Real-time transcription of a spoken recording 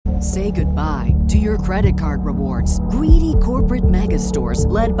Say goodbye to your credit card rewards. Greedy corporate mega stores,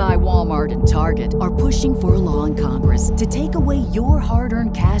 led by Walmart and Target, are pushing for a law in Congress to take away your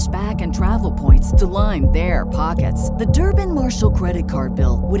hard-earned cash back and travel points to line their pockets. The Durbin-Marshall credit card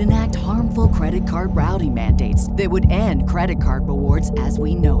bill would enact harmful credit card routing mandates that would end credit card rewards as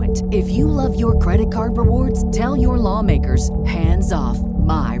we know it. If you love your credit card rewards, tell your lawmakers, hands off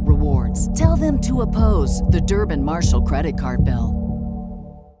my rewards. Tell them to oppose the Durbin-Marshall credit card bill.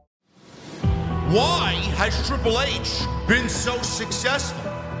 Why has Triple H been so successful?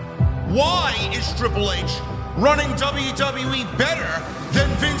 Why is Triple H running WWE better than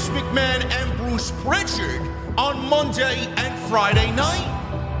Vince McMahon and Bruce Pritchard on Monday and Friday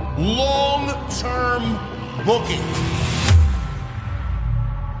night? Long-term booking.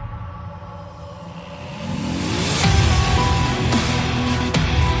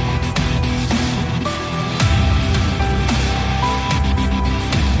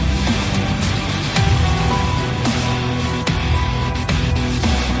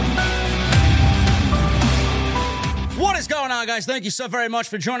 Guys, thank you so very much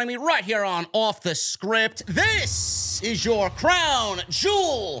for joining me right here on Off the Script. This is your Crown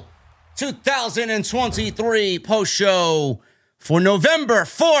Jewel 2023 post show for November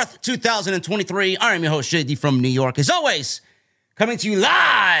 4th, 2023. I am your host, JD from New York. As always, coming to you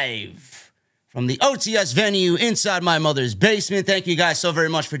live from the OTS venue inside my mother's basement. Thank you guys so very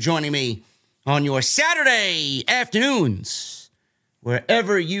much for joining me on your Saturday afternoons,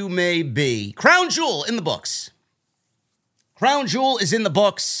 wherever you may be. Crown Jewel in the books. Crown Jewel is in the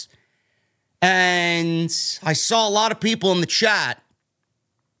books, and I saw a lot of people in the chat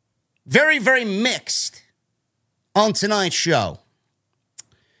very, very mixed on tonight's show.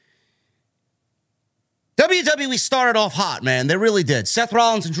 WWE started off hot, man. They really did. Seth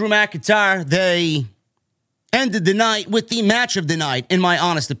Rollins and Drew McIntyre, they ended the night with the match of the night, in my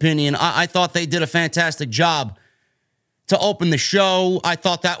honest opinion. I thought they did a fantastic job to open the show. I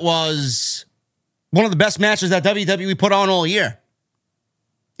thought that was one of the best matches that WWE put on all year,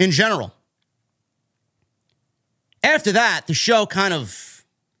 in general. After that, the show kind of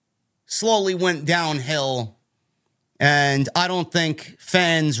slowly went downhill, and I don't think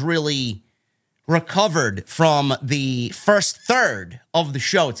fans really recovered from the first third of the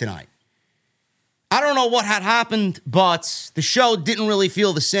show tonight. I don't know what had happened, but the show didn't really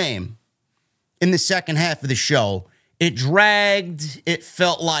feel the same in the second half of the show. It dragged. It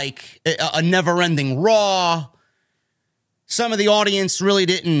felt like a never-ending Raw. Some of the audience really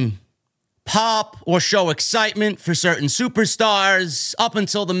didn't pop or show excitement for certain superstars up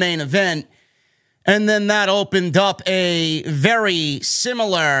until the main event. And then that opened up a very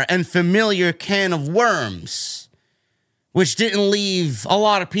similar and familiar can of worms, which didn't leave a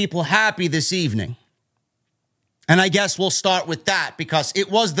lot of people happy this evening. And I guess we'll start with that because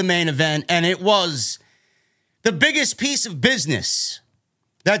it was the main event and it was the biggest piece of business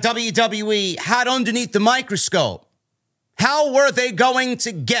that WWE had underneath the microscope. How were they going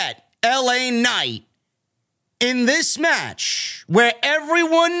to get LA Knight in this match where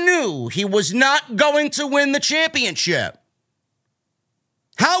everyone knew he was not going to win the championship?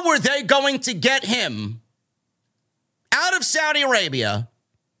 How were they going to get him out of Saudi Arabia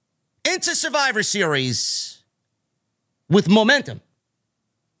into Survivor Series with momentum?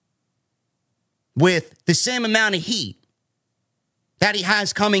 With the same amount of heat that he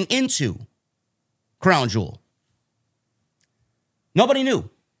has coming into Crown Jewel. Nobody knew.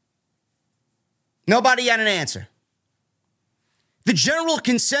 Nobody had an answer. The general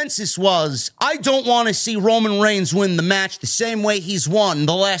consensus was, I don't want to see Roman Reigns win the match the same way he's won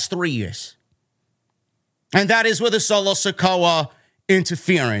the last 3 years. And that is with a Solo Sikoa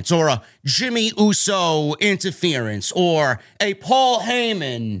interference, or a Jimmy Uso interference, or a Paul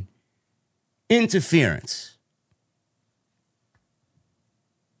Heyman interference.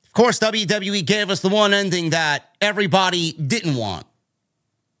 Of course, WWE gave us the one ending that everybody didn't want,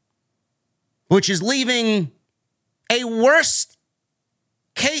 which is leaving a worst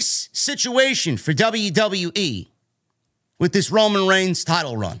case situation for WWE with this Roman Reigns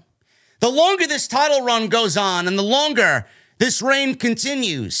title run. The longer this title run goes on and the longer this reign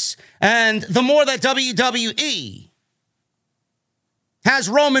continues, and the more that WWE has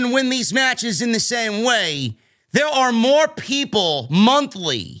Roman win these matches in the same way, there are more people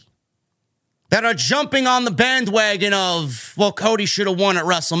monthly that are jumping on the bandwagon of, well, Cody should have won at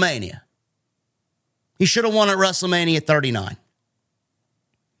WrestleMania. He should have won at WrestleMania 39.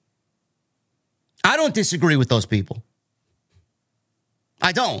 I don't disagree with those people.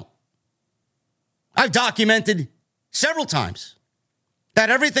 I don't. I've documented several times that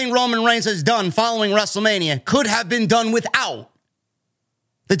everything Roman Reigns has done following WrestleMania could have been done without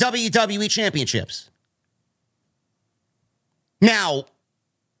the WWE championships. Now,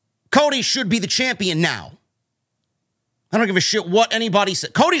 Cody should be the champion now. I don't give a shit what anybody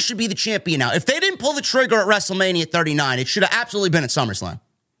said. Cody should be the champion now. If they didn't pull the trigger at WrestleMania 39, it should have absolutely been at SummerSlam.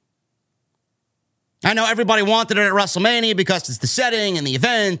 I know everybody wanted it at WrestleMania because it's the setting and the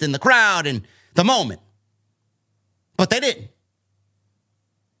event and the crowd and the moment. But they didn't.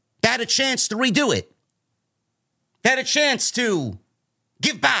 They had a chance to redo it. They had a chance to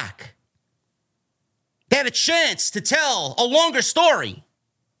give back. They had a chance to tell a longer story.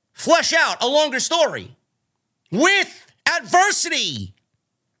 Flesh out a longer story. With adversity.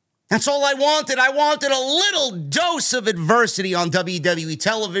 That's all I wanted. I wanted a little dose of adversity on WWE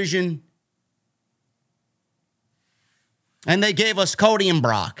television. And they gave us Cody and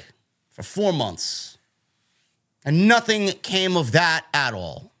Brock for 4 months. And nothing came of that at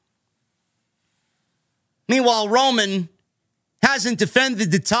all. Meanwhile, Roman hasn't defended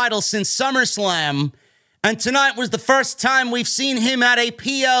the title since SummerSlam. And tonight was the first time we've seen him at a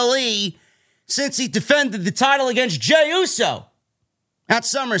PLE since he defended the title against Jey Uso at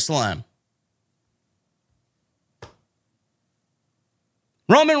SummerSlam.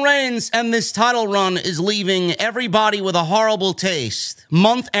 Roman Reigns and this title run is leaving everybody with a horrible taste,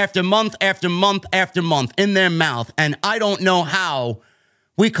 month after month after month after month in their mouth, and I don't know how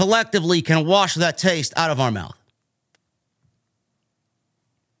we collectively can wash that taste out of our mouth.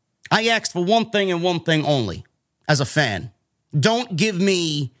 I asked for one thing and one thing only as a fan. Don't give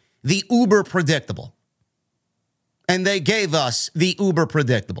me the uber predictable. And they gave us the uber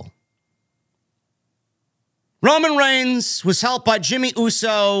predictable. Roman Reigns was helped by Jimmy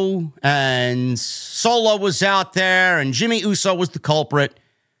Uso, and Solo was out there, and Jimmy Uso was the culprit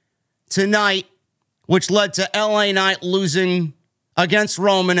tonight, which led to LA Knight losing against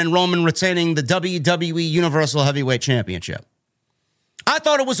Roman and Roman retaining the WWE Universal Heavyweight Championship. I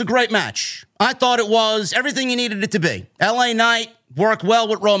thought it was a great match. I thought it was everything you needed it to be. LA Knight worked well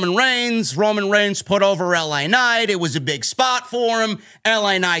with Roman Reigns. Roman Reigns put over LA Knight. It was a big spot for him.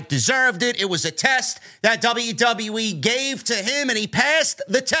 LA Knight deserved it. It was a test that WWE gave to him, and he passed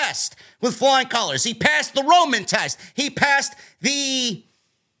the test with flying colors. He passed the Roman test. He passed the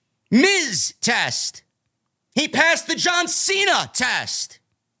Miz test. He passed the John Cena test.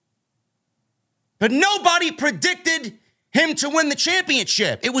 But nobody predicted him to win the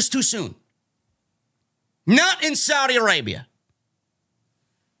championship. It was too soon. Not in Saudi Arabia.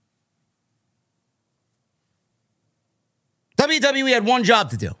 WWE had one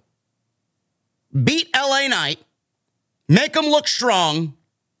job to do. Beat LA Knight, make him look strong,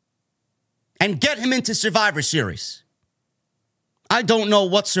 and get him into Survivor Series. I don't know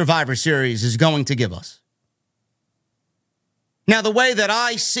what Survivor Series is going to give us. Now, the way that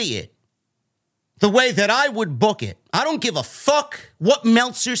I see it, the way that I would book it, I don't give a fuck what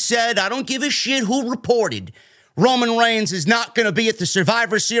Meltzer said. I don't give a shit who reported Roman Reigns is not going to be at the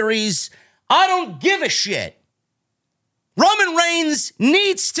Survivor Series. I don't give a shit. Roman Reigns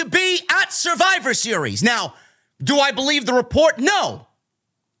needs to be at Survivor Series. Now, do I believe the report? No.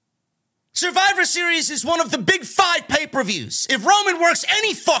 Survivor Series is one of the big 5 pay-per-views. If Roman works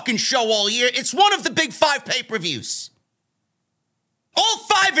any fucking show all year, it's one of the big 5 pay-per-views. All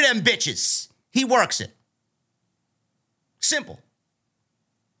 5 of them bitches. He works it. Simple.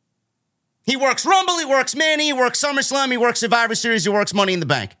 He works Rumble, he works Mania, he works SummerSlam, he works Survivor Series, he works Money in the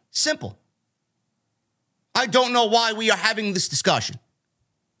Bank. Simple. I don't know why we are having this discussion.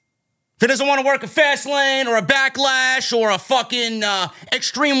 If he doesn't want to work a Fastlane or a Backlash or a fucking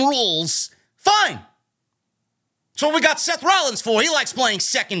Extreme Rules, fine. That's what we got Seth Rollins for. He likes playing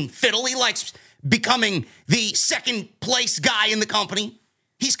second fiddle. He likes becoming the second place guy in the company.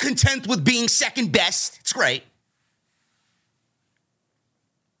 He's content with being second best. It's great.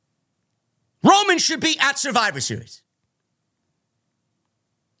 Roman should be at Survivor Series.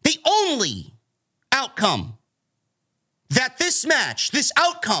 The only outcome that this match, this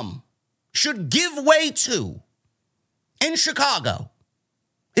outcome, should give way to in Chicago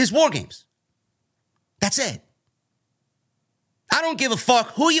is War Games. That's it. I don't give a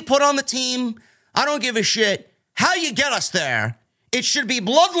fuck who you put on the team. I don't give a shit how you get us there. It should be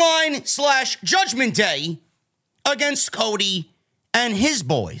Bloodline / Judgment Day against Cody and his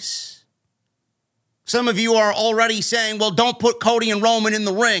boys. Some of you are already saying, well, don't put Cody and Roman in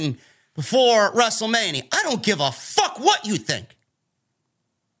the ring before WrestleMania. I don't give a fuck what you think.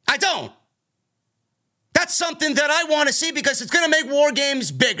 I don't. That's something that I want to see because it's going to make War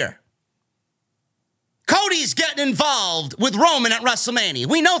Games bigger. Cody's getting involved with Roman at WrestleMania.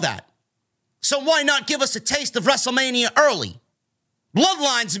 We know that. So why not give us a taste of WrestleMania early?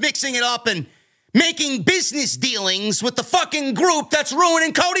 Bloodline's mixing it up and making business dealings with the fucking group that's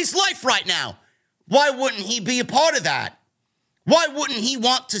ruining Cody's life right now. Why wouldn't he be a part of that? Why wouldn't he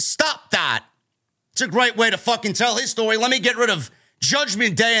want to stop that? It's a great way to fucking tell his story. Let me get rid of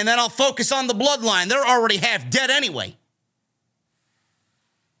Judgment Day and then I'll focus on the bloodline. They're already half dead anyway.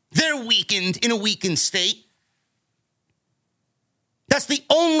 They're weakened, in a weakened state. That's the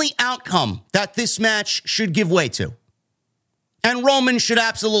only outcome that this match should give way to. And Roman should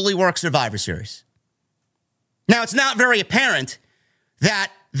absolutely work Survivor Series. Now, it's not very apparent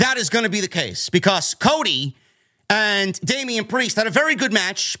that that is going to be the case because Cody and Damian Priest had a very good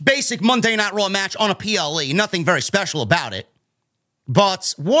match, basic Monday Night Raw match on a PLE, nothing very special about it.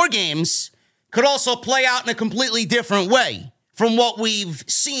 But War Games could also play out in a completely different way from what we've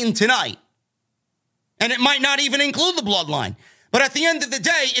seen tonight. And it might not even include the bloodline. But at the end of the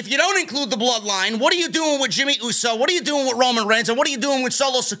day, if you don't include the bloodline, what are you doing with Jimmy Uso? What are you doing with Roman Reigns? And what are you doing with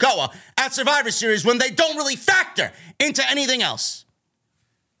Solo Sikoa at Survivor Series when they don't really factor into anything else?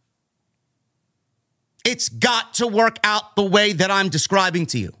 It's got to work out the way that I'm describing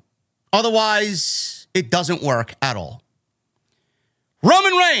to you. Otherwise, it doesn't work at all.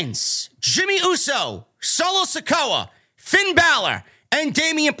 Roman Reigns, Jimmy Uso, Solo Sikoa, Finn Balor, and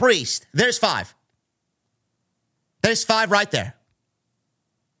Damian Priest. There's 5. There's 5 right there.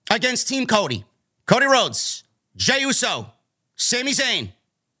 Against Team Cody. Cody Rhodes, Jey Uso, Sami Zayn,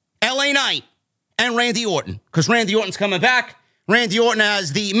 LA Knight, and Randy Orton. Because Randy Orton's coming back. Randy Orton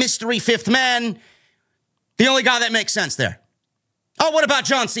as the mystery 5th man. The only guy that makes sense there. Oh, what about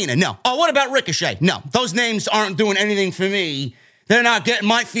John Cena? No. Oh, what about Ricochet? No. Those names aren't doing anything for me. They're not getting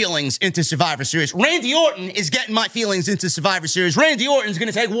my feelings into Survivor Series. Randy Orton is getting my feelings into Survivor Series. Randy Orton's going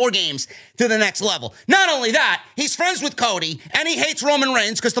to take War Games to the next level. Not only that, he's friends with Cody, and he hates Roman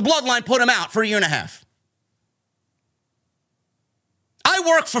Reigns because the bloodline put him out for a year and a half. I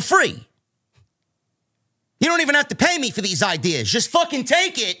work for free. You don't even have to pay me for these ideas. Just fucking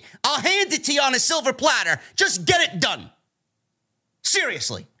take it. I'll hand it to you on a silver platter. Just get it done.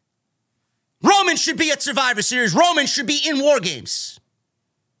 Seriously. Roman should be at Survivor Series. Roman should be in War Games.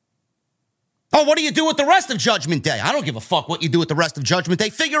 Oh, what do you do with the rest of Judgment Day? I don't give a fuck what you do with the rest of Judgment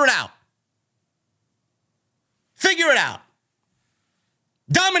Day. Figure it out. Figure it out.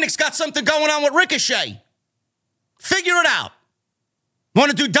 Dominic's got something going on with Ricochet. Figure it out.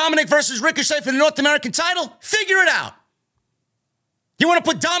 Want to do Dominic versus Ricochet for the North American title? Figure it out. You want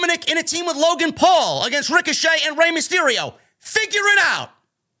to put Dominic in a team with Logan Paul against Ricochet and Rey Mysterio? Figure it out.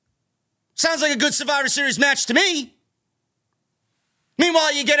 Sounds like a good Survivor Series match to me.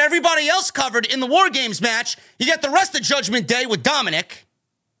 Meanwhile, you get everybody else covered in the War Games match. You get the rest of Judgment Day with Dominic.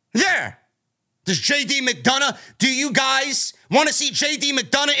 There. Does J.D. McDonough, do you guys want to see J.D.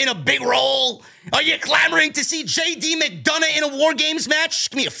 McDonough in a big role? Are you clamoring to see J.D. McDonough in a War Games match?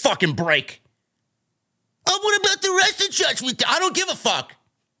 Give me a fucking break. Oh, what about the rest of Judgment Day? I don't give a fuck.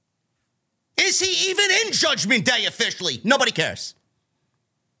 Is he even in Judgment Day officially? Nobody cares.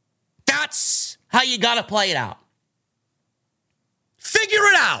 That's how you got to play it out. Figure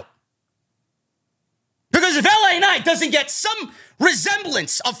it out. Because if LA Knight doesn't get some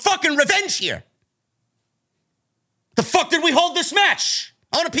resemblance of fucking revenge here, the fuck did we hold this match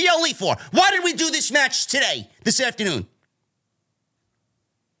on a PLE for? Why did we do this match today, this afternoon?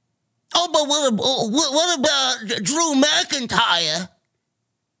 Oh, but what about Drew McIntyre?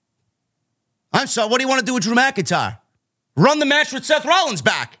 I'm sorry, what do you want to do with Drew McIntyre? Run the match with Seth Rollins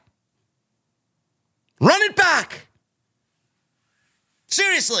back. Run it back.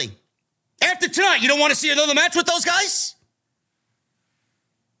 Seriously. After tonight, you don't want to see another match with those guys?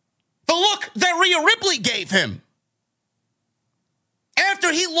 The look that Rhea Ripley gave him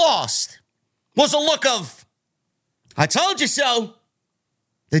after he lost was a look of, I told you so.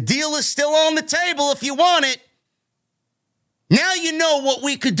 The deal is still on the table if you want it. Now you know what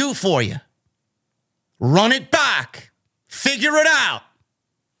we could do for you. Run it back. Figure it out.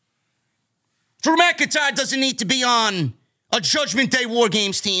 Drew McIntyre doesn't need to be on a Judgment Day War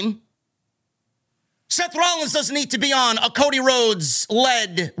Games team. Seth Rollins doesn't need to be on a Cody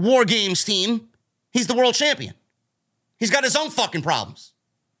Rhodes-led War Games team. He's the world champion. He's got his own fucking problems.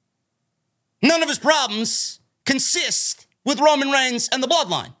 None of his problems consist with Roman Reigns and the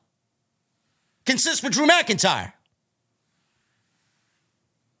Bloodline. Consist with Drew McIntyre.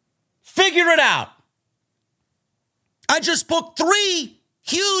 Figure it out. I just booked 3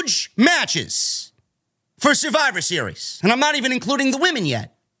 huge matches for Survivor Series. And I'm not even including the women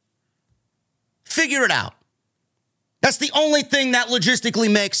yet. Figure it out. That's the only thing that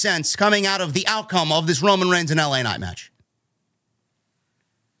logistically makes sense coming out of the outcome of this Roman Reigns and LA Knight match.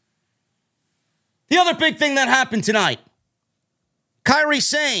 The other big thing that happened tonight, Kairi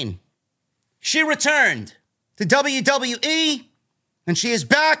Sane She returned to WWE, and she is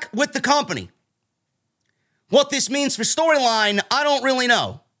back with the company. What this means for storyline, I don't really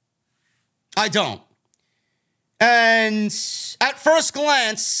know. I don't. And at first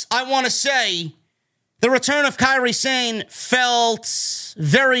glance, I want to say the return of Kairi Sane felt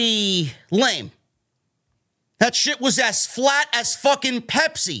very lame. That shit was as flat as fucking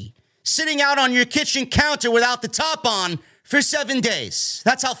Pepsi sitting out on your kitchen counter without the top on for 7 days.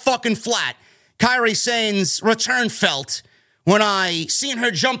 That's how fucking flat Kairi Sane's return felt when I seen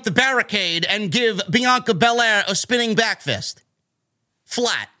her jump the barricade and give Bianca Belair a spinning back fist.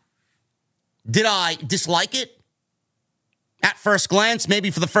 Flat. Did I dislike it? At first glance,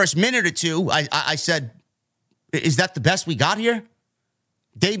 maybe for the first minute or two, I said, is that the best we got here?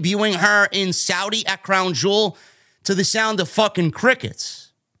 Debuting her in Saudi at Crown Jewel to the sound of fucking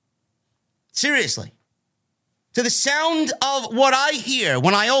crickets. Seriously. To the sound of what I hear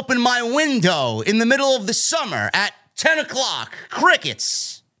when I open my window in the middle of the summer at 10 o'clock.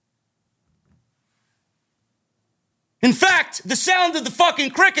 Crickets. In fact, the sound of the fucking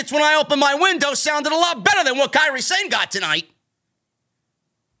crickets when I open my window sounded a lot better than what Kairi Sane got tonight.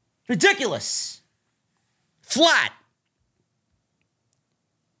 Ridiculous. Flat.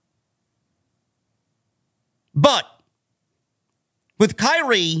 But with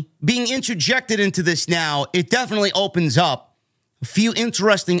Kairi being interjected into this now, it definitely opens up a few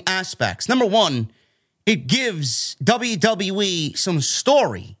interesting aspects. Number one, it gives WWE some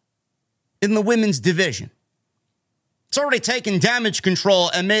story in the women's division. It's already taken Damage Control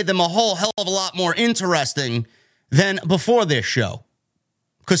and made them a whole hell of a lot more interesting than before this show.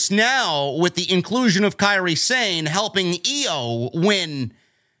 Because now, with the inclusion of Kairi Sane helping Io win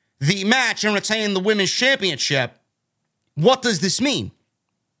the match and retain the women's championship, what does this mean?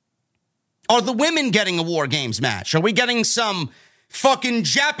 Are the women getting a War Games match? Are we getting some fucking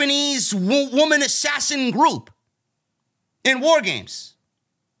Japanese woman assassin group in War Games?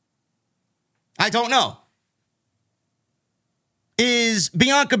 I don't know. Is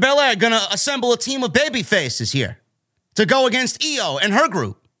Bianca Belair going to assemble a team of baby faces here to go against Io and her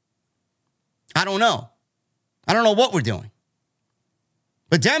group? I don't know. I don't know what we're doing.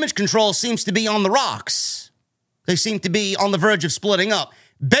 But Damage Control seems to be on the rocks. They seem to be on the verge of splitting up.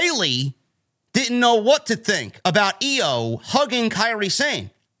 Bayley didn't know what to think about Io hugging Kairi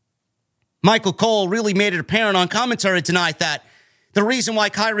Sane. Michael Cole really made it apparent on commentary tonight that the reason why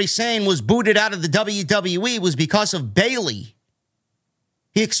Kairi Sane was booted out of the WWE was because of Bayley.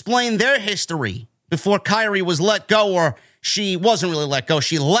 He explained their history before Kairi was let go, or she wasn't really let go.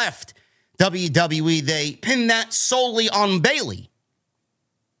 She left WWE. They pinned that solely on Bayley.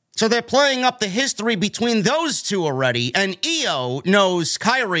 So they're playing up the history between those two already, and Io knows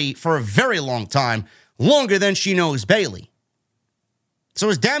Kairi for a very long time, longer than she knows Bayley. So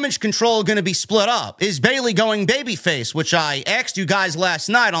is Damage Control going to be split up? Is Bayley going babyface, which I asked you guys last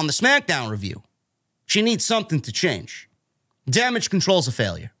night on the SmackDown review? She needs something to change. Damage Control's a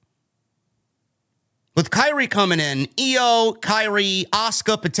failure. With Kairi coming in, Io, Kairi,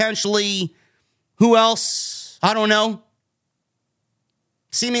 Asuka potentially, who else? I don't know.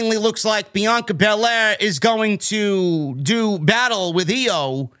 Seemingly looks like Bianca Belair is going to do battle with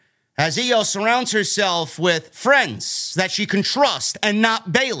Io as Io surrounds herself with friends that she can trust and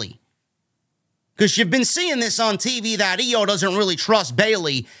not Bayley. Because you've been seeing this on TV that Io doesn't really trust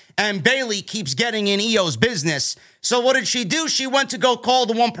Bayley, and Bayley keeps getting in Io's business. So what did she do? She went to go call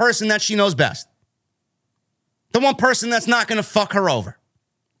the one person that she knows best. The one person that's not going to fuck her over.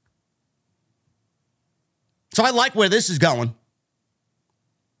 So I like where this is going.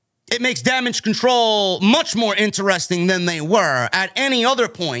 It makes Damage Control much more interesting than they were at any other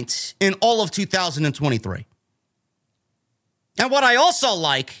point in all of 2023. And what I also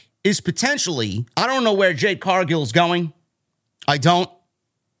like is potentially, I don't know where Jade Cargill's going. I don't.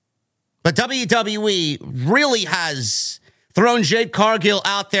 But WWE really has thrown Jade Cargill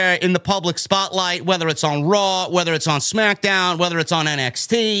out there in the public spotlight, whether it's on Raw, whether it's on SmackDown, whether it's on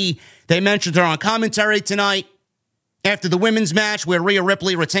NXT. They mentioned her on commentary tonight. After the women's match where Rhea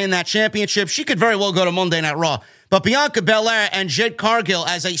Ripley retained that championship, she could very well go to Monday Night Raw. But Bianca Belair and Jade Cargill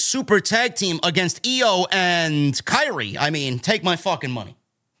as a super tag team against Io and Kairi, I mean, take my fucking money.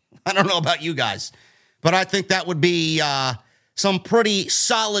 I don't know about you guys, but I think that would be some pretty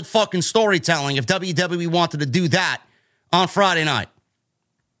solid fucking storytelling if WWE wanted to do that on Friday night.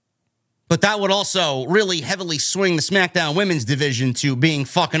 But that would also really heavily swing the SmackDown women's division to being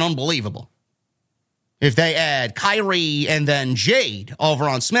fucking unbelievable. If they add Kairi and then Jade over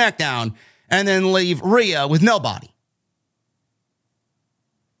on SmackDown and then leave Rhea with nobody.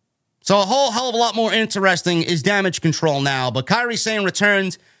 So a whole hell of a lot more interesting is Damage Control now. But Kairi Sane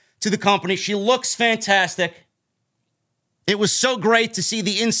returned to the company. She looks fantastic. It was so great to see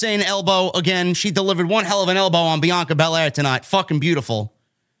the insane elbow again. She delivered one hell of an elbow on Bianca Belair tonight. Fucking beautiful.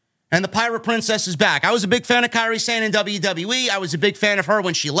 And the Pirate Princess is back. I was a big fan of Kairi Sane in WWE. I was a big fan of her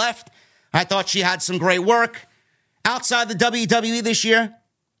when she left. I thought she had some great work outside the WWE this year.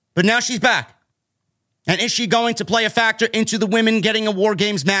 But now she's back. And is she going to play a factor into the women getting a War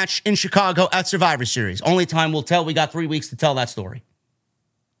Games match in Chicago at Survivor Series? Only time will tell. We got 3 weeks to tell that story.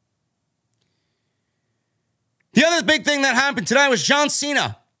 The other big thing that happened tonight was John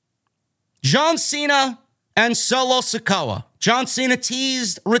Cena. John Cena and Solo Sikoa. John Cena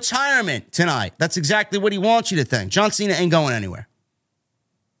teased retirement tonight. That's exactly what he wants you to think. John Cena ain't going anywhere.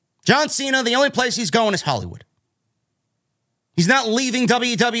 John Cena, the only place he's going is Hollywood. He's not leaving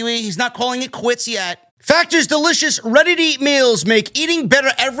WWE. He's not calling it quits yet. Factor's delicious, ready-to-eat meals make eating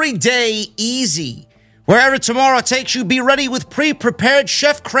better every day easy. Wherever tomorrow takes you, be ready with pre-prepared,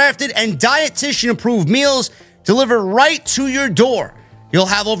 chef-crafted, and dietitian-approved meals delivered right to your door. You'll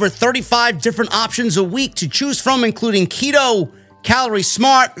have over 35 different options a week to choose from, including keto, calorie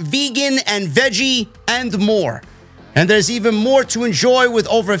smart, vegan, and veggie, and more. And there's even more to enjoy with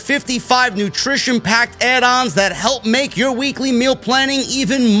over 55 nutrition-packed add-ons that help make your weekly meal planning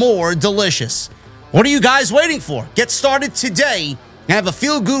even more delicious. What are you guys waiting for? Get started today and have a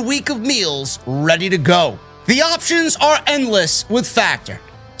feel-good week of meals ready to go. The options are endless with Factor.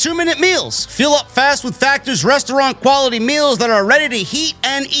 2-minute meals. Fill up fast with Factor's restaurant-quality meals that are ready to heat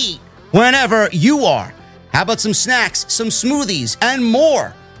and eat whenever you are. How about some snacks, some smoothies, and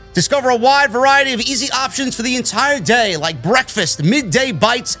more? Discover a wide variety of easy options for the entire day, like breakfast, midday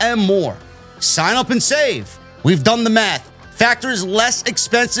bites, and more. Sign up and save. We've done the math. Factor is less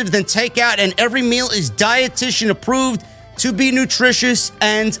expensive than takeout, and every meal is dietitian approved to be nutritious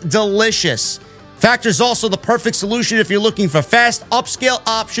and delicious. Factor is also the perfect solution if you're looking for fast, upscale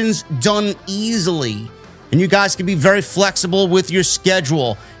options done easily. And you guys can be very flexible with your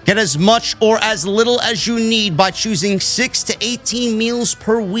schedule. Get as much or as little as you need by choosing 6 to 18 meals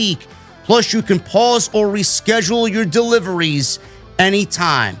per week. Plus, you can pause or reschedule your deliveries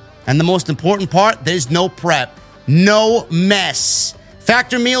anytime. And the most important part, there's no prep, no mess.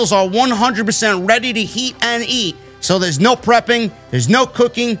 Factor meals are 100% ready to heat and eat, so there's no prepping, there's no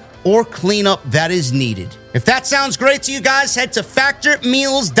cooking or cleanup that is needed. If that sounds great to you guys, head to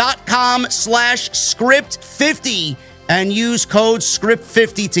factormeals.com/script50 and use code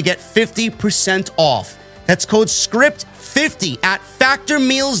SCRIPT50 to get 50% off. That's code SCRIPT50 at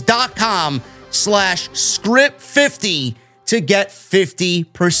factormeals.com/script50 to get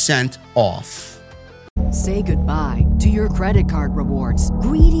 50% off. Say goodbye to your credit card rewards.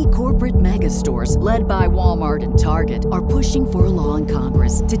 Greedy corporate mega stores, led by Walmart and Target, are pushing for a law in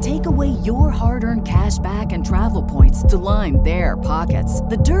Congress to take away your hard-earned cash back and travel points to line their pockets.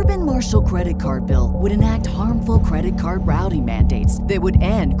 The Durbin-Marshall credit card bill would enact harmful credit card routing mandates that would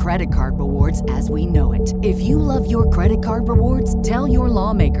end credit card rewards as we know it. If you love your credit card rewards, tell your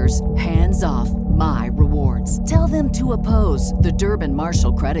lawmakers, hands off my rewards. Tell them to oppose the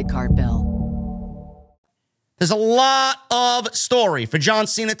Durbin-Marshall credit card bill. There's a lot of story for John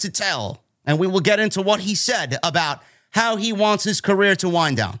Cena to tell, and we will get into what he said about how he wants his career to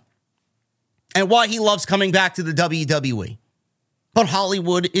wind down and why he loves coming back to the WWE. But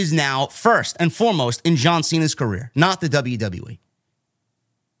Hollywood is now first and foremost in John Cena's career, not the WWE.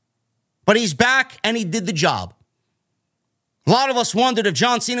 But he's back, and he did the job. A lot of us wondered if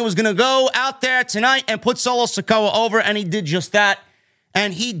John Cena was going to go out there tonight and put Solo Sikoa over, and he did just that.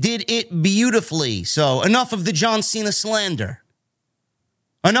 And he did it beautifully. So enough of the John Cena slander.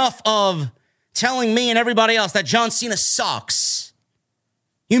 Enough of telling me and everybody else that John Cena sucks.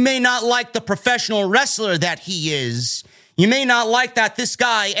 You may not like the professional wrestler that he is. You may not like that this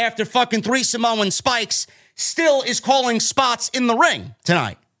guy, after fucking 3 Samoan spikes, still is calling spots in the ring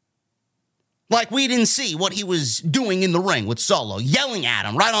tonight. Like we didn't see what he was doing in the ring with Solo, yelling at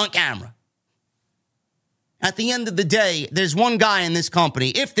him right on camera. At the end of the day, there's one guy in this company,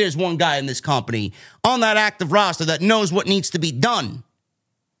 if there's one guy in this company, on that active roster that knows what needs to be done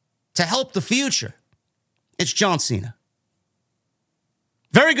to help the future. It's John Cena.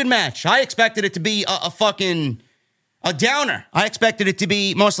 Very good match. I expected it to be a downer. I expected it to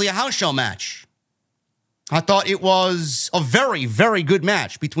be mostly a house show match. I thought it was a very, very good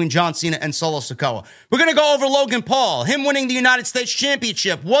match between John Cena and Solo Sikoa. We're going to go over Logan Paul. Him winning the United States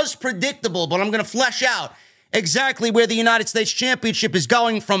Championship was predictable, but I'm going to flesh out exactly where the United States Championship is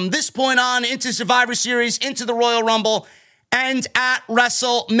going from this point on into Survivor Series, into the Royal Rumble, and at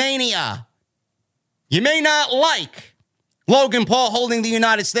WrestleMania. You may not like Logan Paul holding the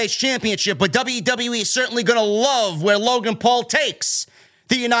United States Championship, but WWE is certainly going to love where Logan Paul takes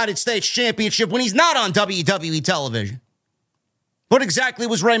the United States Championship when he's not on WWE television? What exactly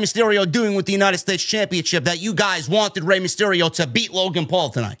was Rey Mysterio doing with the United States Championship that you guys wanted Rey Mysterio to beat Logan Paul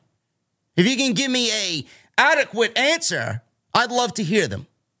tonight? If you can give me a adequate answer, I'd love to hear them.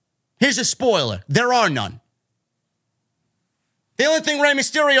 Here's a spoiler. There are none. The only thing Rey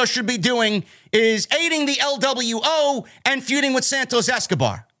Mysterio should be doing is aiding the LWO and feuding with Santos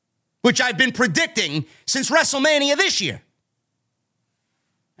Escobar, which I've been predicting since WrestleMania this year.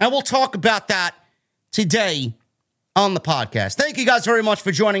 And we'll talk about that today on the podcast. Thank you guys very much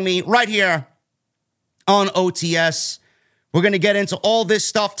for joining me right here on OTS. We're going to get into all this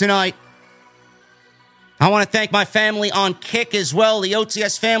stuff tonight. I want to thank my family on Kick as well, the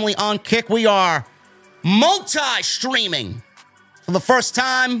OTS family on Kick. We are multi-streaming for the first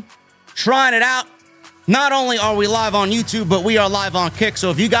time, trying it out. Not only are we live on YouTube, but we are live on Kick.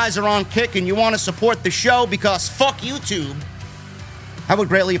 So if you guys are on Kick and you want to support the show, because fuck YouTube, I would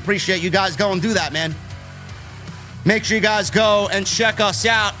greatly appreciate you guys go and do that, man. Make sure you guys go and check us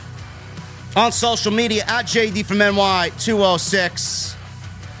out on social media at JD from NY206.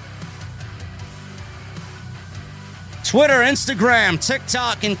 Twitter, Instagram,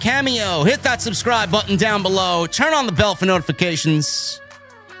 TikTok, and Cameo. Hit that subscribe button down below. Turn on the bell for notifications.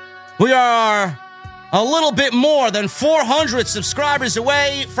 We are a little bit more than 400 subscribers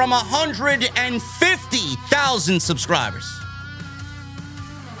away from 150,000 subscribers.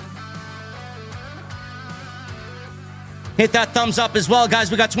 Hit that thumbs up as well, guys.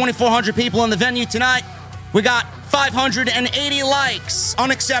 We got 2,400 people in the venue tonight. We got 580 likes.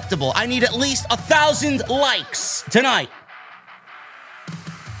 Unacceptable. I need at least 1,000 likes tonight.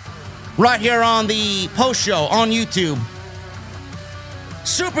 Right here on the post show on YouTube.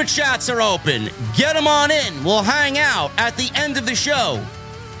 Super chats are open. Get them on in. We'll hang out at the end of the show.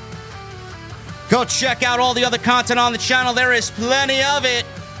 Go check out all the other content on the channel. There is plenty of it.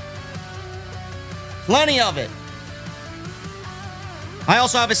 Plenty of it. I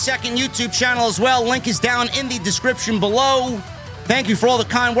also have a second YouTube channel as well. Link is down in the description below. Thank you for all the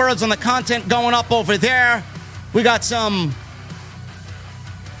kind words on the content going up over there. We got some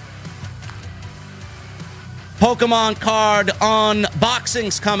Pokemon card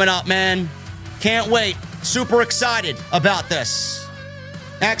unboxings coming up, man. Can't wait. Super excited about this.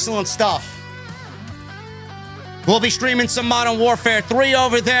 Excellent stuff. We'll be streaming some Modern Warfare 3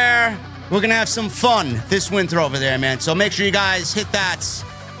 over there. We're going to have some fun this winter over there, man. So make sure you guys hit that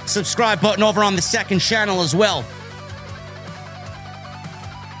subscribe button over on the second channel as well.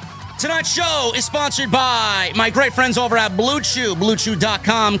 Tonight's show is sponsored by my great friends over at Blue Chew.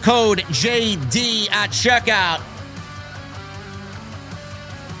 BlueChew.com, code JD at checkout.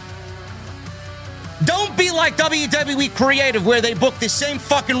 Don't be like WWE Creative, where they book the same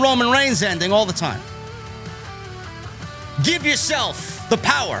fucking Roman Reigns ending all the time. Give yourself the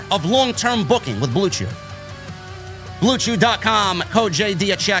power of long-term booking with Blue Chew. BlueChew.com, code JD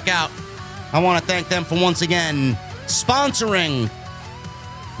at checkout. I want to thank them for once again sponsoring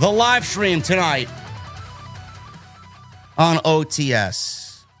the live stream tonight on OTS.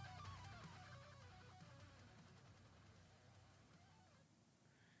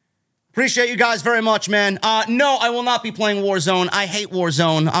 Appreciate you guys very much, man. No, I will not be playing Warzone. I hate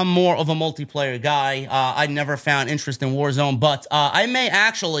Warzone. I'm more of a multiplayer guy. I never found interest in Warzone, but I may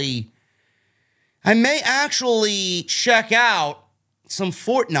actually check out some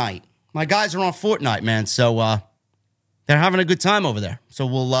Fortnite. My guys are on Fortnite, man, so they're having a good time over there. So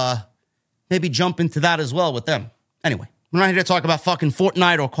we'll maybe jump into that as well with them. Anyway, we're not here to talk about fucking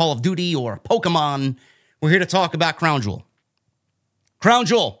Fortnite or Call of Duty or Pokemon. We're here to talk about Crown Jewel. Crown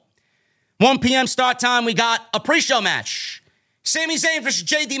Jewel. 1 p.m. start time, we got a pre-show match. Sami Zayn versus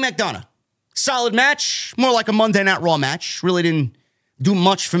JD McDonough. Solid match, more like a Monday Night Raw match. Really didn't do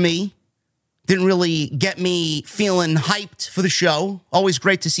much for me. Didn't really get me feeling hyped for the show. Always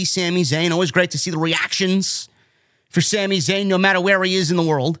great to see Sami Zayn. Always great to see the reactions for Sami Zayn, no matter where he is in the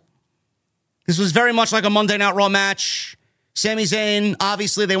world. This was very much like a Monday Night Raw match. Sami Zayn,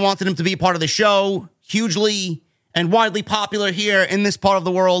 obviously, they wanted him to be part of the show. Hugely and widely popular here in this part of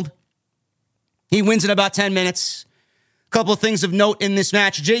the world. He wins in about 10 minutes. A couple of things of note in this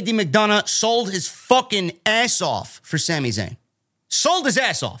match. JD McDonough sold his fucking ass off for Sami Zayn. Sold his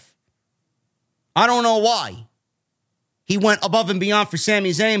ass off. I don't know why. He went above and beyond for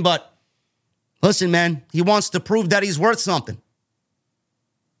Sami Zayn, but listen, man, he wants to prove that he's worth something.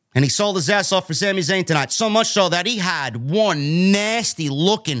 And he sold his ass off for Sami Zayn tonight. So much so that he had one nasty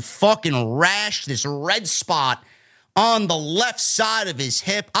looking fucking rash, this red spot on the left side of his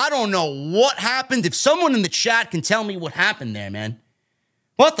hip. I don't know what happened. If someone in the chat can tell me what happened there, man.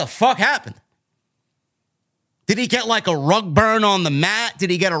 What the fuck happened? Did he get like a rug burn on the mat?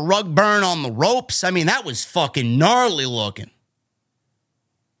 Did he get a rug burn on the ropes? I mean, that was fucking gnarly looking.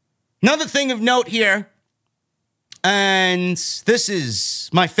 Another thing of note here, and this is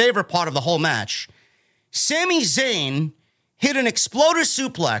my favorite part of the whole match. Sami Zayn hit an exploder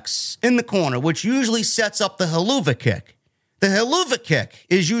suplex in the corner, which usually sets up the haluva kick. The haluva kick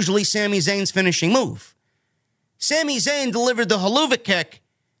is usually Sami Zayn's finishing move. Sami Zayn delivered the haluva kick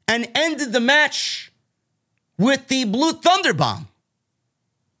and ended the match with the Blue Thunder Bomb.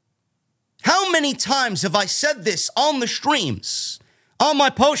 How many times have I said this on the streams, on my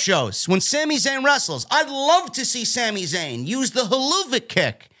post shows, when Sami Zayn wrestles? I'd love to see Sami Zayn use the haluva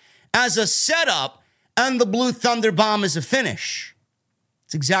kick as a setup and the Blue Thunder Bomb as a finish.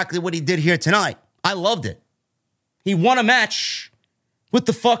 It's exactly what he did here tonight. I loved it. He won a match with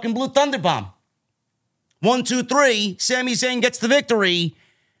the fucking Blue Thunder Bomb. 1, 2, 3, Sami Zayn gets the victory,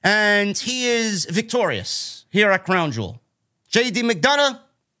 and he is victorious here at Crown Jewel. J.D. McDonough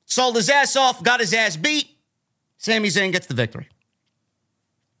sold his ass off, got his ass beat. Sami Zayn gets the victory.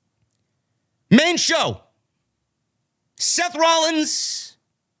 Main show. Seth Rollins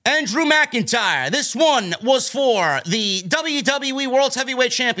and Drew McIntyre. This one was for the WWE World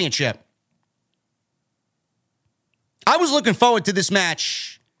Heavyweight Championship. I was looking forward to this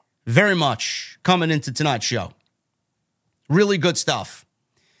match very much coming into tonight's show. Really good stuff.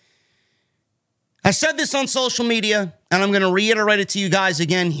 I said this on social media, and I'm going to reiterate it to you guys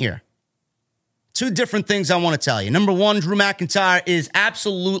again here. Two different things I want to tell you. Number one, Drew McIntyre is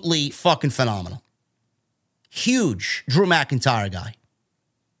absolutely fucking phenomenal. Huge Drew McIntyre guy.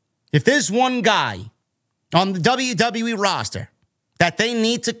 If there's one guy on the WWE roster that they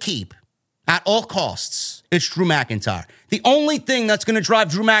need to keep at all costs, it's Drew McIntyre. The only thing that's going to drive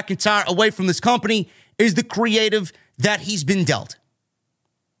Drew McIntyre away from this company is the creative that he's been dealt.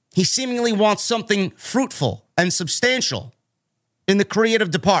 He seemingly wants something fruitful and substantial in the creative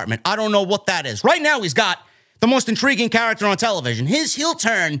department. I don't know what that is. Right now, he's got the most intriguing character on television. His heel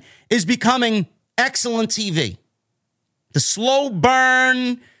turn is becoming excellent TV. The slow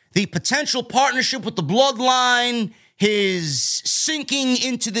burn, the potential partnership with the Bloodline, his sinking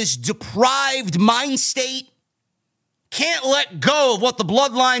into this deprived mind state. Can't let go of what the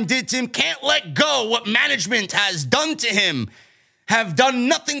Bloodline did to him. Can't let go what management has done to him. Have done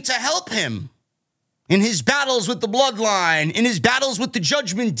nothing to help him in his battles with the Bloodline, in his battles with the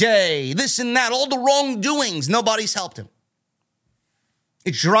Judgment Day, this and that, all the wrongdoings. Nobody's helped him.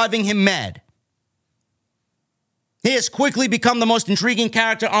 It's driving him mad. He has quickly become the most intriguing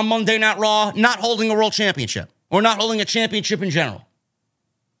character on Monday Night Raw, not holding a world championship or not holding a championship in general.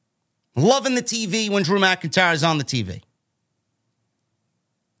 Loving the TV when Drew McIntyre is on the TV.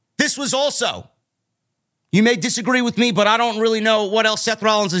 This was also, you may disagree with me, but I don't really know what else Seth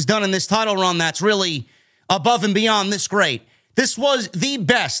Rollins has done in this title run that's really above and beyond this great. This was the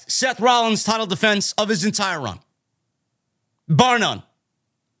best Seth Rollins title defense of his entire run. Bar none.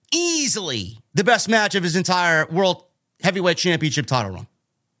 Easily the best match of his entire World Heavyweight Championship title run.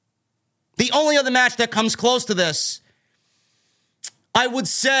 The only other match that comes close to this, I would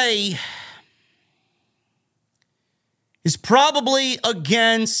say, is probably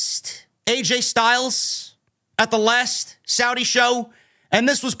against AJ Styles at the last Saudi show. And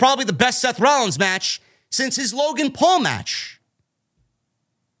this was probably the best Seth Rollins match since his Logan Paul match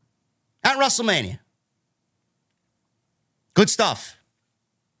at WrestleMania. Good stuff.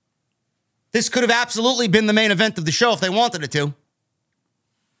 This could have absolutely been the main event of the show if they wanted it to.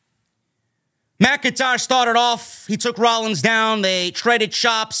 McIntyre started off. He took Rollins down. They traded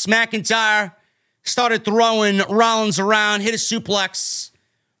chops. McIntyre started throwing Rollins around, hit a suplex.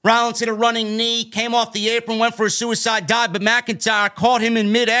 Rollins hit a running knee, came off the apron, went for a suicide dive, but McIntyre caught him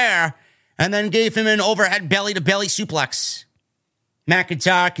in midair and then gave him an overhead belly-to-belly suplex.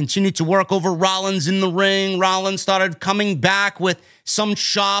 McIntyre continued to work over Rollins in the ring. Rollins started coming back with some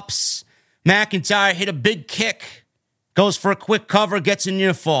chops. McIntyre hit a big kick, goes for a quick cover, gets a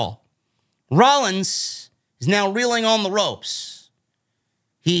near fall. Rollins is now reeling on the ropes.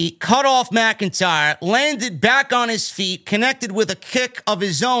 He cut off McIntyre, landed back on his feet, connected with a kick of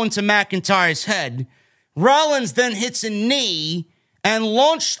his own to McIntyre's head. Rollins then hits a knee and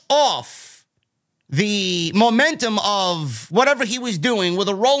launched off the momentum of whatever he was doing with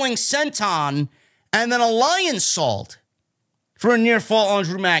a rolling senton and then a lion salt for a near fall on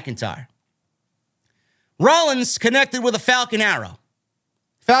Drew McIntyre. Rollins connected with a Falcon Arrow.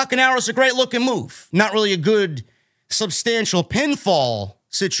 Falcon Arrow is a great looking move. Not really a good, substantial pinfall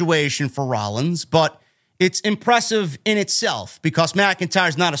situation for Rollins, but it's impressive in itself because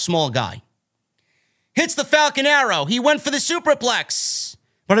McIntyre's not a small guy. Hits the Falcon Arrow. He went for the superplex,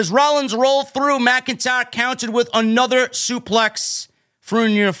 But as Rollins rolled through, McIntyre countered with another suplex for a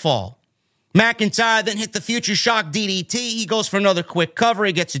near fall. McIntyre then hit the Future Shock DDT. He goes for another quick cover.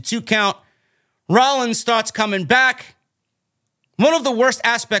 He gets a 2 count. Rollins starts coming back. One of the worst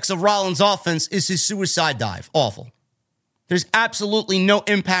aspects of Rollins' offense is his suicide dive. Awful. There's absolutely no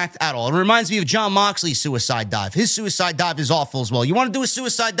impact at all. It reminds me of Jon Moxley's suicide dive. His suicide dive is awful as well. You want to do a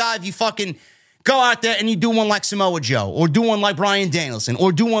suicide dive, you fucking go out there and you do one like Samoa Joe, or do one like Bryan Danielson,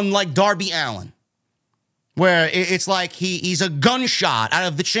 or do one like Darby Allin, where it's like he's a gunshot out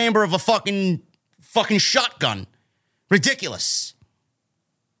of the chamber of a fucking shotgun. Ridiculous.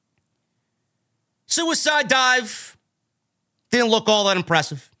 Suicide dive didn't look all that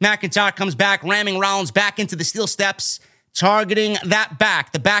impressive. McIntyre comes back, ramming Rollins back into the steel steps, targeting that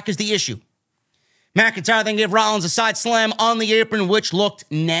back. The back is the issue. McIntyre then gave Rollins a side slam on the apron, which looked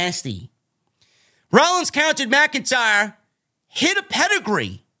nasty. Rollins countered McIntyre, hit a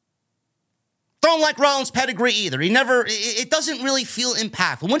pedigree. Don't like Rollins' pedigree either. It doesn't really feel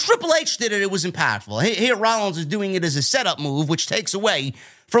impactful. When Triple H did it, it was impactful. Here Rollins is doing it as a setup move, which takes away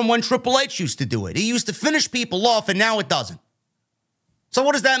from when Triple H used to do it. He used to finish people off, and now it doesn't. So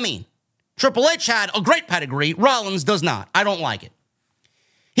what does that mean? Triple H had a great pedigree. Rollins does not. I don't like it.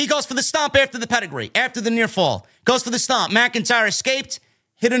 He goes for the stomp after the pedigree, after the near fall. Goes for the stomp. McIntyre escaped,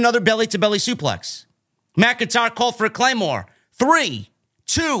 hit another belly-to-belly suplex. McIntyre called for a Claymore. 3,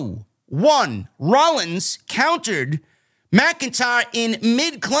 2, 1. Rollins countered McIntyre in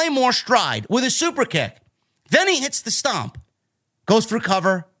mid-Claymore stride with a super kick. Then he hits the stomp. Goes for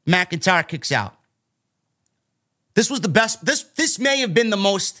cover. McIntyre kicks out. This was the best. This may have been the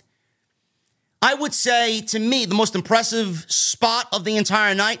most, I would say, to me, the most impressive spot of the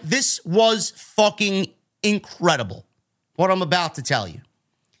entire night. This was fucking incredible, what I'm about to tell you.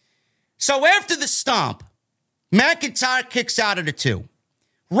 So after the stomp, McIntyre kicks out at a 2.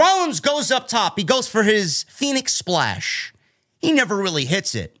 Rollins goes up top. He goes for his Phoenix Splash. He never really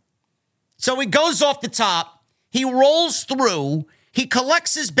hits it. So he goes off the top. He rolls through. He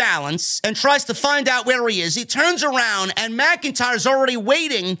collects his balance and tries to find out where he is. He turns around, and McIntyre's already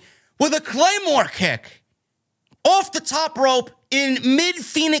waiting with a Claymore kick off the top rope in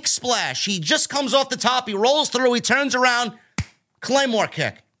mid-Phoenix Splash. He just comes off the top. He rolls through. He turns around. Claymore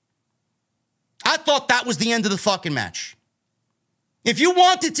kick. I thought that was the end of the fucking match. If you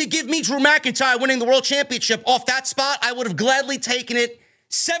wanted to give me Drew McIntyre winning the World Championship off that spot, I would have gladly taken it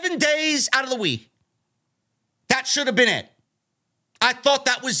 7 days out of the week. That should have been it. I thought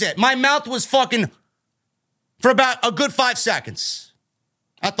that was it. My mouth was fucking for about a good 5 seconds.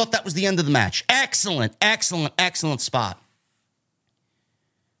 I thought that was the end of the match. Excellent, excellent, excellent spot.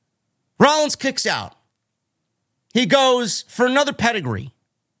 Rollins kicks out. He goes for another pedigree.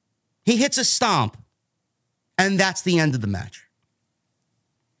 He hits a stomp. And that's the end of the match.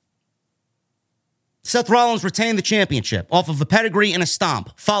 Seth Rollins retained the championship off of a pedigree and a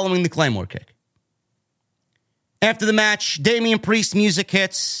stomp following the Claymore kick. After the match, Damian Priest music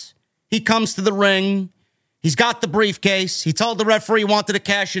hits. He comes to the ring. He's got the briefcase. He told the referee he wanted to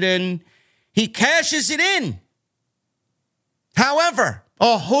cash it in. He cashes it in. However,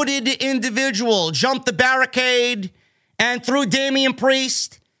 a hooded individual jumped the barricade and threw Damian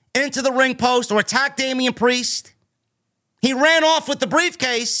Priest into the ring post, or attacked Damian Priest. He ran off with the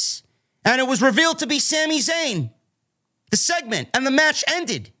briefcase, and it was revealed to be Sami Zayn. The segment and the match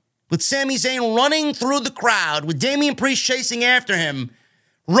ended with Sami Zayn running through the crowd with Damian Priest chasing after him,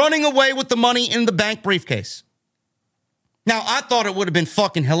 running away with the Money in the Bank briefcase. Now, I thought it would have been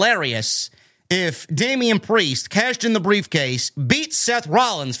fucking hilarious if Damian Priest cashed in the briefcase, beat Seth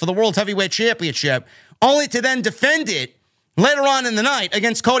Rollins for the World Heavyweight Championship, only to then defend it later on in the night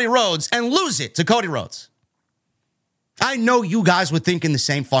against Cody Rhodes and lose it to Cody Rhodes. I know you guys were thinking the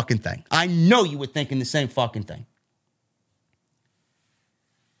same fucking thing. I know you were thinking the same fucking thing.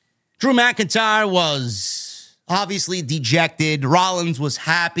 Drew McIntyre was obviously dejected. Rollins was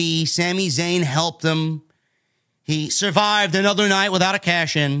happy. Sami Zayn helped him. He survived another night without a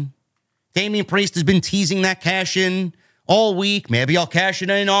cash-in. Damian Priest has been teasing that cash-in all week. Maybe I'll cash it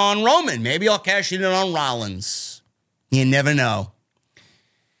in on Roman. Maybe I'll cash it in on Rollins. You never know.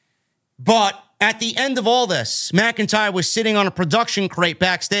 But at the end of all this, McIntyre was sitting on a production crate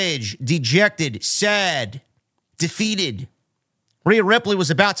backstage, dejected, sad, defeated. Rhea Ripley was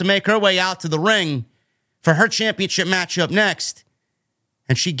about to make her way out to the ring for her championship match up next,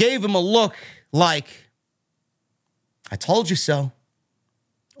 and she gave him a look like, I told you so.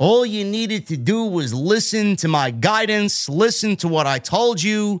 All you needed to do was listen to my guidance, listen to what I told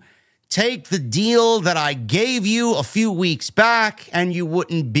you, take the deal that I gave you a few weeks back, and you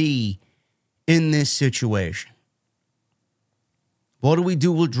wouldn't be in this situation. What do we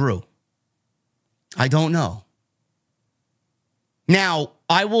do with Drew? I don't know. Now,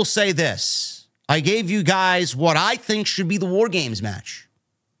 I will say this. I gave you guys what I think should be the War Games match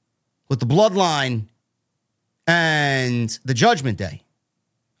with the Bloodline and the Judgment Day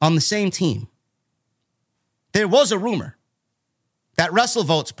on the same team. There was a rumor that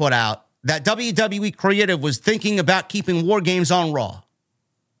WrestleVotes put out that WWE Creative was thinking about keeping War Games on Raw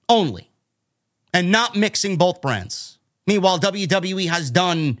only and not mixing both brands. Meanwhile, WWE has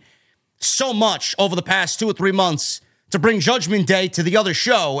done so much over the past 2 or 3 months to bring Judgment Day to the other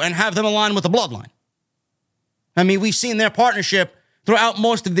show and have them align with the Bloodline. I mean, we've seen their partnership throughout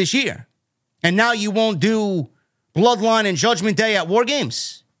most of this year. And now you won't do Bloodline and Judgment Day at War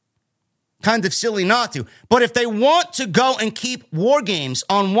Games? Kind of silly not to. But if they want to go and keep War Games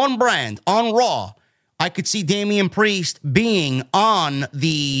on one brand, on Raw, I could see Damian Priest being on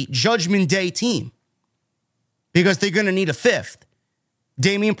the Judgment Day team. Because they're going to need a fifth.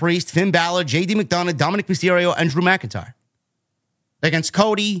 Damian Priest, Finn Balor, JD McDonough, Dominic Mysterio, and Drew McIntyre. Against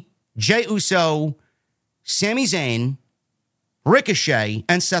Cody, Jey Uso, Sami Zayn, Ricochet,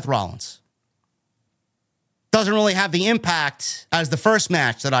 and Seth Rollins. Doesn't really have the impact as the first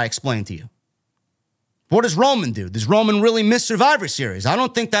match that I explained to you. What does Roman do? Does Roman really miss Survivor Series? I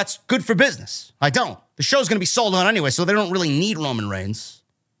don't think that's good for business. I don't. The show's going to be sold out anyway, so they don't really need Roman Reigns.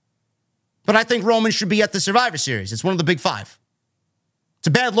 But I think Roman should be at the Survivor Series. It's one of the big five. It's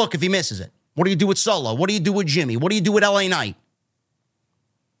a bad look if he misses it. What do you do with Solo? What do you do with Jimmy? What do you do with LA Knight?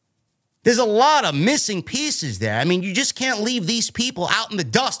 There's a lot of missing pieces there. I mean, you just can't leave these people out in the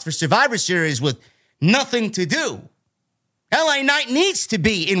dust for Survivor Series with nothing to do. LA Knight needs to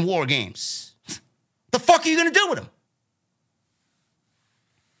be in War Games. The fuck are you going to do with him?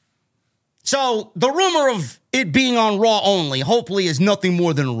 So the rumor of it being on Raw only, hopefully, is nothing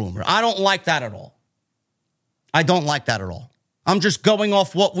more than a rumor. I don't like that at all. I don't like that at all. I'm just going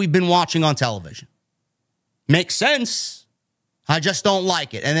off what we've been watching on television. Makes sense. I just don't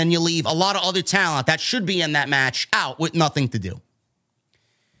like it. And then you leave a lot of other talent that should be in that match out with nothing to do.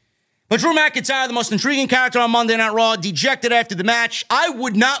 But Drew McIntyre, the most intriguing character on Monday Night Raw, dejected after the match. I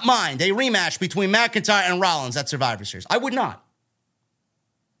would not mind a rematch between McIntyre and Rollins at Survivor Series. I would not.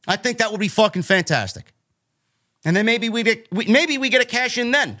 I think that would be fucking fantastic. And then maybe we get a cash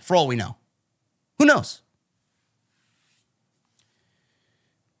in then, for all we know. Who knows?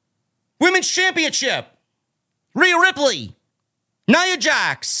 Women's Championship. Rhea Ripley, Nia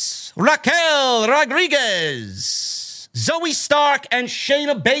Jax, Raquel Rodriguez, Zoe Stark, and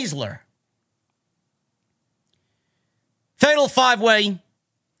Shayna Baszler. Fatal 5-way.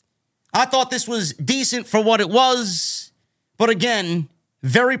 I thought this was decent for what it was, but again,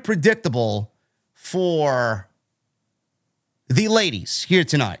 very predictable for the ladies here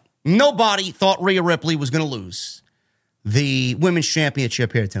tonight. Nobody thought Rhea Ripley was going to lose the Women's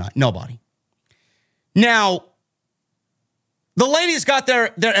Championship here tonight. Nobody. Now, the ladies got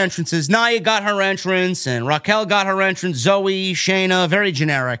their entrances. Nia got her entrance, and Raquel got her entrance. Zoe, Shayna, very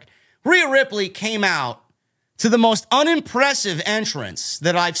generic. Rhea Ripley came out to the most unimpressive entrance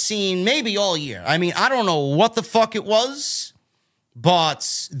that I've seen maybe all year. I mean, I don't know what the fuck it was,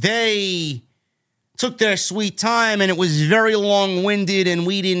 but they took their sweet time, and it was very long-winded, and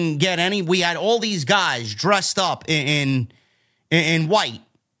we didn't get any. We had all these guys dressed up in white,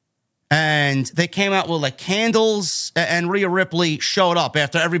 and they came out with like candles, and Rhea Ripley showed up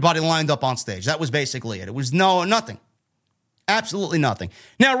after everybody lined up on stage. That was basically it. It was nothing. Absolutely nothing.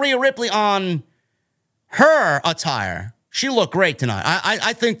 Now, Rhea Ripley on her attire, she looked great tonight.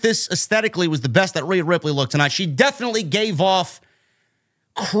 I think this aesthetically was the best that Rhea Ripley looked tonight. She definitely gave off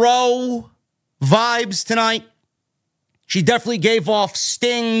Crow vibes tonight. She definitely gave off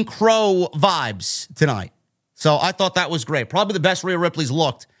Sting Crow vibes tonight. So I thought that was great. Probably the best Rhea Ripley's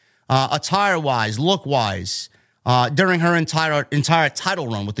looked, attire-wise, look-wise, during her entire title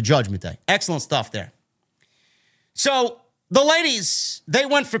run with the Judgment Day. Excellent stuff there. So the ladies, they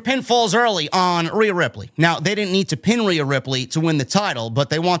went for pinfalls early on Rhea Ripley. Now, they didn't need to pin Rhea Ripley to win the title, but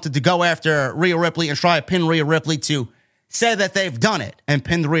they wanted to go after Rhea Ripley and try to pin Rhea Ripley to say that they've done it and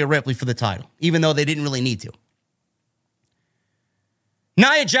pinned Rhea Ripley for the title, even though they didn't really need to.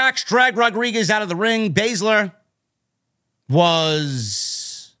 Nia Jax dragged Rodriguez out of the ring. Baszler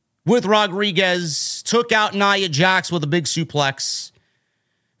was with Rodriguez, took out Nia Jax with a big suplex.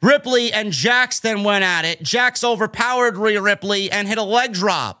 Ripley and Jax then went at it. Jax overpowered Rhea Ripley and hit a leg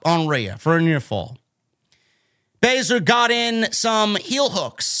drop on Rhea for a near fall. Baszler got in some heel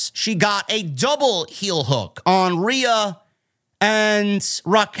hooks. She got a double heel hook on Rhea and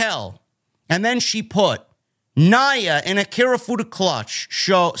Raquel. And then she put Nia in a Kirifuda clutch.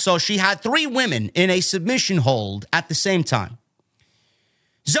 So she had 3 women in a submission hold at the same time.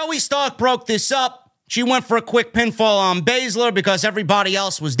 Zoe Stark broke this up. She went for a quick pinfall on Baszler because everybody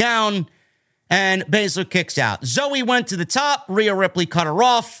else was down, and Baszler kicks out. Zoe went to the top. Rhea Ripley cut her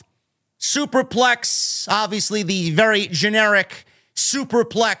off. Superplex, obviously the very generic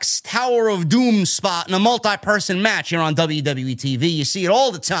Superplex Tower of Doom spot in a multi-person match here on WWE TV. You see it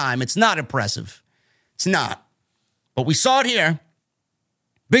all the time. It's not impressive. It's not. But we saw it here.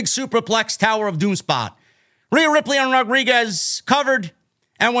 Big Superplex Tower of Doom spot. Rhea Ripley and Rodriguez covered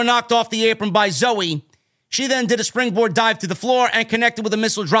and were knocked off the apron by Zoe. She then did a springboard dive to the floor and connected with a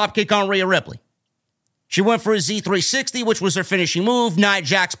missile dropkick on Rhea Ripley. She went for a Z360, which was her finishing move. Nia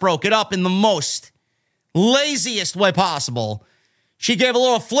Jax broke it up in the most laziest way possible. She gave a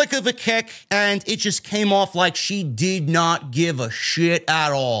little flick of a kick, and it just came off like she did not give a shit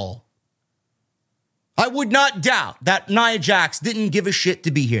at all. I would not doubt that Nia Jax didn't give a shit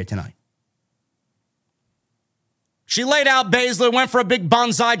to be here tonight. She laid out Baszler, went for a big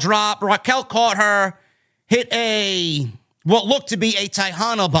bonsai drop. Raquel caught her, hit what looked to be a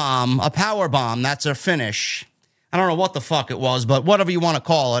Tejano bomb, a power bomb. That's her finish. I don't know what the fuck it was, but whatever you want to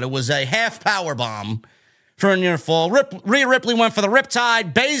call it, it was a half power bomb for a near fall. Rhea Ripley went for the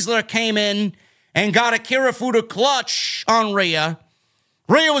riptide. Baszler came in and got a Kirifuda clutch on Rhea.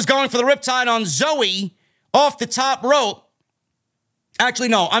 Rhea was going for the riptide on Zoe off the top rope. Actually,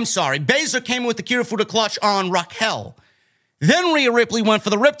 no, I'm sorry. Baszler came in with the Kirifuda clutch on Raquel. Then Rhea Ripley went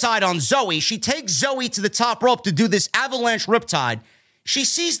for the riptide on Zoe. She takes Zoe to the top rope to do this avalanche riptide. She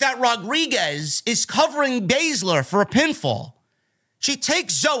sees that Rodriguez is covering Baszler for a pinfall. She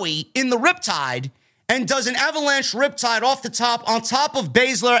takes Zoe in the riptide and does an avalanche riptide off the top on top of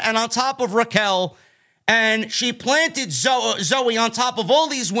Baszler and on top of Raquel. And she planted Zoe on top of all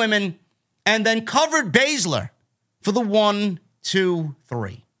these women and then covered Baszler for the 1, 2,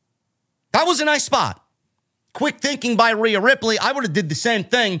 3. That was a nice spot. Quick thinking by Rhea Ripley. I would have did the same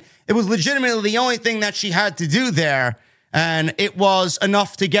thing. It was legitimately the only thing that she had to do there, and it was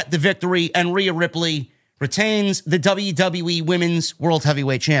enough to get the victory, and Rhea Ripley retains the WWE Women's World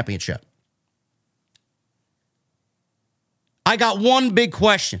Heavyweight Championship. I got one big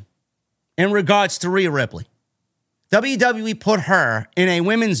question in regards to Rhea Ripley. WWE put her in a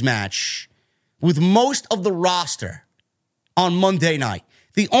women's match with most of the roster on Monday night.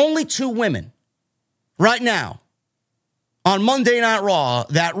 The only two women right now on Monday Night Raw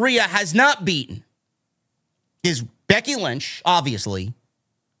that Rhea has not beaten is Becky Lynch, obviously,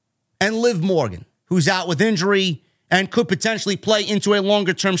 and Liv Morgan, who's out with injury and could potentially play into a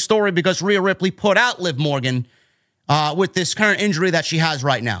longer-term story because Rhea Ripley put out Liv Morgan with this current injury that she has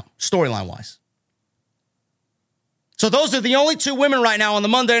right now, storyline-wise. So those are the only two women right now on the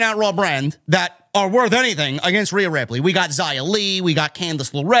Monday Night Raw brand that are worth anything against Rhea Ripley. We got Xia Li, we got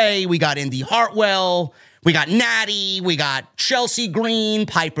Candice LeRae, we got Indy Hartwell, we got Natty, we got Chelsea Green,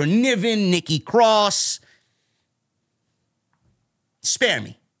 Piper Niven, Nikki Cross. Spare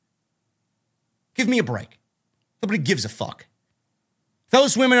me. Give me a break. Nobody gives a fuck.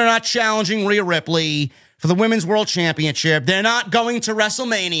 Those women are not challenging Rhea Ripley for the Women's World Championship. They're not going to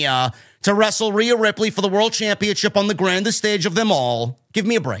WrestleMania to wrestle Rhea Ripley for the World Championship on the grandest stage of them all. Give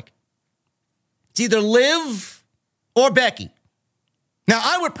me a break. It's either Liv or Becky. Now,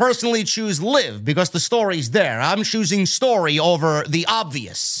 I would personally choose Liv because the story's there. I'm choosing story over the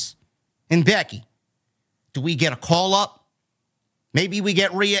obvious in Becky. Do we get a call-up? Maybe we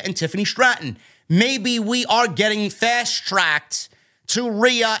get Rhea and Tiffany Stratton. Maybe we are getting fast-tracked to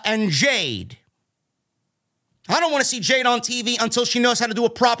Rhea and Jade. I don't want to see Jade on TV until she knows how to do a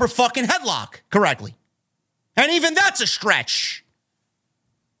proper fucking headlock correctly. And even that's a stretch.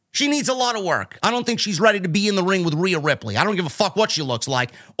 She needs a lot of work. I don't think she's ready to be in the ring with Rhea Ripley. I don't give a fuck what she looks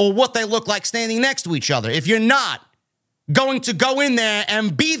like or what they look like standing next to each other. If you're not going to go in there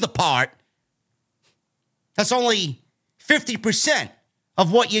and be the part, that's only 50%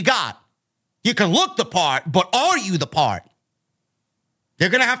 of what you got. You can look the part, but are you the part? They're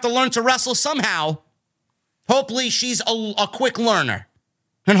going to have to learn to wrestle somehow. Hopefully she's a quick learner.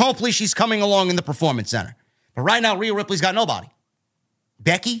 And hopefully she's coming along in the Performance Center. But right now, Rhea Ripley's got nobody.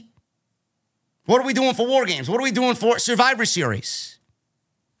 Becky? What are we doing for War Games? What are we doing for Survivor Series?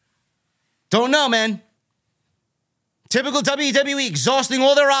 Don't know, man. Typical WWE exhausting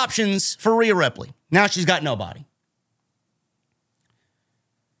all their options for Rhea Ripley. Now she's got nobody.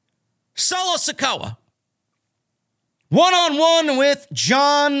 Solo Sikoa. One-on-one with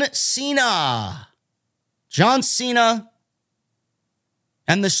John Cena. John Cena.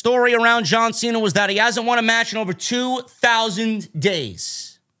 And the story around John Cena was that he hasn't won a match in over 2,000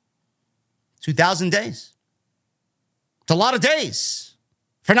 days. 2,000 days. It's a lot of days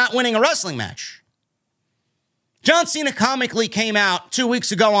for not winning a wrestling match. John Cena comically came out 2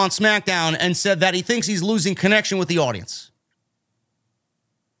 weeks ago on SmackDown and said that he thinks he's losing connection with the audience.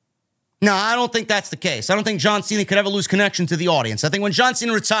 No, I don't think that's the case. I don't think John Cena could ever lose connection to the audience. I think when John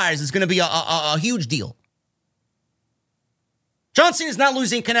Cena retires, it's going to be a huge deal. John Cena is not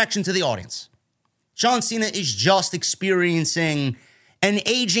losing connection to the audience. John Cena is just experiencing an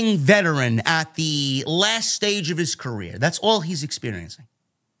aging veteran at the last stage of his career. That's all he's experiencing.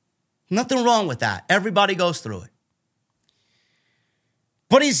 Nothing wrong with that. Everybody goes through it.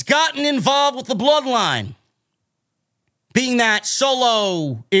 But he's gotten involved with the bloodline. Being that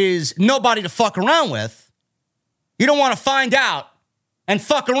Solo is nobody to fuck around with, you don't want to find out and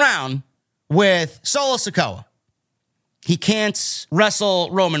fuck around with Solo Sikoa. He can't wrestle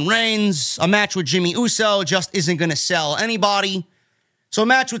Roman Reigns. A match with Jimmy Uso just isn't going to sell anybody. So a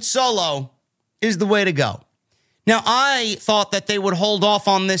match with Solo is the way to go. Now, I thought that they would hold off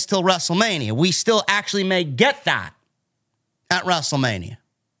on this till WrestleMania. We still actually may get that at WrestleMania.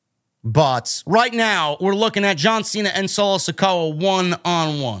 But right now, we're looking at John Cena and Solo Sikoa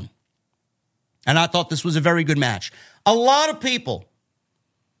one-on-one. And I thought this was a very good match. A lot of people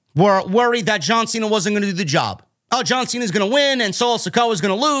were worried that John Cena wasn't going to do the job. Oh, John Cena's going to win and Solo Sikoa is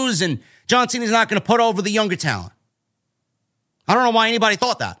going to lose and John Cena's not going to put over the younger talent. I don't know why anybody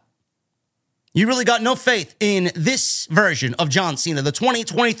thought that. You really got no faith in this version of John Cena, the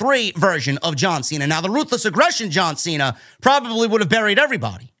 2023 version of John Cena. Now, the ruthless aggression John Cena probably would have buried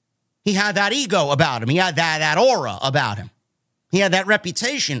everybody. He had that ego about him. He had that aura about him. He had that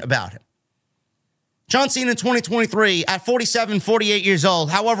reputation about him. John Cena in 2023, at 47, 48 years old,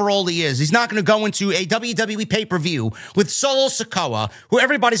 however old he is, he's not going to go into a WWE pay-per-view with Solo Sikoa, who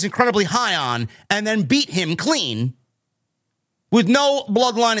everybody's incredibly high on, and then beat him clean with no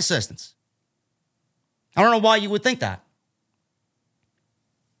bloodline assistance. I don't know why you would think that.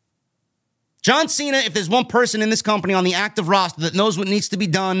 John Cena, if there's one person in this company on the active roster that knows what needs to be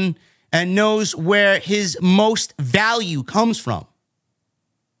done and knows where his most value comes from,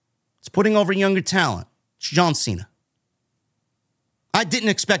 it's putting over younger talent. It's John Cena. I didn't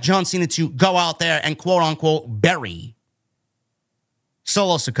expect John Cena to go out there and quote-unquote bury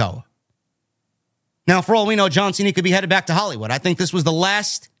Solo Sikoa. Now, for all we know, John Cena could be headed back to Hollywood. I think this was the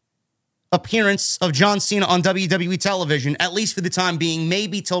last appearance of John Cena on WWE television, at least for the time being,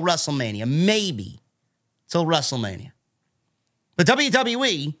 maybe till WrestleMania. Maybe till WrestleMania. But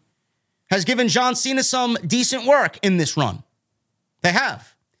WWE has given John Cena some decent work in this run. They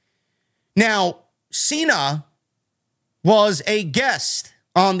have. Now, Cena was a guest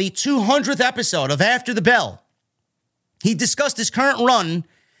on the 200th episode of After the Bell. He discussed his current run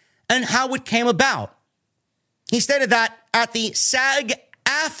and how it came about. He stated that at the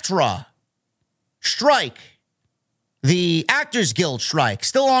SAG-AFTRA strike, the Actors Guild strike,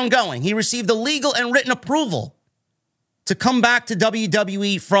 still ongoing, he received a legal and written approval to come back to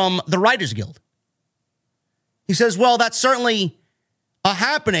WWE from the Writers Guild. He says, well, that's certainly a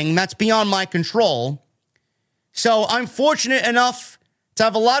happening that's beyond my control. So I'm fortunate enough to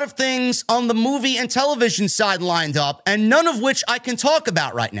have a lot of things on the movie and television side lined up, and none of which I can talk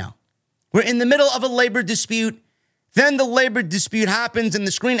about right now. We're in the middle of a labor dispute. Then the labor dispute happens, and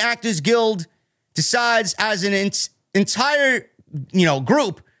the Screen Actors Guild decides as an entire,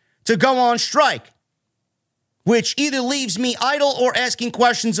 group to go on strike, which either leaves me idle or asking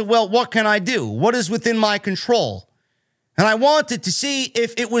questions of, well, what can I do? What is within my control? And I wanted to see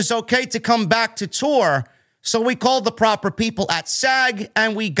if it was okay to come back to tour. So we called the proper people at SAG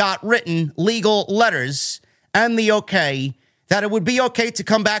and we got written legal letters and the okay that it would be okay to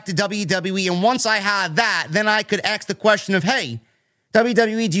come back to WWE. And once I had that, then I could ask the question of, hey,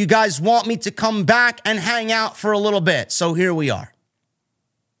 WWE, do you guys want me to come back and hang out for a little bit? So here we are.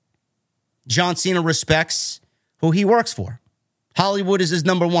 John Cena respects who he works for. Hollywood is his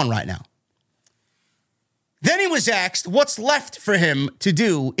number one right now. Then he was asked what's left for him to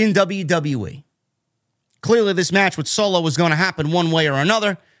do in WWE. Clearly, this match with Solo was going to happen one way or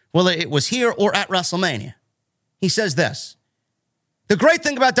another, whether it was here or at WrestleMania. He says this: the great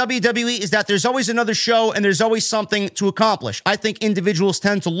thing about WWE is that there's always another show and there's always something to accomplish. I think individuals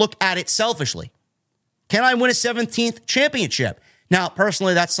tend to look at it selfishly. Can I win a 17th championship? Now,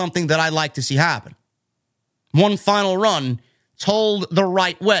 personally, that's something that I'd like to see happen. One final run told the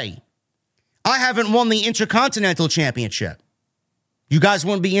right way. I haven't won the Intercontinental Championship. You guys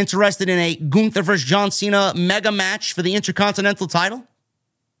wouldn't be interested in a Gunther versus John Cena mega match for the Intercontinental title?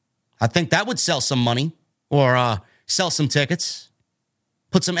 I think that would sell some money or sell some tickets,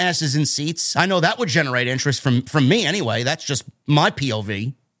 put some asses in seats. I know that would generate interest from me anyway. That's just my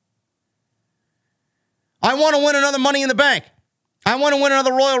POV. I want to win another Money in the Bank. I want to win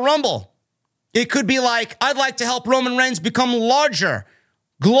another Royal Rumble. It could be like, I'd like to help Roman Reigns become larger,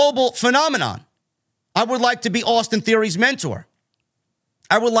 global phenomenon. I would like to be Austin Theory's mentor.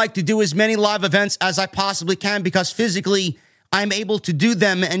 I would like to do as many live events as I possibly can because physically I'm able to do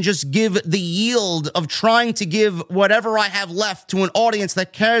them and just give the yield of trying to give whatever I have left to an audience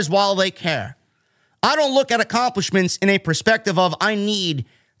that cares while they care. I don't look at accomplishments in a perspective of I need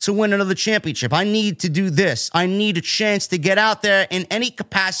to win another championship. I need to do this. I need a chance to get out there in any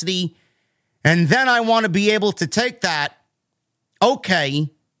capacity. And then I want to be able to take that. Okay,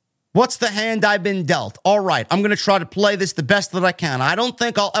 what's the hand I've been dealt? All right, I'm going to try to play this the best that I can. I don't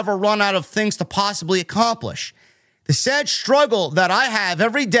think I'll ever run out of things to possibly accomplish. The sad struggle that I have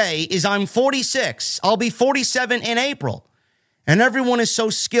every day is I'm 46. I'll be 47 in April. And everyone is so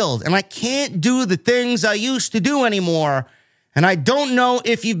skilled. And I can't do the things I used to do anymore. And I don't know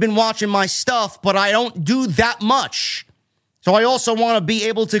if you've been watching my stuff, but I don't do that much. So I also want to be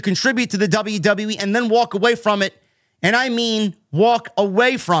able to contribute to the WWE and then walk away from it. And I mean walk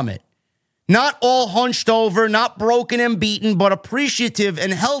away from it. Not all hunched over, not broken and beaten, but appreciative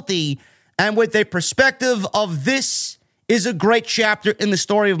and healthy. And with a perspective of this is a great chapter in the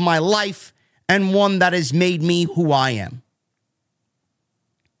story of my life and one that has made me who I am.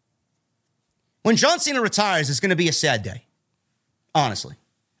 When John Cena retires, it's going to be a sad day. Honestly.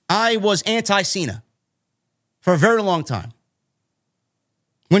 I was anti-Cena for a very long time.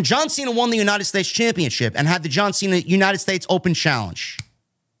 When John Cena won the United States Championship and had the John Cena United States Open Challenge,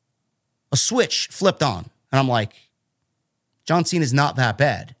 a switch flipped on. And I'm like, John Cena's not that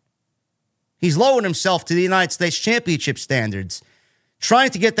bad. He's lowered himself to the United States Championship standards, trying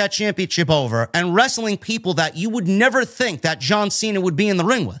to get that championship over and wrestling people that you would never think that John Cena would be in the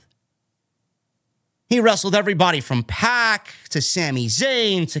ring with. He wrestled everybody from Pac to Sami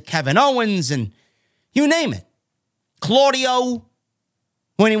Zayn to Kevin Owens and you name it. Claudio,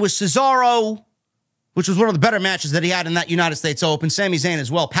 when he was Cesaro, which was one of the better matches that he had in that United States Open. Sami Zayn as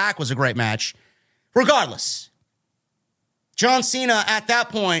well. Pac was a great match. Regardless, John Cena at that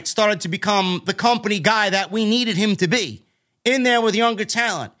point started to become the company guy that we needed him to be. In there with younger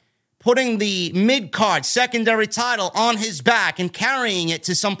talent, putting the mid-card secondary title on his back and carrying it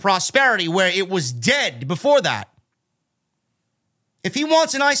to some prosperity where it was dead before that. If he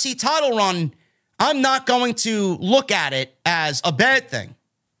wants an IC title run, I'm not going to look at it as a bad thing.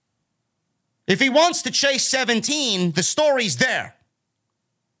 If he wants to chase 17, the story's there.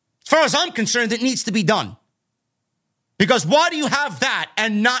 As far as I'm concerned, it needs to be done. Because why do you have that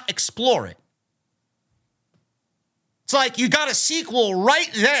and not explore it? It's like you got a sequel right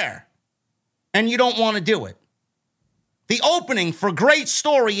there and you don't want to do it. The opening for great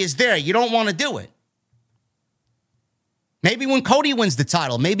story is there. You don't want to do it. Maybe when Cody wins the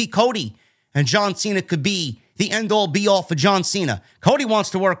title, maybe Cody and John Cena could be the end-all, be-all for John Cena. Cody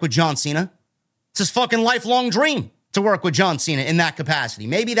wants to work with John Cena. It's his fucking lifelong dream to work with John Cena in that capacity.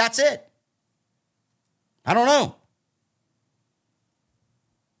 Maybe that's it. I don't know.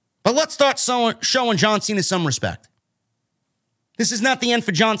 But let's start showing John Cena some respect. This is not the end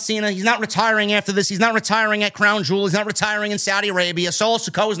for John Cena. He's not retiring after this. He's not retiring at Crown Jewel. He's not retiring in Saudi Arabia. Solo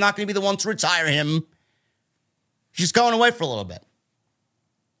Sikoa is not going to be the one to retire him. He's just going away for a little bit.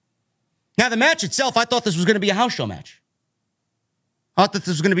 Now, the match itself, I thought this was going to be a house show match. I thought this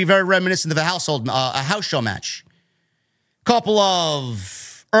was going to be very reminiscent of a house show match. Couple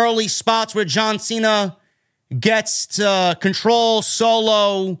of early spots where John Cena gets to control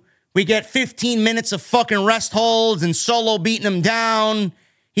Solo. We get 15 minutes of fucking rest holds and Solo beating him down.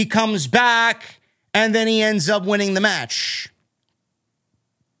 He comes back, and then he ends up winning the match.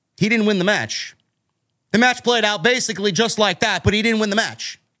 He didn't win the match. The match played out basically just like that, but he didn't win the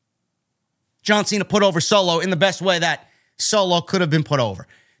match. John Cena put over Solo in the best way that Solo could have been put over.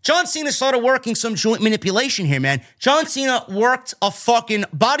 John Cena started working some joint manipulation here, man. John Cena worked a fucking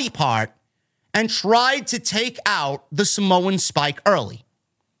body part and tried to take out the Samoan Spike early.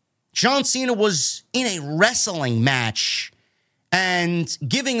 John Cena was in a wrestling match and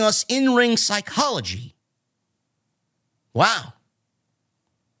giving us in-ring psychology. Wow.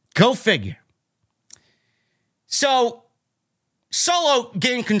 Go figure. So, Solo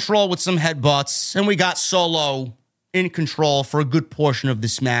gained control with some headbutts, and we got Solo in control for a good portion of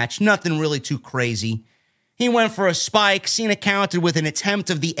this match. Nothing really too crazy. He went for a spike. Cena countered with an attempt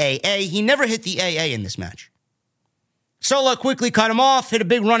of the AA. He never hit the AA in this match. Solo quickly cut him off, hit a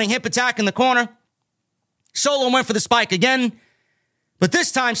big running hip attack in the corner. Solo went for the spike again, but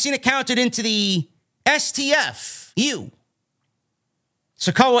this time Cena countered into the STF-U.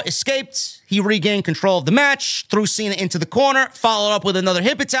 Sikoa escaped. He regained control of the match, threw Cena into the corner, followed up with another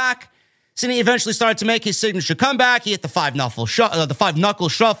hip attack. Cena eventually started to make his signature comeback. He hit the five knuckle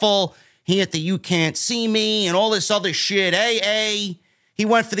shuffle. He hit the You Can't See Me and all this other shit. AA. He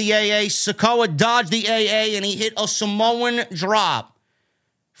went for the AA. Sikoa dodged the AA, and he hit a Samoan drop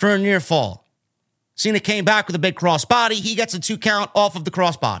for a near fall. Cena came back with a big crossbody. He gets a 2 count off of the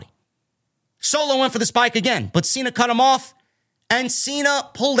crossbody. Solo went for the spike again, but Cena cut him off, and Cena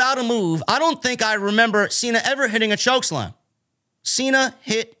pulled out a move. I don't think I remember Cena ever hitting a chokeslam. Cena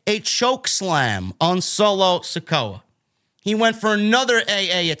hit a chokeslam on Solo Sikoa. He went for another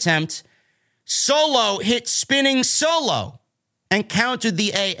AA attempt. Solo hit spinning Solo and countered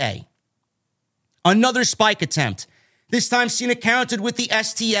the AA. Another spike attempt. This time Cena countered with the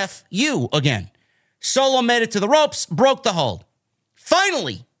STFU again. Solo made it to the ropes, broke the hold.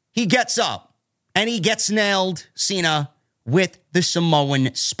 Finally, he gets up, and he gets nailed, Cena, with the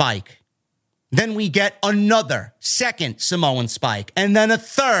Samoan spike. Then we get another second Samoan spike, and then a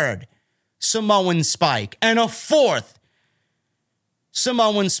third Samoan spike, and a fourth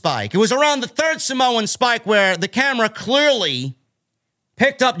Samoan spike. It was around the third Samoan spike where the camera clearly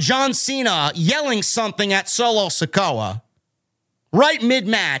picked up John Cena yelling something at Solo Sikoa right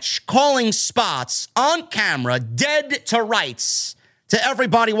mid-match, calling spots on camera, dead to rights to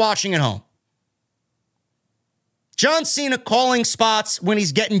everybody watching at home. John Cena calling spots when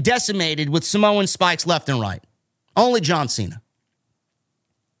he's getting decimated with Samoan spikes left and right. Only John Cena.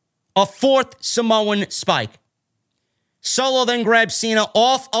 A fourth Samoan spike. Solo then grabbed Cena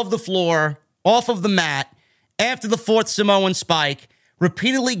off of the floor, off of the mat, after the fourth Samoan spike,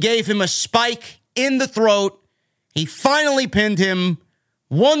 repeatedly gave him a spike in the throat. He finally pinned him.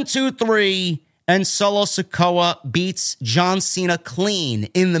 1, 2, 3, and Solo Sikoa beats John Cena clean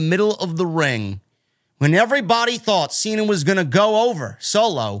in the middle of the ring. When everybody thought Cena was going to go over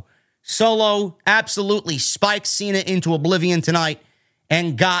Solo, Solo absolutely spiked Cena into oblivion tonight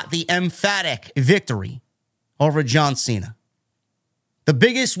and got the emphatic victory over John Cena. The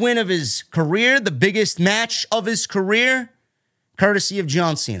biggest win of his career, the biggest match of his career, courtesy of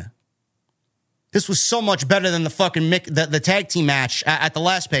John Cena. This was so much better than the tag team match at the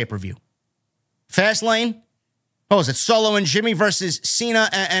last pay-per-view. Fastlane? What was it? Solo and Jimmy versus Cena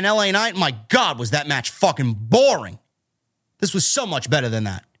and LA Knight? My God, was that match fucking boring. This was so much better than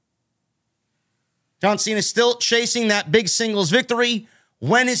that. John Cena still chasing that big singles victory.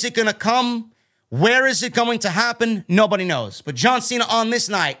 When is it going to come? Where is it going to happen? Nobody knows. But John Cena on this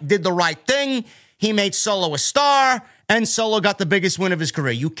night did the right thing. He made Solo a star, and Solo got the biggest win of his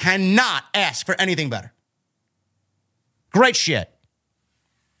career. You cannot ask for anything better. Great shit.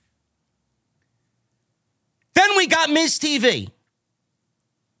 Then we got Miz TV.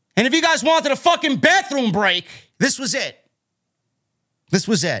 And if you guys wanted a fucking bathroom break, this was it. This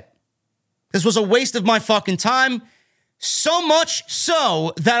was it. This was a waste of my fucking time. So much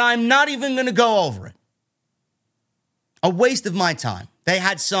so that I'm not even going to go over it. A waste of my time. They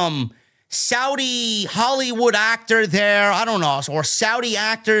had some Saudi Hollywood actor there, I don't know, or Saudi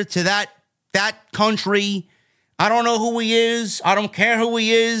actor to that country. I don't know who he is. I don't care who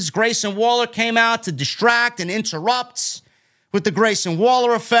he is. Grayson Waller came out to distract and interrupt with the Grayson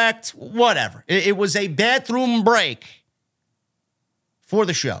Waller effect. Whatever. It was a bathroom break for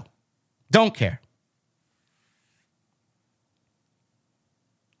the show. Don't care.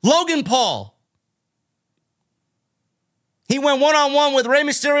 Logan Paul. He went one-on-one with Rey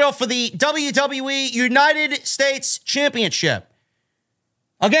Mysterio for the WWE United States Championship.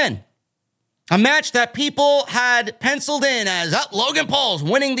 Again, a match that people had penciled in as Logan Paul's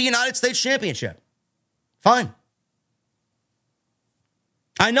winning the United States Championship. Fine.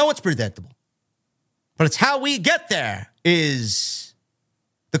 I know it's predictable. But it's how we get there is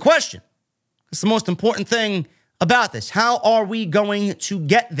the question. It's the most important thing about this. How are we going to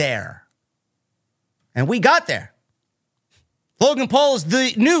get there? And we got there. Logan Paul is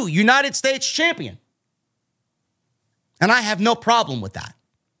the new United States champion. And I have no problem with that.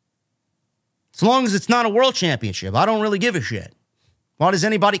 As long as it's not a world championship, I don't really give a shit. Why does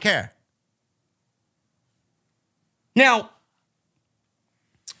anybody care? Now,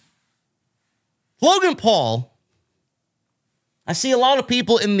 Logan Paul, I see a lot of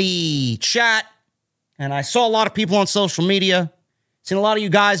people in the chat, and I saw a lot of people on social media, seen a lot of you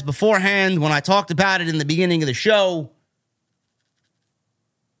guys beforehand when I talked about it in the beginning of the show.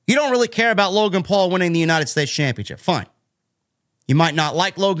 You don't really care about Logan Paul winning the United States Championship. Fine. You might not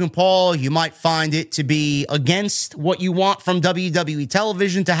like Logan Paul. You might find it to be against what you want from WWE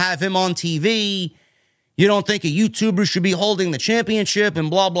television to have him on TV. You don't think a YouTuber should be holding the championship and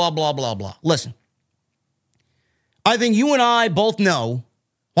blah, blah, blah, blah, blah. Listen, I think you and I both know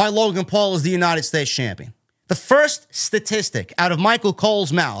why Logan Paul is the United States champion. The first statistic out of Michael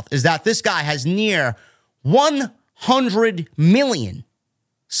Cole's mouth is that this guy has near 100 million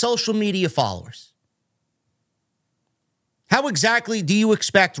social media followers. How exactly do you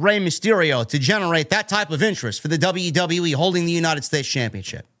expect Rey Mysterio to generate that type of interest for the WWE holding the United States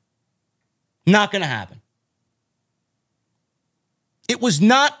Championship? Not going to happen. It was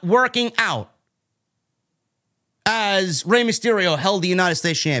not working out as Rey Mysterio held the United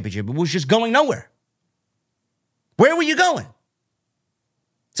States Championship. It was just going nowhere. Where were you going?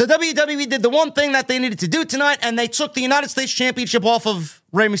 So WWE did the one thing that they needed to do tonight, and they took the United States Championship off of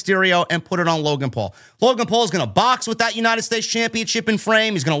Rey Mysterio and put it on Logan Paul. Logan Paul is going to box with that United States Championship in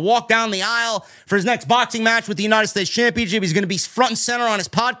frame. He's going to walk down the aisle for his next boxing match with the United States Championship. He's going to be front and center on his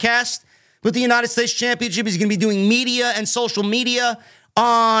podcast with the United States Championship. He's going to be doing media and social media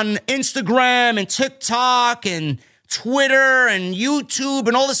on Instagram and TikTok and Twitter and YouTube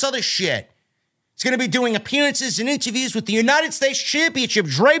and all this other shit. He's going to be doing appearances and interviews with the United States Championship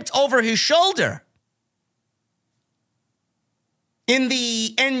draped over his shoulder. In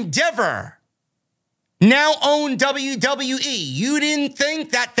the Endeavor, now owned WWE, you didn't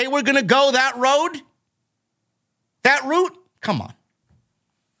think that they were going to go that road? That route? Come on.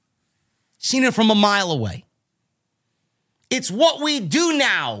 Seen it from a mile away. It's what we do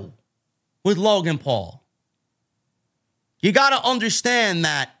now with Logan Paul. You got to understand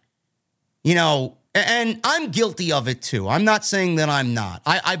that, you know, and I'm guilty of it too. I'm not saying that I'm not.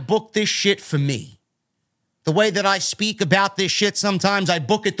 I book this shit for me. The way that I speak about this shit, sometimes I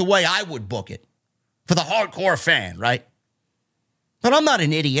book it the way I would book it. For the hardcore fan, right? But I'm not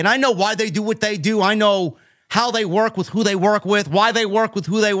an idiot. I know why they do what they do. I know how they work with who they work with, why they work with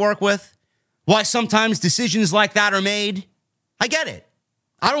who they work with, why sometimes decisions like that are made. I get it.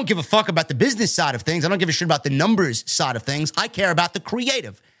 I don't give a fuck about the business side of things. I don't give a shit about the numbers side of things. I care about the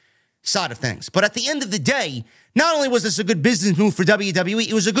creative side of things. But at the end of the day, not only was this a good business move for WWE,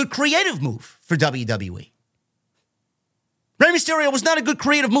 it was a good creative move for WWE. Rey Mysterio was not a good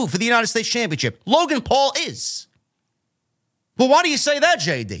creative move for the United States Championship. Logan Paul is. Well, why do you say that,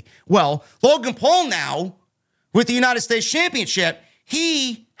 JD? Well, Logan Paul now, with the United States Championship,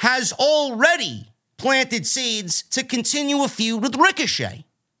 he has already planted seeds to continue a feud with Ricochet.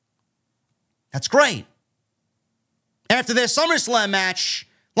 That's great. After their SummerSlam match,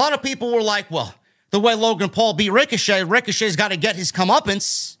 a lot of people were like, well, the way Logan Paul beat Ricochet, Ricochet's got to get his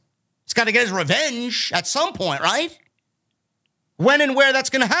comeuppance. He's got to get his revenge at some point, right? When and where that's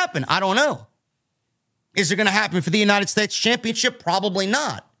going to happen, I don't know. Is it going to happen for the United States Championship? Probably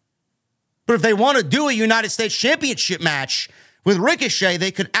not. But if they want to do a United States Championship match with Ricochet,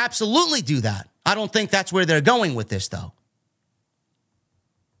 they could absolutely do that. I don't think that's where they're going with this, though.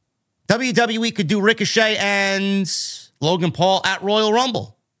 WWE could do Ricochet and Logan Paul at Royal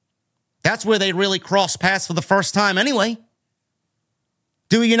Rumble. That's where they really cross paths for the first time anyway.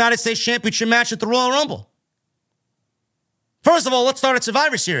 Do a United States Championship match at the Royal Rumble. First of all, let's start at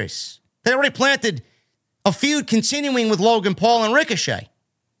Survivor Series. They already planted a feud continuing with Logan Paul and Ricochet.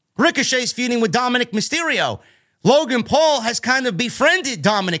 Ricochet's feuding with Dominic Mysterio. Logan Paul has kind of befriended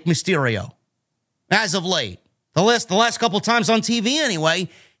Dominic Mysterio as of late. The last couple times on TV anyway,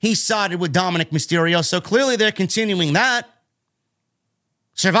 he sided with Dominic Mysterio, so clearly they're continuing that.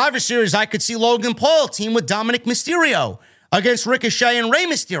 Survivor Series, I could see Logan Paul team with Dominic Mysterio against Ricochet and Rey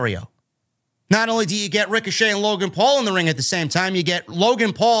Mysterio. Not only do you get Ricochet and Logan Paul in the ring at the same time, you get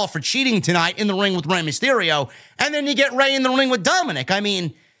Logan Paul for cheating tonight in the ring with Rey Mysterio, and then you get Rey in the ring with Dominic. I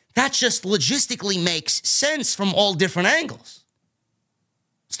mean, that just logistically makes sense from all different angles.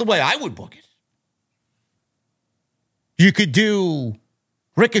 It's the way I would book it. You could do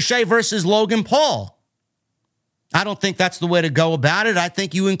Ricochet versus Logan Paul. I don't think that's the way to go about it. I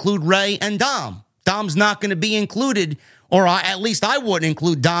think you include Rey and Dom. Dom's not going to be included, or at least I wouldn't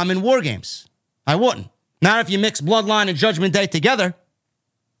include Dom in War Games. I wouldn't. Not if you mix Bloodline and Judgment Day together.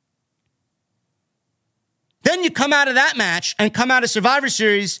 Then you come out of that match and come out of Survivor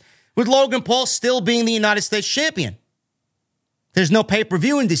Series with Logan Paul still being the United States champion. There's no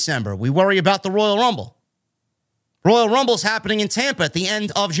pay-per-view in December. We worry about the Royal Rumble. Royal Rumble's happening in Tampa at the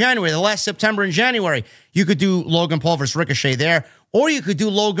end of January, the last September and January. You could do Logan Paul versus Ricochet there, or you could do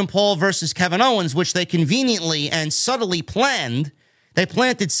Logan Paul versus Kevin Owens, which they conveniently and subtly planned. They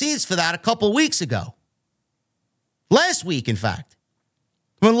planted seeds for that a couple weeks ago. Last week, in fact.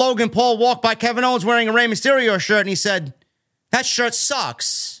 When Logan Paul walked by Kevin Owens wearing a Rey Mysterio shirt and he said, "That shirt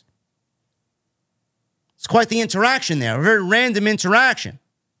sucks." It's quite the interaction there, a very random interaction.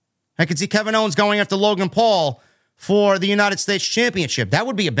 I could see Kevin Owens going after Logan Paul for the United States Championship. That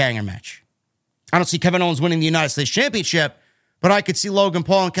would be a banger match. I don't see Kevin Owens winning the United States Championship, but I could see Logan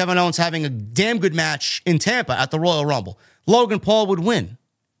Paul and Kevin Owens having a damn good match in Tampa at the Royal Rumble. Logan Paul would win.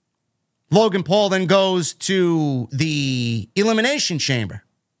 Logan Paul then goes to the Elimination Chamber.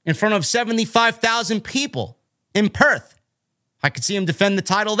 in front of 75,000 people in Perth. I could see him defend the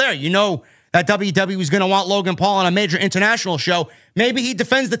title there. You know that WWE was going to want Logan Paul on a major international show. Maybe he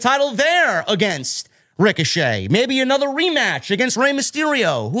defends the title there against Ricochet. Maybe another rematch against Rey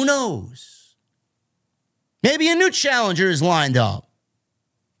Mysterio. Who knows? Maybe a new challenger is lined up.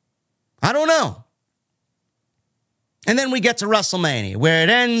 I don't know. And then we get to WrestleMania, where it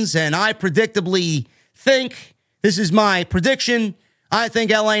ends, and I predictably think, this is my prediction, I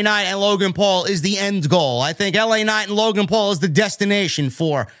think LA Knight and Logan Paul is the end goal. I think LA Knight and Logan Paul is the destination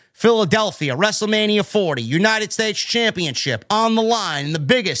for Philadelphia, WrestleMania 40, United States Championship on the line, in the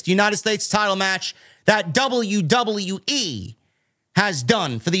biggest United States title match that WWE has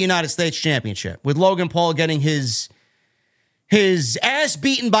done for the United States Championship, with Logan Paul getting his ass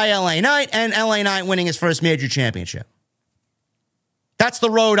beaten by LA Knight and LA Knight winning his first major championship. That's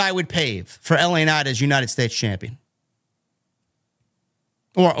the road I would pave for LA Knight as United States champion.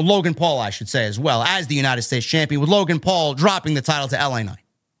 Or Logan Paul, I should say, as well, as the United States champion, with Logan Paul dropping the title to LA Knight.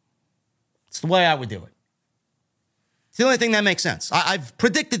 It's the way I would do it. It's the only thing that makes sense. I've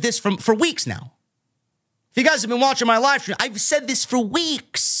predicted this for weeks now. If you guys have been watching my live stream, I've said this for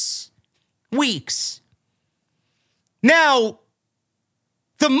weeks. Weeks. Now,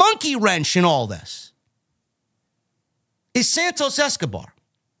 the monkey wrench in all this is Santos Escobar.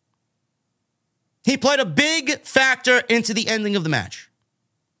 He played a big factor into the ending of the match.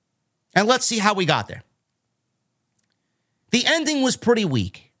 And let's see how we got there. The ending was pretty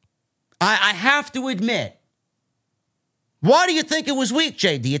weak. I have to admit. Why do you think it was weak,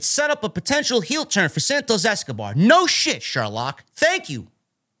 JD? It set up a potential heel turn for Santos Escobar. No shit, Sherlock. Thank you.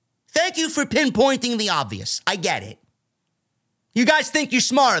 Thank you for pinpointing the obvious. I get it. You guys think you're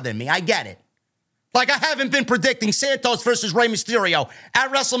smarter than me. I get it. Like, I haven't been predicting Santos versus Rey Mysterio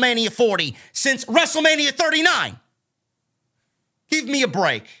at WrestleMania 40 since WrestleMania 39. Give me a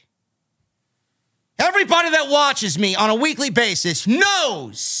break. Everybody that watches me on a weekly basis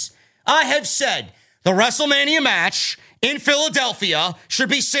knows I have said the WrestleMania match in Philadelphia should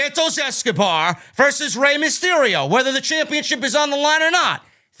be Santos Escobar versus Rey Mysterio, whether the championship is on the line or not.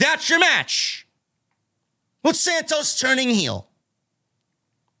 That's your match. With Santos turning heel.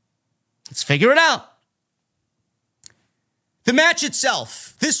 Let's figure it out. The match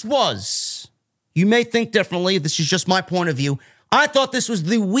itself, this was, you may think differently, this is just my point of view. I thought this was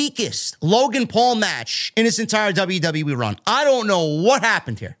the weakest Logan Paul match in his entire WWE run. I don't know what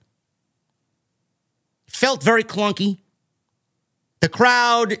happened here. Felt very clunky. The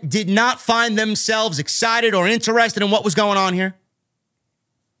crowd did not find themselves excited or interested in what was going on here.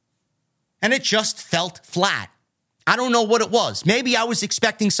 And it just felt flat. I don't know what it was. Maybe I was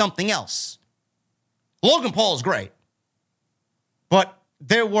expecting something else. Logan Paul is great. But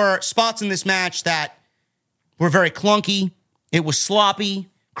there were spots in this match that were very clunky. It was sloppy.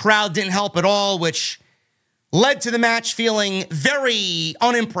 Crowd didn't help at all, which led to the match feeling very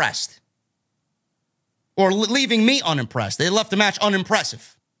unimpressed. Or leaving me unimpressed. They left the match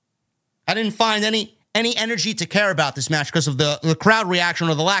unimpressive. I didn't find any energy to care about this match because of the crowd reaction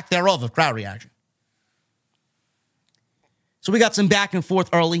or the lack thereof of crowd reaction. So we got some back and forth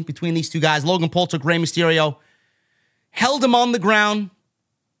early between these two guys. Logan Paul took Rey Mysterio, held him on the ground.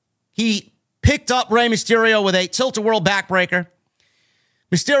 He picked up Rey Mysterio with a tilt-a-whirl backbreaker.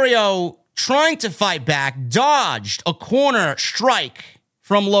 Mysterio, trying to fight back, dodged a corner strike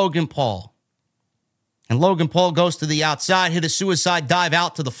from Logan Paul. And Logan Paul goes to the outside, hit a suicide dive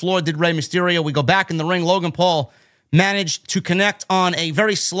out to the floor, did Rey Mysterio. We go back in the ring. Logan Paul managed to connect on a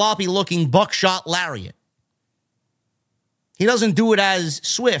very sloppy-looking buckshot lariat. He doesn't do it as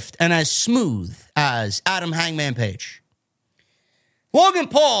swift and as smooth as Adam Hangman Page. Logan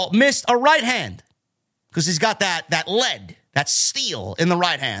Paul missed a right hand because he's got that lead, that steel in the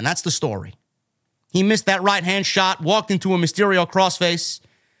right hand. That's the story. He missed that right hand shot, walked into a Mysterio crossface.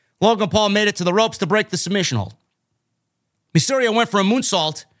 Logan Paul made it to the ropes to break the submission hold. Mysterio went for a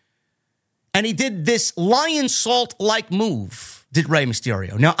moonsault, and he did this lion salt-like move, did Rey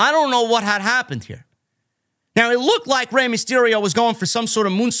Mysterio. Now, I don't know what had happened here. Now, it looked like Rey Mysterio was going for some sort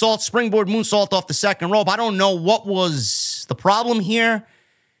of moonsault, springboard moonsault off the second rope. I don't know what was the problem here.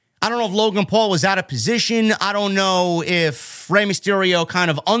 I don't know if Logan Paul was out of position. I don't know if Rey Mysterio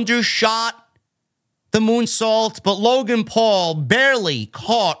kind of undershot the moonsault, but Logan Paul barely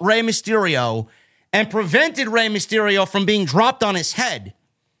caught Rey Mysterio and prevented Rey Mysterio from being dropped on his head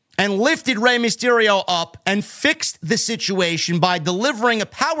and lifted Rey Mysterio up and fixed the situation by delivering a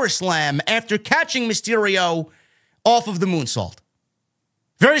power slam after catching Mysterio off of the moonsault.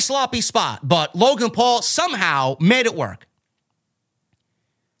 Very sloppy spot, but Logan Paul somehow made it work.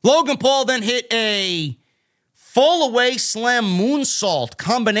 Logan Paul then hit a fall away slam moonsault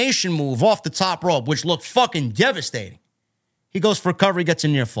combination move off the top rope, which looked fucking devastating. He goes for a cover, he gets a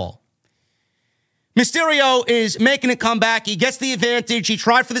near fall. Mysterio is making a comeback. He gets the advantage. He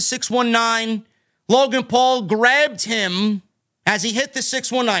tried for the 619. Logan Paul grabbed him as he hit the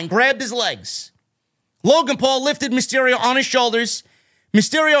 619, grabbed his legs. Logan Paul lifted Mysterio on his shoulders.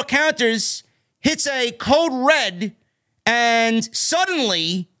 Mysterio counters, hits a code red, and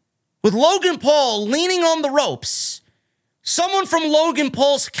suddenly, with Logan Paul leaning on the ropes, someone from Logan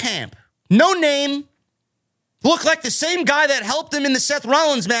Paul's camp, no name, looked like the same guy that helped him in the Seth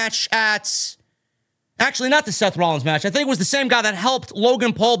Rollins match actually not the Seth Rollins match, I think it was the same guy that helped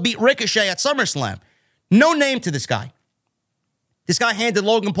Logan Paul beat Ricochet at SummerSlam. No name to this guy. This guy handed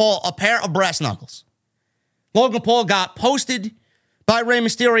Logan Paul a pair of brass knuckles. Logan Paul got posted by Rey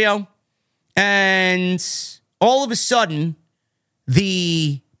Mysterio, and all of a sudden,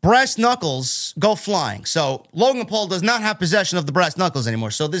 the brass knuckles go flying. So Logan Paul does not have possession of the brass knuckles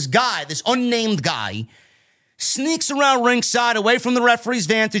anymore. So this guy, this unnamed guy, sneaks around ringside away from the referee's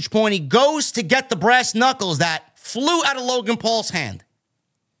vantage point. He goes to get the brass knuckles that flew out of Logan Paul's hand.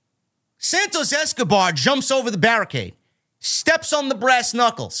 Santos Escobar jumps over the barricade, steps on the brass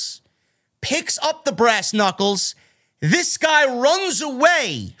knuckles, picks up the brass knuckles. This guy runs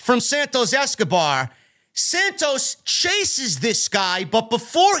away from Santos Escobar. Santos chases this guy, but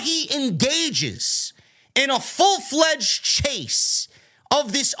before he engages in a full-fledged chase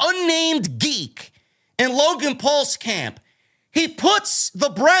of this unnamed geek in Logan Paul's camp, he puts the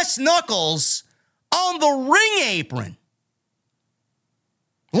brass knuckles on the ring apron.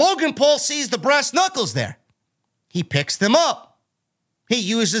 Logan Paul sees the brass knuckles there. He picks them up. He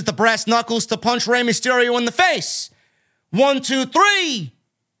uses the brass knuckles to punch Rey Mysterio in the face. 1, 2, 3.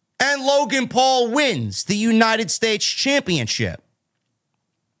 And Logan Paul wins the United States Championship.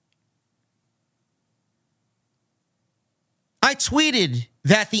 I tweeted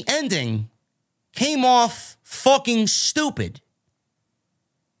that the ending came off fucking stupid.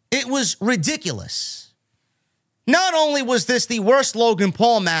 It was ridiculous. Not only was this the worst Logan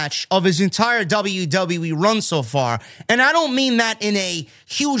Paul match of his entire WWE run so far, and I don't mean that in a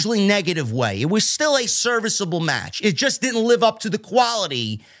hugely negative way. It was still a serviceable match. It just didn't live up to the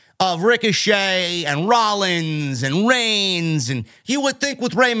quality of Ricochet and Rollins and Reigns. And you would think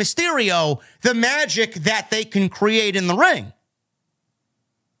with Rey Mysterio, the magic that they can create in the ring.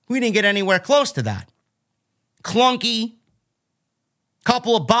 We didn't get anywhere close to that. Clunky,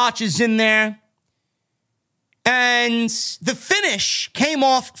 couple of botches in there. And the finish came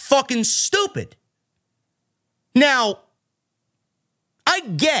off fucking stupid. Now, I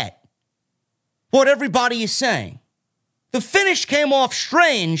get what everybody is saying. The finish came off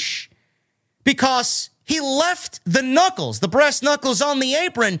strange because he left the knuckles, the brass knuckles on the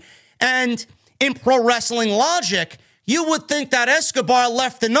apron, and in pro wrestling logic, you would think that Escobar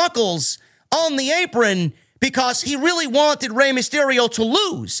left the knuckles on the apron because he really wanted Rey Mysterio to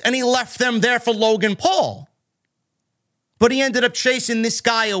lose, and he left them there for Logan Paul. But he ended up chasing this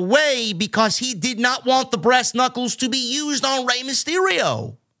guy away because he did not want the brass knuckles to be used on Rey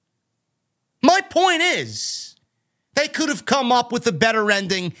Mysterio. My point is, they could have come up with a better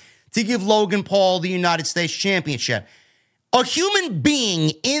ending to give Logan Paul the United States Championship. A human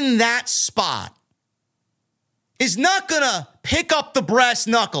being in that spot is not going to pick up the brass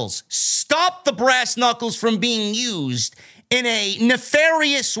knuckles, stop the brass knuckles from being used in a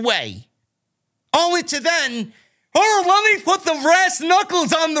nefarious way, only to then, let me put the brass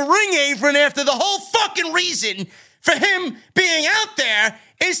knuckles on the ring apron after the whole fucking reason for him being out there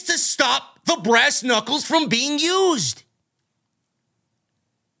is to stop the brass knuckles from being used.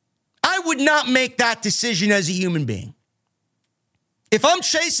 I would not make that decision as a human being. If I'm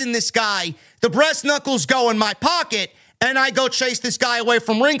chasing this guy, the brass knuckles go in my pocket, and I go chase this guy away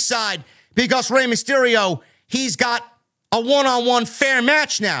from ringside because Rey Mysterio, he's got a one-on-one fair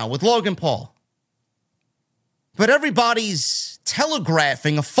match now with Logan Paul. But everybody's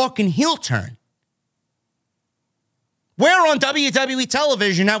telegraphing a fucking heel turn. Where on WWE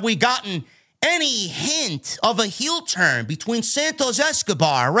television have we gotten any hint of a heel turn between Santos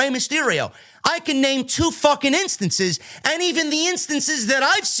Escobar and Rey Mysterio? I can name 2 fucking instances, and even the instances that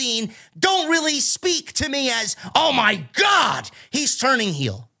I've seen don't really speak to me as, oh my God, he's turning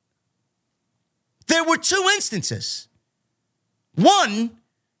heel. There were 2 instances. One,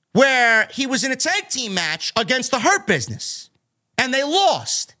 where he was in a tag team match against the Hurt Business, and they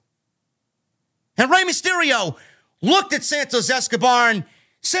lost. And Rey Mysterio looked at Santos Escobar, and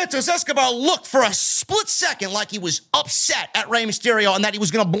Santos Escobar looked for a split second like he was upset at Rey Mysterio and that he was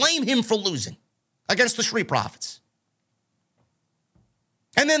going to blame him for losing against the Street Profits.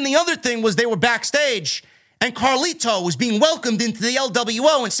 And then the other thing was they were backstage, And Carlito was being welcomed into the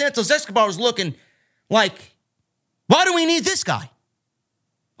LWO, and Santos Escobar was looking like, why do we need this guy?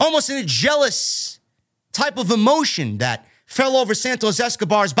 Almost in a jealous type of emotion that fell over Santos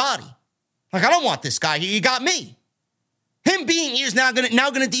Escobar's body. Like, I don't want this guy here. You got me. Him being here is now going to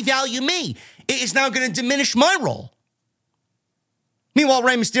devalue me. It is now going to diminish my role. Meanwhile,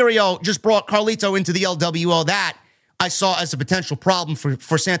 Rey Mysterio just brought Carlito into the LWO. That I saw as a potential problem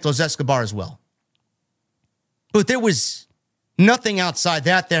for Santos Escobar as well. But there was nothing outside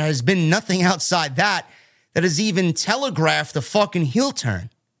that. There has been nothing outside that has even telegraphed a fucking heel turn.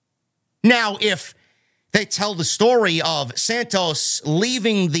 Now, if they tell the story of Santos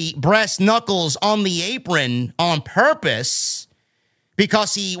leaving the brass knuckles on the apron on purpose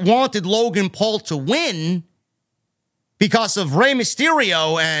because he wanted Logan Paul to win because of Rey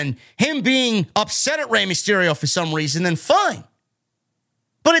Mysterio and him being upset at Rey Mysterio for some reason, then fine.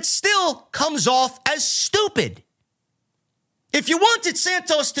 But it still comes off as stupid. If you wanted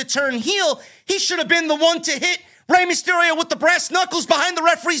Santos to turn heel, he should have been the one to hit Rey Mysterio with the brass knuckles behind the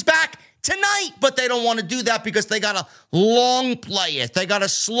referee's back tonight. But they don't want to do that because they got to long play it. They got to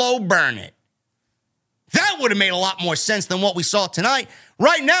slow burn it. That would have made a lot more sense than what we saw tonight.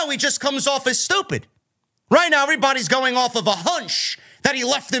 Right now, he just comes off as stupid. Right now, everybody's going off of a hunch that he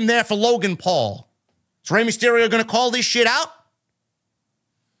left him there for Logan Paul. Is Rey Mysterio going to call this shit out?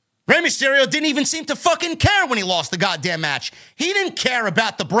 Rey Mysterio didn't even seem to fucking care when he lost the goddamn match. He didn't care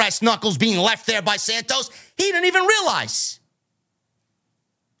about the brass knuckles being left there by Santos. He didn't even realize.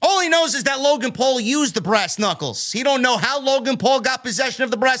 All he knows is that Logan Paul used the brass knuckles. He don't know how Logan Paul got possession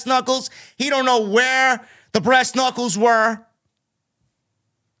of the brass knuckles. He don't know where the brass knuckles were.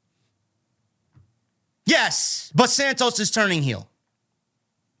 Yes, but Santos is turning heel.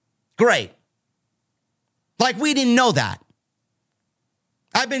 Great. Like we didn't know that.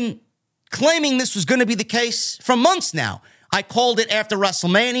 I've been claiming this was going to be the case for months now. I called it after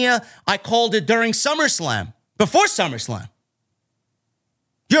WrestleMania. I called it during SummerSlam, before SummerSlam.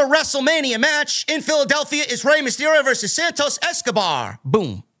 Your WrestleMania match in Philadelphia is Rey Mysterio versus Santos Escobar.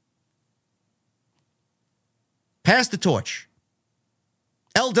 Boom. Pass the torch.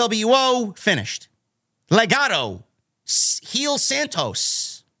 LWO finished. Legado, heel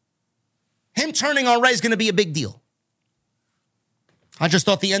Santos. Him turning on Rey is going to be a big deal. I just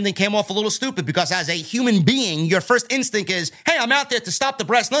thought the ending came off a little stupid because as a human being, your first instinct is, hey, I'm out there to stop the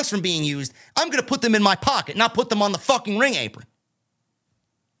brass knuckles from being used. I'm going to put them in my pocket, not put them on the fucking ring apron.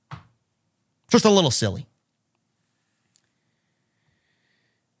 Just a little silly.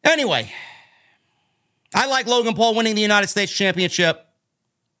 Anyway, I like Logan Paul winning the United States Championship.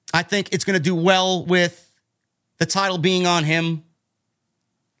 I think it's going to do well with the title being on him.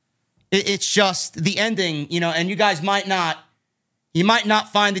 It's just the ending, and you guys might not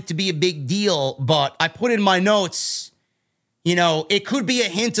find it to be a big deal, but I put in my notes, it could be a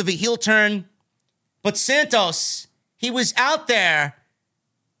hint of a heel turn. But Santos, he was out there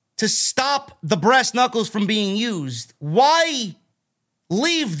to stop the brass knuckles from being used. Why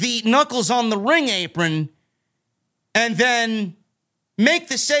leave the knuckles on the ring apron and then make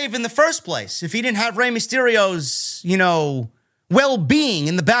the save in the first place if he didn't have Rey Mysterio's, well-being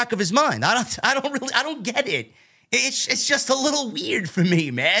in the back of his mind? I don't get it. It's just a little weird for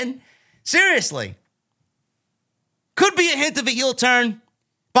me, man. Seriously. Could be a hint of a heel turn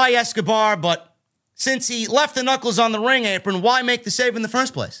by Escobar, but since he left the knuckles on the ring apron, why make the save in the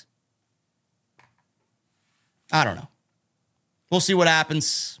first place? I don't know. We'll see what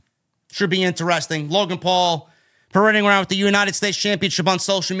happens. Should be interesting. Logan Paul parading around with the United States Championship on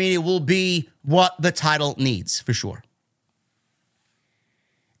social media will be what the title needs, for sure.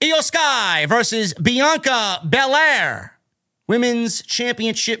 Io Sky versus Bianca Belair. Women's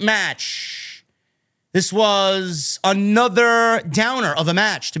Championship match. This was another downer of a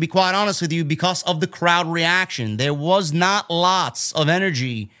match, to be quite honest with you, because of the crowd reaction. There was not lots of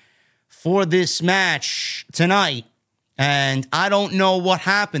energy for this match tonight, and I don't know what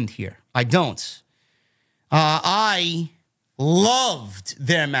happened here. I don't. I loved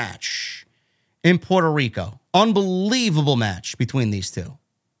their match in Puerto Rico. Unbelievable match between these two.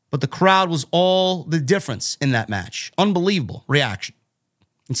 But the crowd was all the difference in that match. Unbelievable reaction.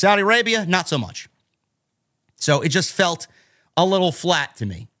 In Saudi Arabia, not so much. So it just felt a little flat to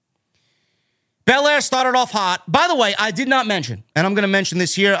me. Belair started off hot. By the way, I did not mention, and I'm going to mention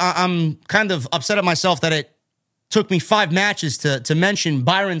this here. I'm kind of upset at myself that it took me 5 matches to mention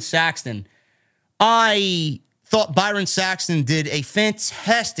Byron Saxton. I thought Byron Saxton did a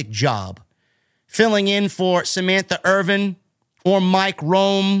fantastic job filling in for Samantha Irvin or Mike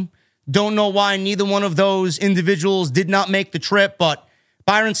Rome. Don't know why neither one of those individuals did not make the trip, but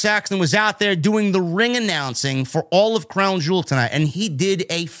Byron Saxton was out there doing the ring announcing for all of Crown Jewel tonight, and he did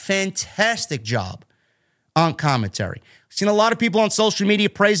a fantastic job on commentary. I've seen a lot of people on social media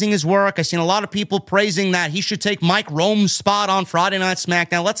praising his work. I've seen a lot of people praising that he should take Mike Rome's spot on Friday Night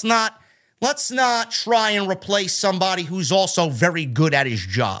SmackDown. Let's not try and replace somebody who's also very good at his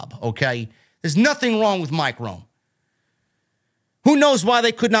job, okay? There's nothing wrong with Mike Rome. Who knows why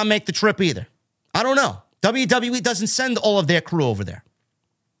they could not make the trip either? I don't know. WWE doesn't send all of their crew over there.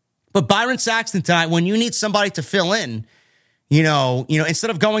 But Byron Saxton tonight, when you need somebody to fill in, you know, instead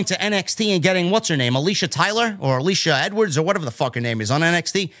of going to NXT and getting, what's her name, Alicia Tyler or Alicia Edwards or whatever the fuck her name is on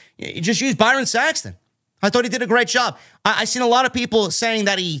NXT, you just use Byron Saxton. I thought he did a great job. I've seen a lot of people saying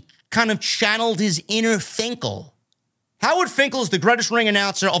that he kind of channeled his inner Finkel. Howard Finkel is the greatest ring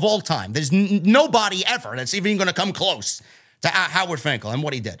announcer of all time. There's nobody ever that's even going to come close to Howard Finkel and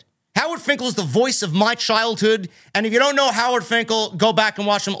what he did. Howard Finkel is the voice of my childhood, and if you don't know Howard Finkel, go back and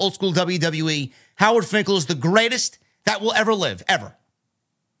watch some old school WWE. Howard Finkel is the greatest that will ever live, ever.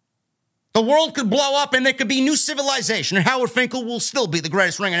 The world could blow up and there could be new civilization, and Howard Finkel will still be the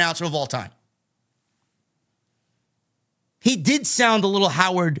greatest ring announcer of all time. He did sound a little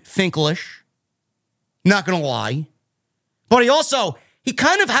Howard Finkelish, not going to lie. But he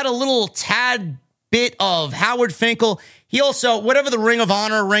kind of had a little tad bit of Howard Finkel. He also, whatever the Ring of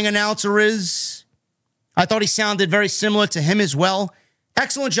Honor ring announcer is, I thought he sounded very similar to him as well.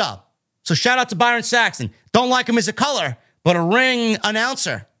 Excellent job. So shout out to Byron Saxton. Don't like him as a color, but a ring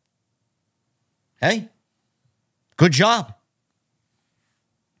announcer. Hey, good job.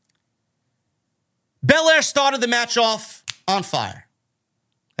 Belair started the match off on fire.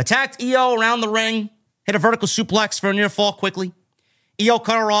 Attacked Io around the ring, hit a vertical suplex for a near fall quickly. Io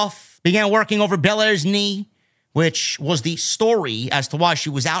cut her off, began working over Belair's knee, which was the story as to why she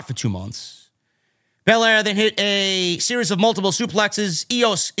was out for 2 months. Belair then hit a series of multiple suplexes.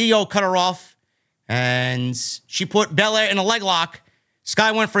 Io cut her off, and she put Belair in a leg lock.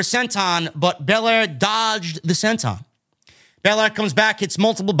 Sky went for a senton, but Belair dodged the senton. Belair comes back, hits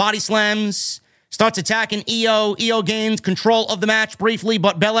multiple body slams, starts attacking Io. Io gains control of the match briefly,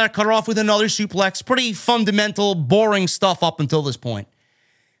 but Belair cut her off with another suplex. Pretty fundamental, boring stuff up until this point.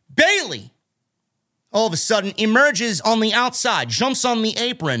 Bayley, all of a sudden, emerges on the outside, jumps on the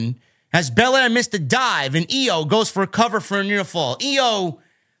apron as Belair missed a dive, and Io goes for a cover for a near fall. Io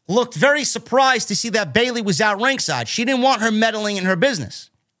looked very surprised to see that Bayley was out ringside. She didn't want her meddling in her business.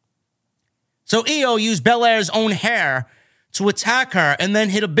 So Io used Belair's own hair to attack her and then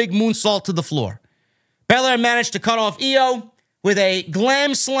hit a big moonsault to the floor. Belair managed to cut off Io with a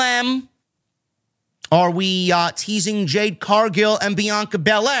glam slam. Are we teasing Jade Cargill and Bianca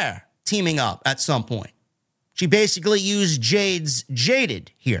Belair teaming up at some point? She basically used Jade's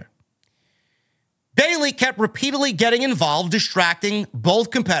Jaded here. Bayley kept repeatedly getting involved, distracting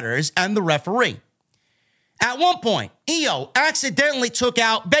both competitors and the referee. At one point, Io accidentally took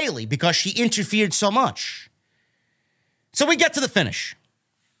out Bayley because she interfered so much. So we get to the finish.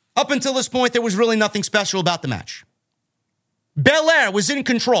 Up until this point, there was really nothing special about the match. Belair was in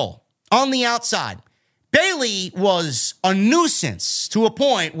control on the outside. Bayley was a nuisance to a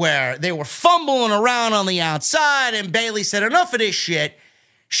point where they were fumbling around on the outside, and Bayley said, enough of this shit.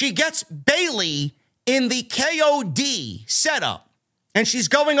 She gets Bayley in the KOD setup, and she's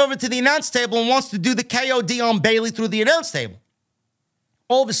going over to the announce table and wants to do the KOD on Bayley through the announce table.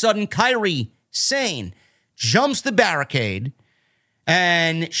 All of a sudden, Kairi Sane jumps the barricade,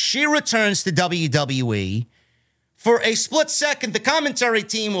 and she returns to WWE. For a split second, the commentary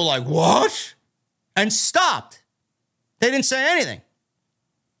team were like, what? And stopped. They didn't say anything.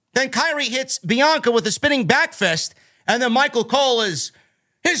 Then Kairi hits Bianca with a spinning back fist, and then Michael Cole is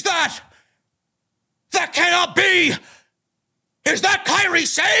that cannot be! Is that Kairi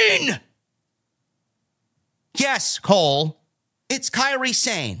Sane? Yes, Cole, it's Kairi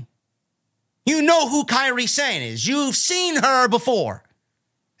Sane. You know who Kairi Sane is. You've seen her before.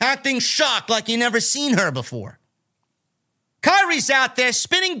 Acting shocked like you never seen her before. Kairi's out there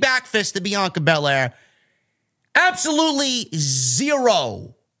spinning back fist to Bianca Belair. Absolutely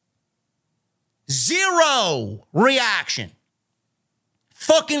zero reaction.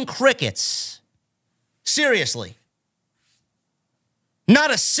 Fucking crickets. Seriously.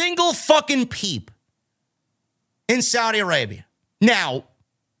 Not a single fucking peep in Saudi Arabia. Now,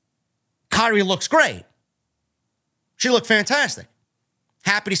 Kairi looks great. She looked fantastic.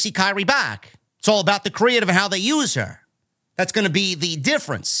 Happy to see Kairi back. It's all about the creative and how they use her. That's going to be the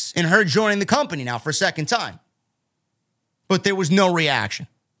difference in her joining the company now for a second time. But there was no reaction.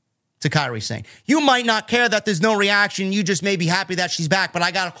 to Kairi Sane. You might not care that there's no reaction. You just may be happy that she's back, but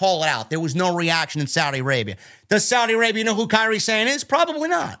I got to call it out. There was no reaction in Saudi Arabia. Does Saudi Arabia know who Kairi Sane is? Probably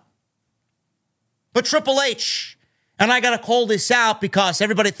not. But Triple H, and I got to call this out because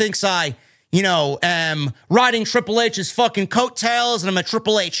everybody thinks I, am riding Triple H's fucking coattails and I'm a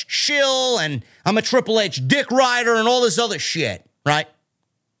Triple H shill and I'm a Triple H dick rider and all this other shit, right?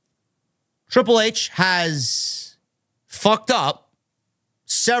 Triple H has fucked up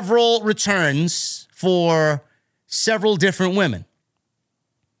several returns for several different women.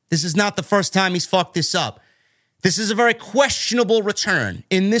 This is not the first time he's fucked this up. This is a very questionable return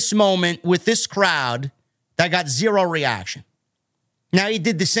in this moment with this crowd that got zero reaction. Now, he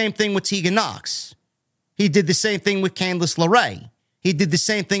did the same thing with Tegan Nox. He did the same thing with Candice LeRae. He did the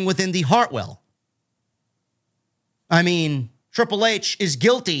same thing with Indy Hartwell. I mean, Triple H is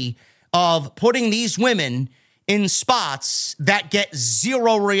guilty of putting these women in spots that get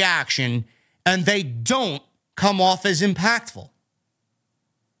zero reaction and they don't come off as impactful.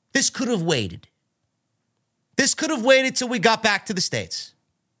 This could have waited. This could have waited till we got back to the States.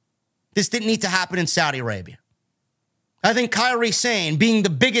 This didn't need to happen in Saudi Arabia. I think Kairi Sane, being the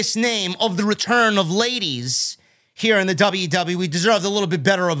biggest name of the return of ladies here in the WWE, deserved a little bit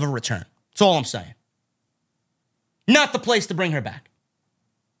better of a return. That's all I'm saying. Not the place to bring her back.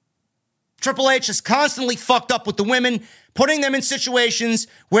 Triple H has constantly fucked up with the women, putting them in situations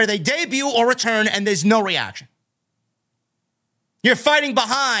where they debut or return and there's no reaction. You're fighting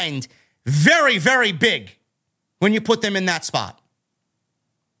behind very, very big when you put them in that spot.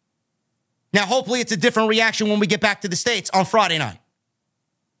 Now, hopefully it's a different reaction when we get back to the States on Friday night.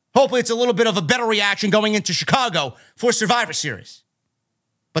 Hopefully it's a little bit of a better reaction going into Chicago for Survivor Series.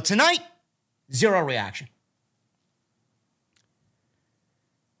 But tonight, zero reaction.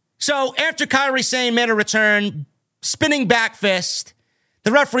 So after Kairi Sane made a return, spinning back fist,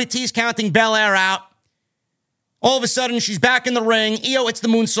 the referee tees counting Belair out. All of a sudden, she's back in the ring. Io hits the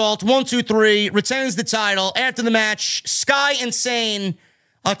moonsault. 1, 2, 3. Retains the title. After the match, Sky and Sane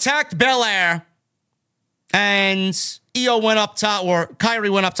attacked Belair. And Io went up top, or Kairi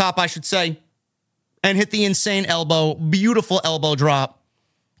went up top, I should say, and hit the insane elbow. Beautiful elbow drop.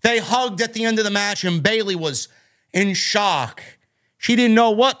 They hugged at the end of the match, and Bayley was in shock. She didn't know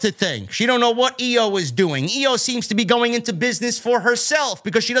what to think. She don't know what Io was doing. Io seems to be going into business for herself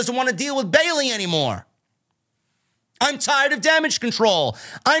because she doesn't want to deal with Bayley anymore. I'm tired of damage control.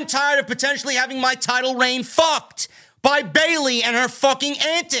 I'm tired of potentially having my title reign fucked by Bayley and her fucking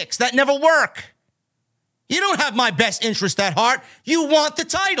antics that never work. You don't have my best interest at heart. You want the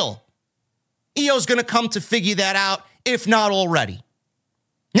title. Io's going to come to figure that out, if not already.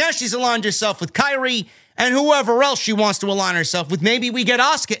 Now she's aligned herself with Kairi and whoever else she wants to align herself with. Maybe we get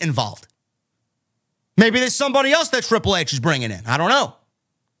Asuka involved. Maybe there's somebody else that Triple H is bringing in. I don't know.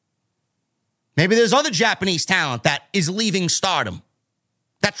 Maybe there's other Japanese talent that is leaving Stardom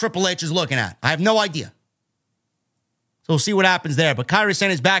that Triple H is looking at. I have no idea. So we'll see what happens there. But Kairi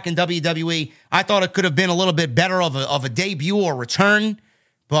Sane is back in WWE. I thought it could have been a little bit better of a debut or return.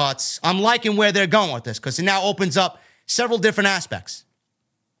 But I'm liking where they're going with this because it now opens up several different aspects.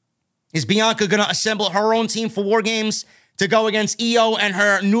 Is Bianca going to assemble her own team for War Games to go against Io and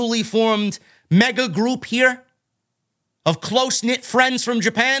her newly formed mega group here of close-knit friends from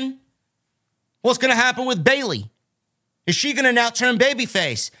Japan? What's going to happen with Bayley? Is she going to now turn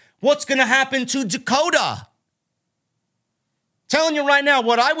babyface? What's going to happen to Dakota? Telling you right now,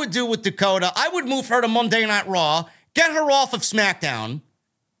 what I would do with Dakota, I would move her to Monday Night Raw, get her off of SmackDown,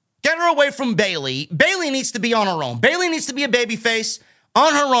 get her away from Bayley. Bayley needs to be on her own. Bayley needs to be a babyface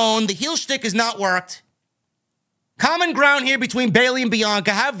on her own. The heel shtick has not worked. Common ground here between Bayley and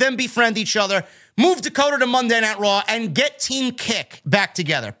Bianca. Have them befriend each other. Move Dakota to Monday Night Raw and get Team Kick back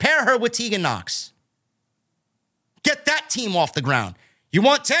together. Pair her with Tegan Nox. Get that team off the ground. You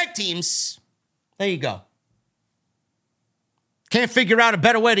want tag teams? There you go. Can't figure out a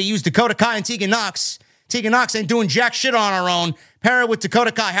better way to use Dakota Kai and Tegan Nox. Tegan Nox ain't doing jack shit on her own. Pair her with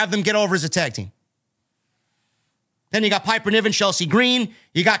Dakota Kai. Have them get over as a tag team. Then you got Piper Niven, Chelsea Green.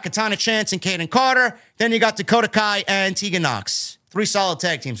 You got Katana Chance and Kaden Carter. Then you got Dakota Kai and Tegan Nox. 3 solid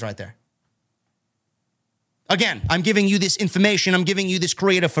tag teams right there. Again, I'm giving you this information. I'm giving you this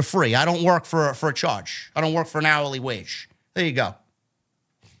creative for free. I don't work for a charge. I don't work for an hourly wage. There you go.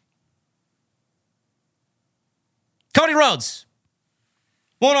 Cody Rhodes.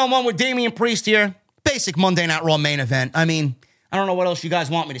 One-on-one with Damian Priest here. Basic Monday Night Raw main event. I mean, I don't know what else you guys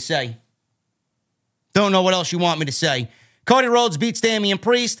want me to say. Don't know what else you want me to say. Cody Rhodes beats Damian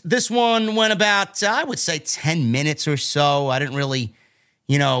Priest. This one went about, I would say, 10 minutes or so. I didn't really,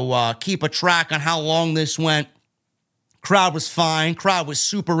 keep a track on how long this went. Crowd was fine. Crowd was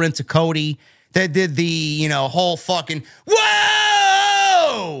super into Cody. They did the, whole fucking,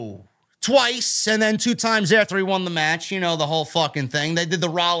 whoa! Twice, and then 2 times after he won the match, the whole fucking thing. They did the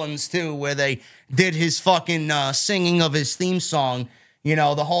Rollins, too, where they did his fucking singing of his theme song. The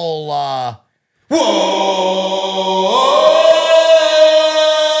whole, whoa!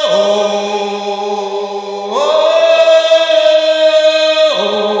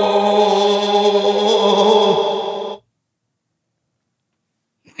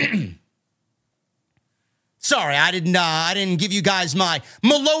 Sorry, I didn't give you guys my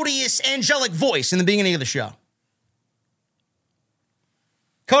melodious, angelic voice in the beginning of the show.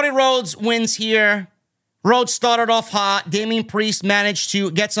 Cody Rhodes wins here. Rhodes started off hot. Damian Priest managed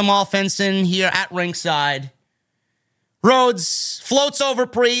to get some offense in here at ringside. Rhodes floats over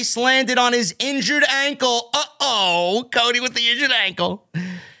Priest, landed on his injured ankle. Uh-oh, Cody with the injured ankle.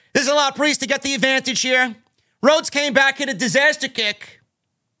 This allowed Priest to get the advantage here. Rhodes came back, hit a disaster kick.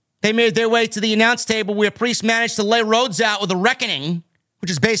 They made their way to the announce table where Priest managed to lay Rhodes out with a reckoning, which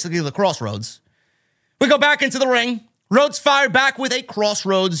is basically the crossroads. We go back into the ring. Rhodes fired back with a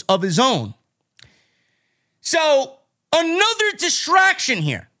crossroads of his own. So, another distraction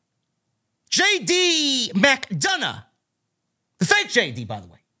here. J.D. McDonough. The fake J.D., by the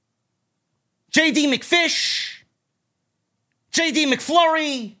way. J.D. McFish. J.D.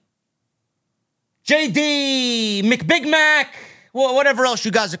 McFlurry. J.D. McBig Mac. Well, whatever else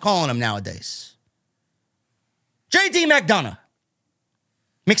you guys are calling him nowadays. J.D. McDonough.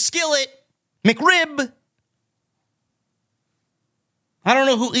 McSkillet. McRib. I don't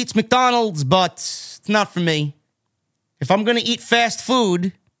know who eats McDonald's, but it's not for me. If I'm going to eat fast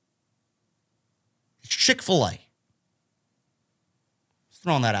food, it's Chick-fil-A. Just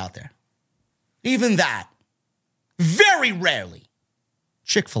throwing that out there. Even that. Very rarely.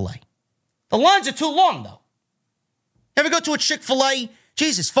 Chick-fil-A. The lines are too long, though. Ever go to a Chick-fil-A?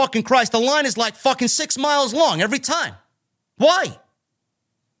 Jesus fucking Christ, the line is like fucking 6 miles long every time. Why?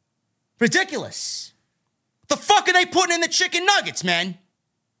 Ridiculous. What the fuck are they putting in the chicken nuggets, man?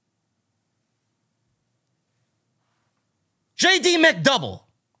 J.D. McDouble.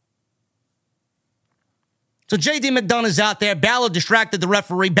 So J.D. McDonough's out there. Balor distracted the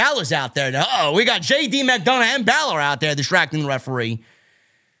referee. Balor's out there now. Uh-oh, we got J.D. McDonough and Balor out there distracting the referee.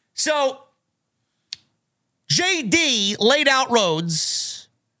 So J.D. laid out Rhodes.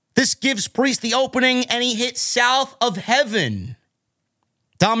 This gives Priest the opening, and he hits South of Heaven.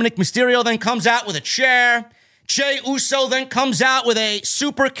 Dominic Mysterio then comes out with a chair. Jey Uso then comes out with a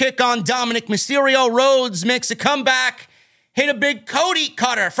super kick on Dominic Mysterio. Rhodes makes a comeback, hit a big Cody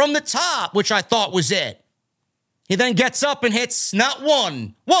cutter from the top, which I thought was it. He then gets up and hits not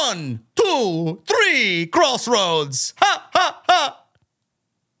one, 2, 3, crossroads. Ha, ha, ha.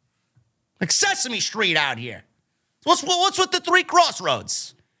 Like Sesame Street out here. What's with the 3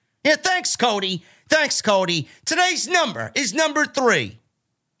 crossroads? Yeah, thanks, Cody. Thanks, Cody. Today's number is number 3.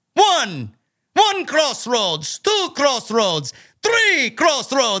 1 crossroads. 2 crossroads. 3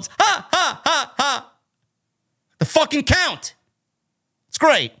 crossroads. Ha, ha, ha, ha. The fucking count. It's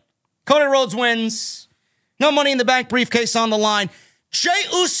great. Cody Rhodes wins. No Money in the Bank briefcase on the line. Jey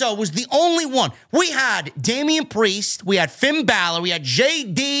Uso was the only one. We had Damian Priest, we had Finn Balor, we had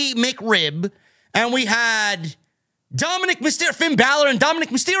J.D. McRib, and we had Finn Balor and Dominic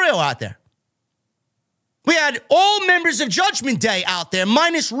Mysterio out there. We had all members of Judgment Day out there,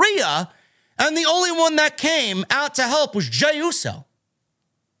 minus Rhea, and the only one that came out to help was Jey Uso.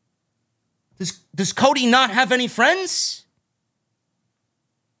 Does Cody not have any friends?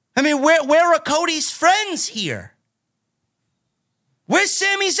 I mean, where are Cody's friends here? Where's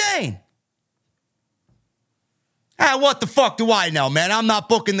Sami Zayn? What the fuck do I know, man? I'm not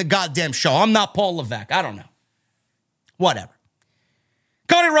booking the goddamn show. I'm not Paul Levesque. I don't know. Whatever.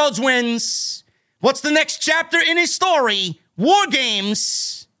 Cody Rhodes wins. What's the next chapter in his story? War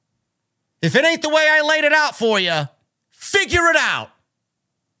Games. If it ain't the way I laid it out for you, figure it out.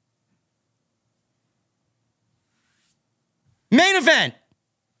 Main event.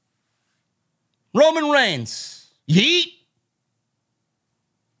 Roman Reigns. Yeet.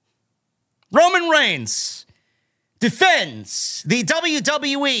 Roman Reigns defends the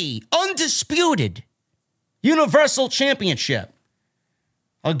WWE Undisputed Universal Championship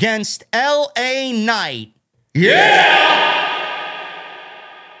against LA Knight. Yeah!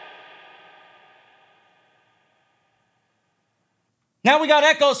 Now we got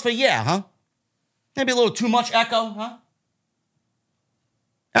echoes for yeah, huh? Maybe a little too much echo, huh?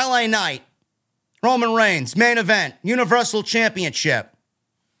 LA Knight, Roman Reigns, main event, Universal Championship.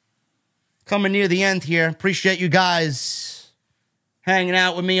 Coming near the end here. Appreciate you guys hanging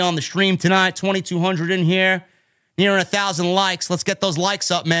out with me on the stream tonight. 2,200 in here. nearing 1,000 likes. Let's get those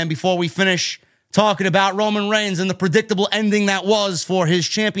likes up, man, before we finish talking about Roman Reigns and the predictable ending that was for his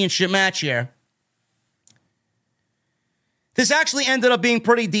championship match here. This actually ended up being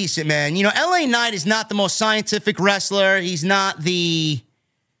pretty decent, man. You know, LA Knight is not the most scientific wrestler. He's not the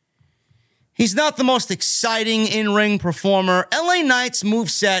most exciting in-ring performer. LA Knight's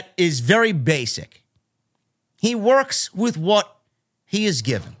moveset is very basic. He works with what he is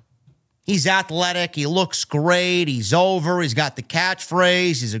given. He's athletic. He looks great. He's over. He's got the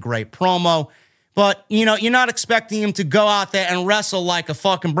catchphrase. He's a great promo. But, you know, you're not expecting him to go out there and wrestle like a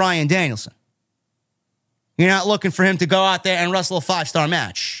fucking Bryan Danielson. You're not looking for him to go out there and wrestle a 5-star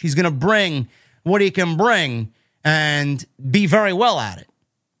match. He's going to bring what he can bring and be very well at it.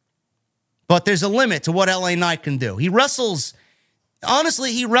 But there's a limit to what LA Knight can do. He wrestles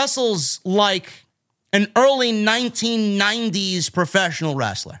like an early 1990s professional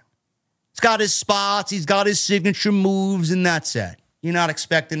wrestler. He's got his spots, he's got his signature moves, and that's it. You're not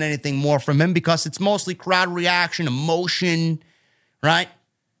expecting anything more from him because it's mostly crowd reaction, emotion, right?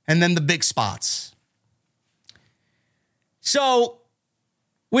 And then the big spots. So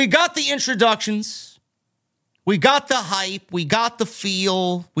we got the introductions. We got the hype. We got the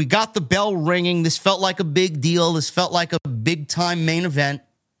feel. We got the bell ringing. This felt like a big deal. This felt like a big-time main event.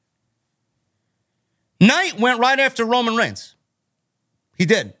 Knight went right after Roman Reigns. He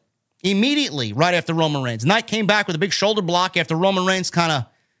did. Immediately right after Roman Reigns. Knight came back with a big shoulder block after Roman Reigns kind of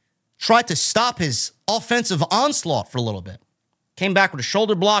tried to stop his offensive onslaught for a little bit. Came back with a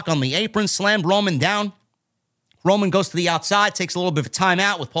shoulder block on the apron, slammed Roman down. Roman goes to the outside, takes a little bit of a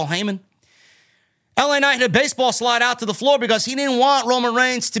timeout with Paul Heyman. LA Knight hit a baseball slide out to the floor because he didn't want Roman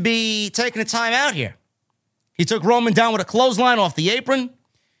Reigns to be taking a timeout here. He took Roman down with a clothesline off the apron.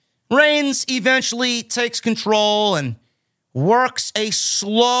 Reigns eventually takes control and works a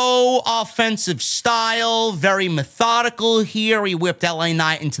slow offensive style, very methodical here. He whipped LA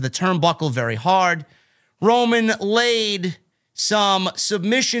Knight into the turnbuckle very hard. Roman laid some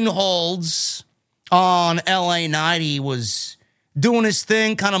submission holds on LA Knight. He was doing his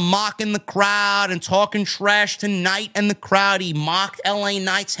thing, kind of mocking the crowd and talking trash to Knight and the crowd. He mocked LA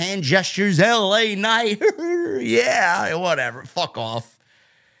Knight's hand gestures. LA Knight, yeah, whatever, fuck off.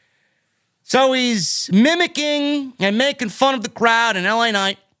 So he's mimicking and making fun of the crowd, and LA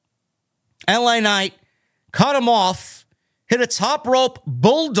Knight cut him off, hit a top rope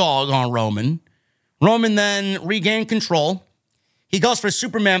bulldog on Roman. Roman then regained control. He goes for a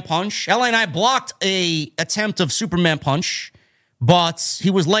Superman punch. LA Knight blocked a attempt of Superman punch, but he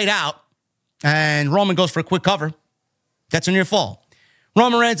was laid out, and Roman goes for a quick cover. Gets a near fall.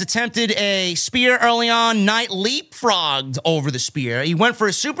 Roman Reigns attempted a spear early on. Knight leapfrogged over the spear. He went for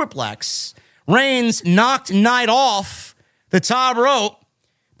a superplex. Reigns knocked Knight off the top rope,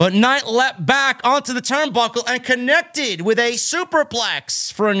 but Knight leapt back onto the turnbuckle and connected with a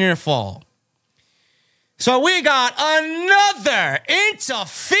superplex for a near fall. So we got another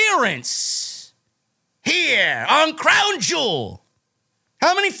interference here on Crown Jewel.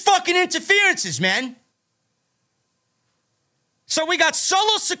 How many fucking interferences, man? So we got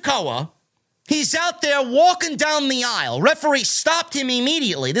Solo Sikoa. He's out there walking down the aisle. Referee stopped him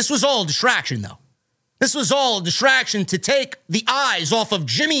immediately. This was all a distraction, though. This was all a distraction to take the eyes off of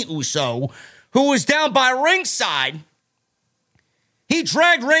Jimmy Uso, who was down by ringside. He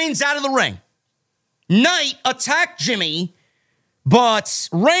dragged Reigns out of the ring. Knight attacked Jimmy, but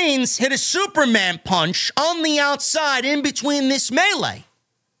Reigns hit a Superman punch on the outside in between this melee.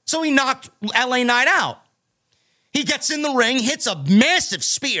 So he knocked LA Knight out. He gets in the ring, hits a massive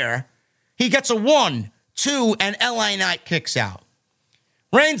spear. He gets a 1, 2, and LA Knight kicks out.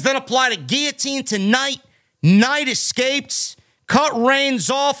 Reigns then applied a guillotine to Knight. Knight escaped, cut Reigns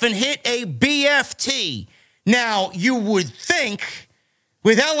off, and hit a BFT. Now, you would think,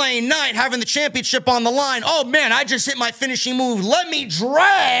 with LA Knight having the championship on the line, oh man, I just hit my finishing move. Let me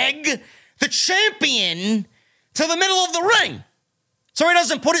drag the champion to the middle of the ring so he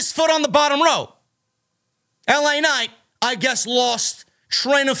doesn't put his foot on the bottom rope. LA Knight, I guess, lost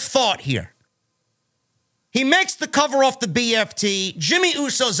train of thought here. He makes the cover off the BFT. Jimmy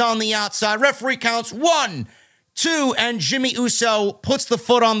Uso's on the outside. Referee counts 1, 2, and Jimmy Uso puts the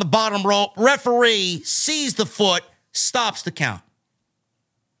foot on the bottom rope. Referee sees the foot, stops the count.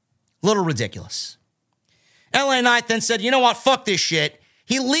 Little ridiculous. LA Knight then said, you know what, fuck this shit.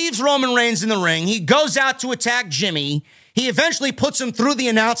 He leaves Roman Reigns in the ring. He goes out to attack Jimmy. He eventually puts him through the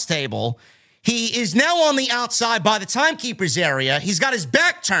announce table. He is now on the outside by the timekeeper's area. He's got his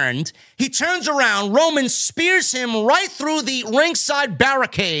back turned. He turns around. Roman spears him right through the ringside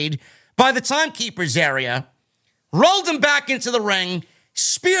barricade by the timekeeper's area. Rolled him back into the ring.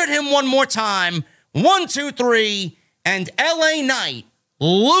 Speared him one more time. 1, 2, 3, and LA Knight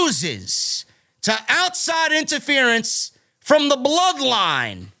loses to outside interference from the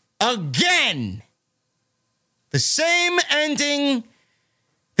Bloodline again. The same ending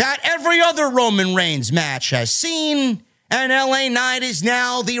that every other Roman Reigns match has seen, and LA Knight is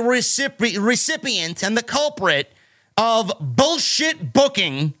now the recipient and the culprit of bullshit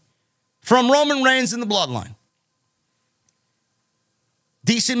booking from Roman Reigns and the Bloodline.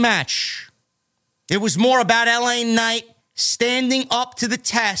 Decent match. It was more about LA Knight standing up to the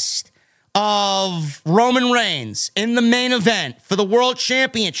test of Roman Reigns in the main event for the World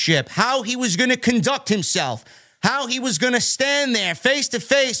Championship, how he was going to conduct himself, how he was going to stand there face to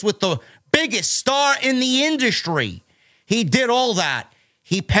face with the biggest star in the industry. He did all that.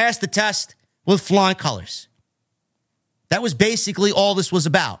 He passed the test with flying colors. That was basically all this was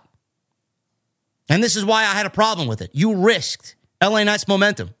about. And this is why I had a problem with it. You risked LA Knight's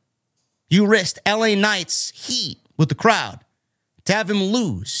momentum. You risked LA Knight's heat with the crowd to have him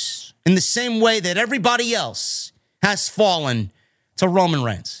lose in the same way that everybody else has fallen to Roman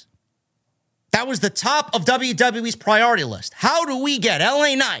Reigns. That was the top of WWE's priority list. How do we get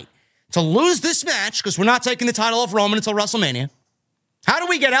LA Knight to lose this match, because we're not taking the title off Roman until WrestleMania? How do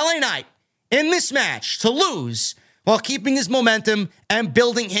we get LA Knight in this match to lose while keeping his momentum and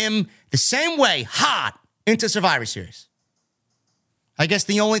building him the same way, hot, into Survivor Series? I guess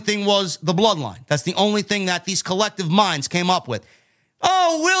the only thing was the Bloodline. That's the only thing that these collective minds came up with.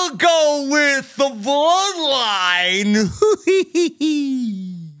 Oh, we'll go with the Bloodline.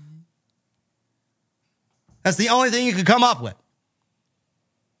 That's the only thing you could come up with.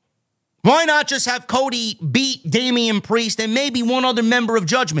 Why not just have Cody beat Damian Priest and maybe one other member of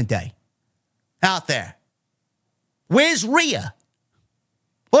Judgment Day out there? Where's Rhea?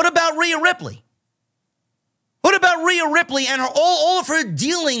 What about Rhea Ripley? What about Rhea Ripley and all of her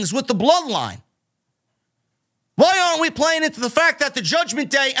dealings with the Bloodline? Why aren't we playing into the fact that the Judgment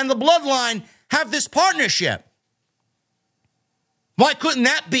Day and the Bloodline have this partnership? Why couldn't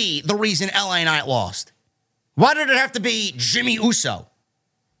that be the reason LA Knight lost? Why did it have to be Jimmy Uso?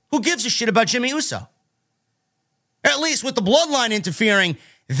 Who gives a shit about Jimmy Uso? At least with the Bloodline interfering,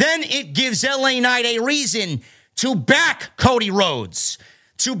 then it gives LA Knight a reason to back Cody Rhodes,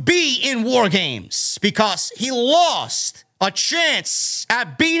 to be in War Games, because he lost a chance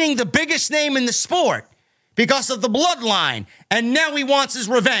at beating the biggest name in the sport because of the Bloodline. And now he wants his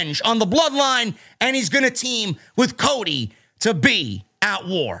revenge on the Bloodline, and he's going to team with Cody to be at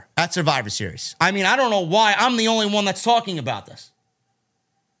war at Survivor Series. I mean, I don't know why I'm the only one that's talking about this.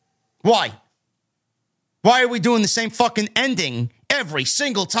 Why? Why are we doing the same fucking ending every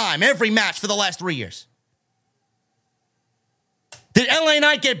single time, every match for the last 3 years? Did LA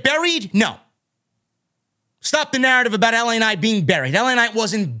Knight get buried? No. Stop the narrative about LA Knight being buried. LA Knight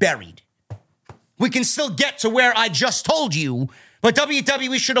wasn't buried. We can still get to where I just told you, but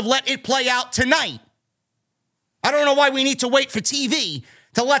WWE should have let it play out tonight. I don't know why we need to wait for TV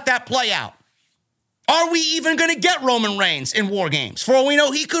to let that play out. Are we even going to get Roman Reigns in War Games? For all we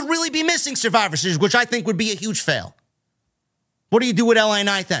know, he could really be missing Survivor Series, which I think would be a huge fail. What do you do with LA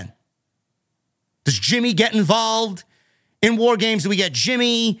Knight then? Does Jimmy get involved in War Games? Do we get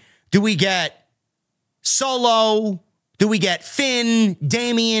Jimmy? Do we get Solo? Do we get Finn,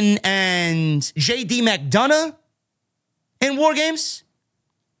 Damian, and JD McDonough in War Games?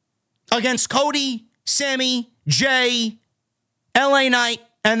 Against Cody, Sammy, Jay, LA Knight,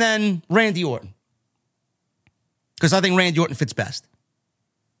 and then Randy Orton. Because I think Randy Orton fits best.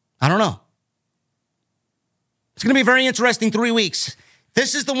 I don't know. It's going to be a very interesting 3 weeks.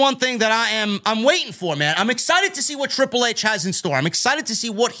 This is the one thing that I'm waiting for, man. I'm excited to see what Triple H has in store. I'm excited to see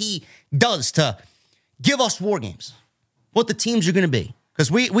what he does to give us War Games, what the teams are going to be. Because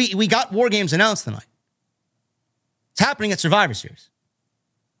we got War Games announced tonight. It's happening at Survivor Series.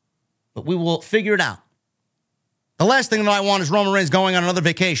 But we will figure it out. The last thing that I want is Roman Reigns going on another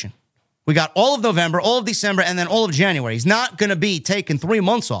vacation. We got all of November, all of December, and then all of January. He's not going to be taking 3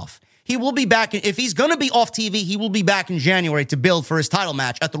 months off. He will be back. If he's going to be off TV, he will be back in January to build for his title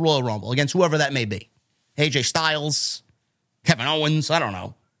match at the Royal Rumble against whoever that may be. AJ Styles, Kevin Owens, I don't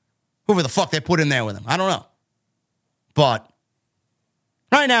know. Whoever the fuck they put in there with him. I don't know. But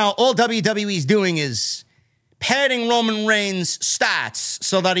right now, all WWE is doing is padding Roman Reigns' stats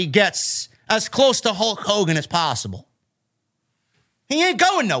so that he gets as close to Hulk Hogan as possible. He ain't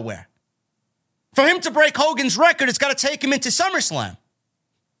going nowhere. For him to break Hogan's record, it's got to take him into SummerSlam.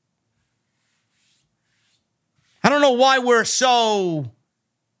 I don't know why we're so,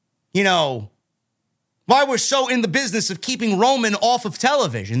 why we're so in the business of keeping Roman off of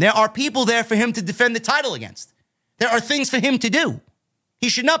television. There are people there for him to defend the title against. There are things for him to do. He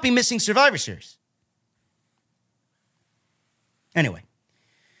should not be missing Survivor Series. Anyway,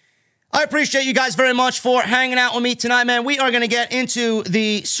 I appreciate you guys very much for hanging out with me tonight, man. We are going to get into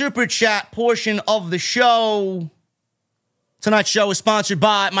the Super Chat portion of the show. Tonight's show is sponsored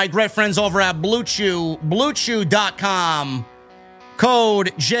by my great friends over at Blue Chew, BlueChew.com. Code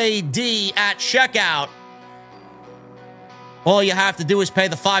JD at checkout. All you have to do is pay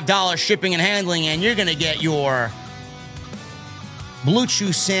the $5 shipping and handling, and you're going to get your Blue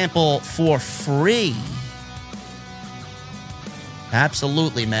Chew sample for free.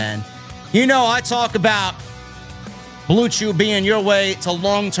 Absolutely, man. You know, I talk about Blue Chew being your way to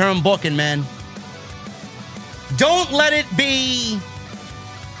long-term booking, man. Don't let it be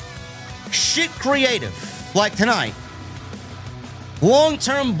shit creative like tonight.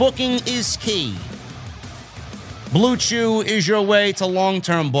 Long-term booking is key. Blue Chew is your way to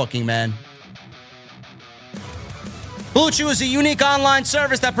long-term booking, man. Blue Chew is a unique online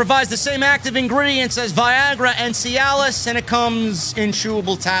service that provides the same active ingredients as Viagra and Cialis, and it comes in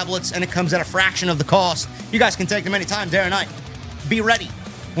chewable tablets, and it comes at a fraction of the cost. You guys can take them anytime, day or night. Be ready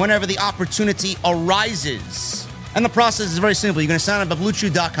whenever the opportunity arises. And the process is very simple. You're going to sign up at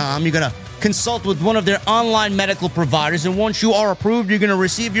BlueChew.com. You're going to consult with one of their online medical providers, and once you are approved, you're going to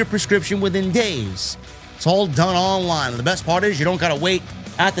receive your prescription within days. It's all done online. And the best part is you don't got to wait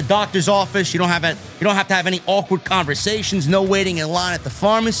at the doctor's office. You don't have to have any awkward conversations. No waiting in line at the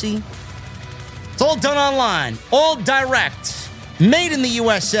pharmacy. It's all done online. All direct. Made in the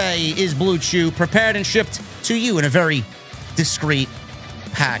USA is Blue Chew. Prepared and shipped to you in a very discreet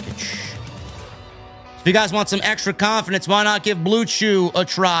package. If you guys want some extra confidence, why not give Blue Chew a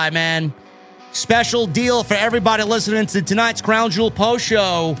try, man? Special deal for everybody listening to tonight's Crown Jewel Post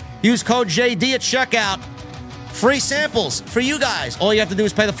Show. Use code JD at checkout. Free samples for you guys. All you have to do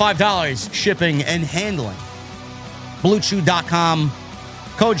is pay the $5 shipping and handling. BlueChew.com.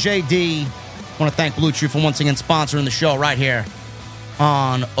 Code JD. I want to thank Blue Chew for once again sponsoring the show right here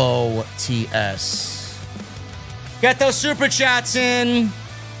on OTS. Get those super chats in.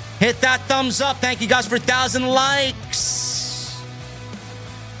 Hit that thumbs up. Thank you guys for 1,000 likes.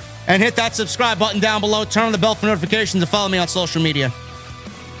 And hit that subscribe button down below. Turn on the bell for notifications and follow me on social media.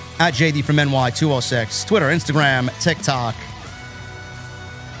 At JD from NY206. Twitter, Instagram, TikTok,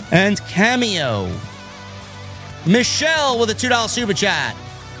 and Cameo. Michelle with a $2 super chat.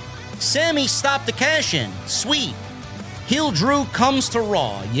 Sammy stopped the cash-in. Sweet. Heel Drew comes to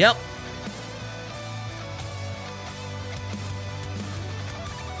Raw. Yep.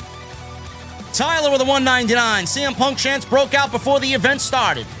 Tyler with a $1.99. CM Punk chants broke out before the event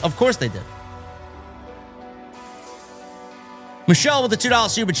started. Of course they did. Michelle with a $2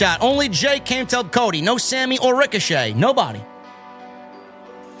 super chat. Only Jay came to help Cody. No Sammy or Ricochet. Nobody.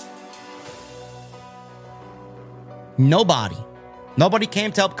 Nobody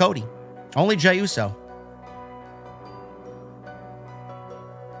came to help Cody. Only Jay Uso.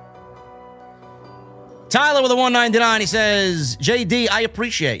 Tyler with a $1.99. He says, JD, I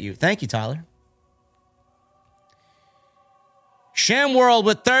appreciate you. Thank you, Tyler. Sham World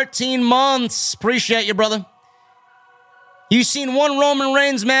with 13 months. Appreciate you, brother. You've seen one Roman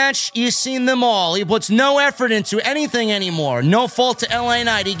Reigns match. You've seen them all. He puts no effort into anything anymore. No fault to LA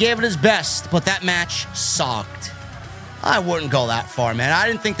Knight. He gave it his best, but that match sucked. I wouldn't go that far, man. I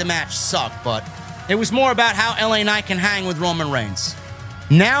didn't think the match sucked, but it was more about how LA Knight can hang with Roman Reigns.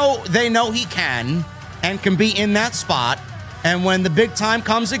 Now they know he can and can be in that spot, and when the big time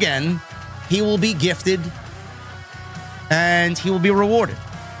comes again, he will be gifted and he will be rewarded.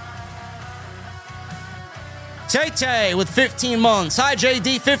 Tay-Tay with 15 months. Hi,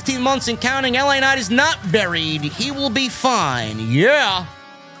 JD. 15 months and counting. LA Knight is not buried. He will be fine. Yeah.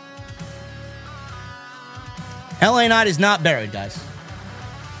 LA Knight is not buried, guys.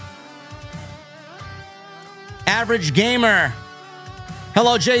 Average Gamer.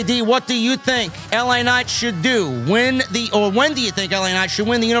 Hello, JD. What do you think LA Knight should do? When do you think LA Knight should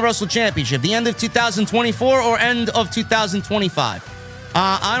win the Universal Championship? The end of 2024 or end of 2025?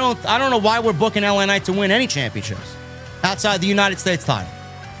 I don't know why we're booking LA Knight to win any championships outside the United States title.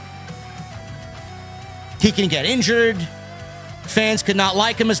 He can get injured. Fans could not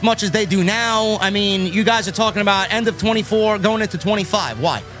like him as much as they do now. I mean, you guys are talking about end of 24 going into 25.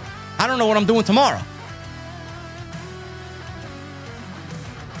 Why? I don't know what I'm doing tomorrow.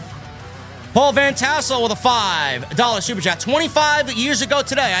 Paul Van Tassel with a $5 super chat. 25 years ago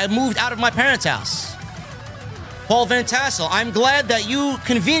today, I moved out of my parents' house. Paul Van Tassel, I'm glad that you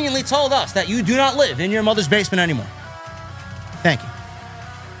conveniently told us that you do not live in your mother's basement anymore. Thank you.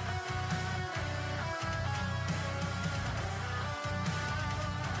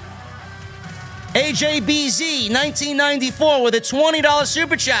 AJBZ 1994 with a $20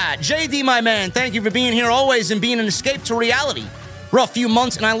 super chat. JD, my man, thank you for being here always and being an escape to reality. Rough few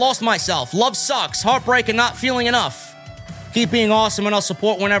months and I lost myself. Love sucks. Heartbreak and not feeling enough. Keep being awesome and I'll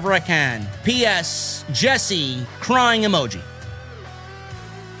support whenever I can. P.S. Jesse, crying emoji.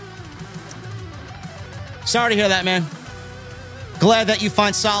 Sorry to hear that, man. Glad that you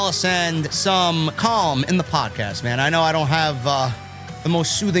find solace and some calm in the podcast, man. I know I don't have the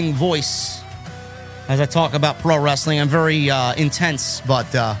most soothing voice as I talk about pro wrestling. I'm very intense,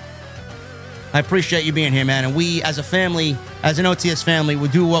 but I appreciate you being here, man. And we, as a family, as an OTS family, will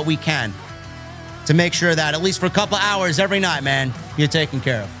do what we can to make sure that at least for a couple hours every night, man, you're taken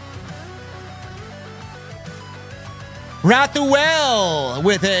care of. Rathuel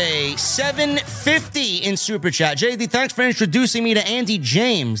with a $7.50 in Super Chat. JD, thanks for introducing me to Andy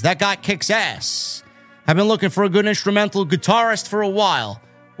James. That guy kicks ass. I've been looking for a good instrumental guitarist for a while.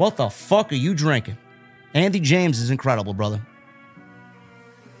 What the fuck are you drinking? Andy James is incredible, brother.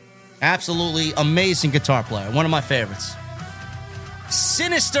 Absolutely amazing guitar player. One of my favorites.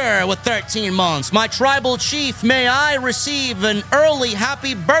 Sinister with 13 months. My tribal chief, may I receive an early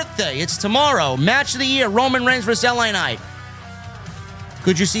happy birthday? It's tomorrow. Match of the year, Roman Reigns vs. LA Knight.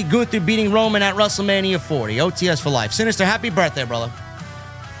 Could you see Gunther beating Roman at WrestleMania 40? OTS for life. Sinister, happy birthday, brother.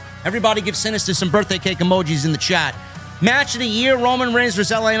 Everybody give Sinister some birthday cake emojis in the chat. Match of the year, Roman Reigns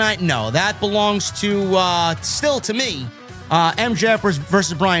vs. LA Knight? No, that belongs to, still to me, MJF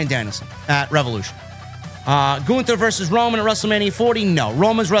versus Bryan Danielson at Revolution. Gunther versus Roman at WrestleMania 40? No.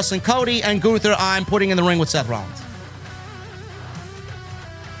 Roman's wrestling Cody, and Gunther I'm putting in the ring with Seth Rollins.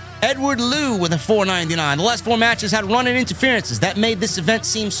 Edward Liu with a $4.99. The last 4 matches had run-in interferences. That made this event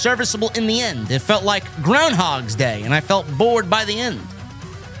seem serviceable in the end. It felt like Groundhog's Day, and I felt bored by the end.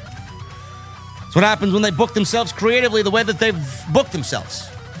 That's what happens when they book themselves creatively the way that they've booked themselves.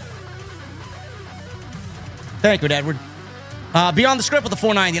 Thank you, Edward. Beyond the Script with a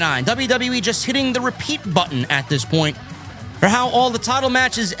 $4.99. WWE just hitting the repeat button at this point for how all the title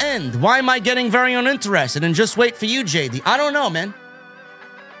matches end. Why am I getting very uninterested and just wait for you, JD? I don't know, man.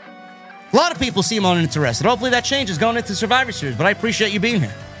 A lot of people seem uninterested. Hopefully that changes going into Survivor Series, but I appreciate you being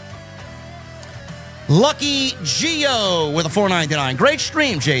here. Lucky Gio with a $4.99. Great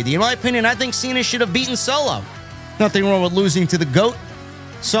stream, JD. In my opinion, I think Cena should have beaten Solo. Nothing wrong with losing to the GOAT.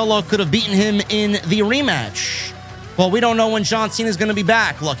 Solo could have beaten him in the rematch. Well, we don't know when John Cena's going to be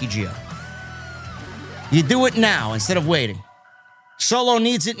back, Lucky Gio. You do it now instead of waiting. Solo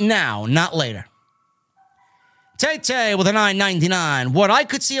needs it now, not later. Tay-Tay with a $9.99. What I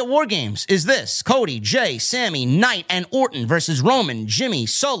could see at War Games is this. Cody, Jay, Sammy, Knight, and Orton versus Roman, Jimmy,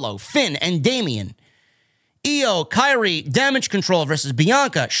 Solo, Finn, and Damian. Io, Kairi, Damage Control versus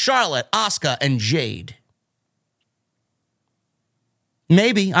Bianca, Charlotte, Asuka, and Jade.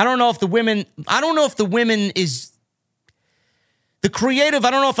 Maybe. I don't know if the women is... The creative,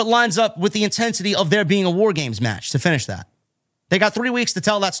 I don't know if it lines up with the intensity of there being a War Games match to finish that. They got 3 weeks to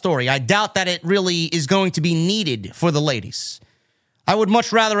tell that story. I doubt that it really is going to be needed for the ladies. I would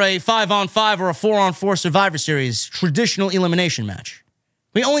much rather a 5-on-5 or a 4-on-4 Survivor Series traditional elimination match.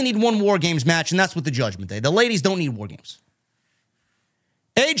 We only need one War Games match, and that's with the Judgment Day. The ladies don't need War Games.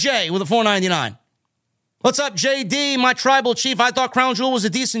 AJ with a $4.99. What's up, JD? My tribal chief. I thought Crown Jewel was a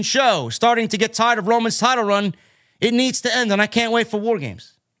decent show. Starting to get tired of Roman's title run. It needs to end, and I can't wait for War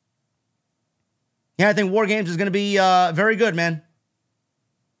Games. Yeah, I think War Games is going to be very good, man.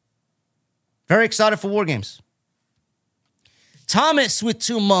 Very excited for War Games. Thomas with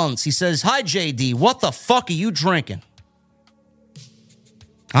 2 months. He says, hi, JD. What the fuck are you drinking?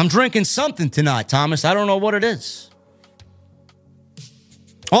 I'm drinking something tonight, Thomas. I don't know what it is.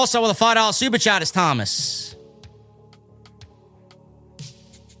 Also with a $5 super chat is Thomas.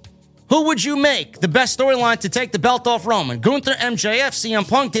 Who would you make the best storyline to take the belt off Roman? Gunther, MJF, CM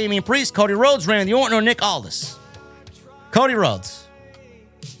Punk, Damian Priest, Cody Rhodes, Randy Orton, or Nick Aldis? Cody Rhodes.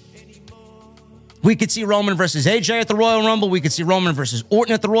 We could see Roman versus AJ at the Royal Rumble. We could see Roman versus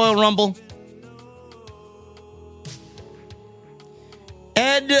Orton at the Royal Rumble.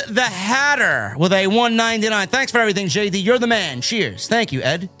 Ed the Hatter with a $1.99. Thanks for everything, JD. You're the man. Cheers. Thank you,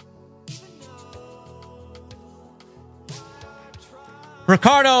 Ed.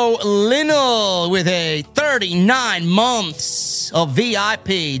 Ricardo Linnell with a 39 months of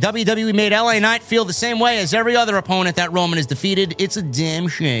VIP. WWE made LA Knight feel the same way as every other opponent that Roman has defeated. It's a damn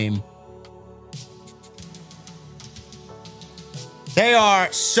shame. They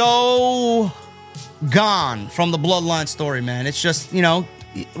are so gone from the Bloodline story, man. It's just,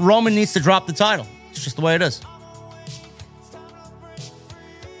 Roman needs to drop the title. It's just the way it is.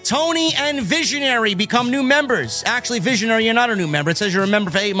 Tony and Visionary become new members. Actually, Visionary, you're not a new member. It says you're a member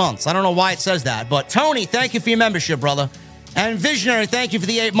for 8 months. I don't know why it says that. But Tony, thank you for your membership, brother. And Visionary, thank you for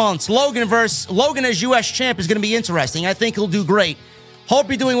the 8 months. Logan as U.S. champ is going to be interesting. I think he'll do great. Hope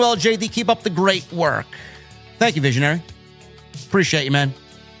you're doing well, JD. Keep up the great work. Thank you, Visionary. Appreciate you, man.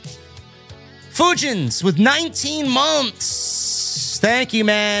 Fujins with 19 months. Thank you,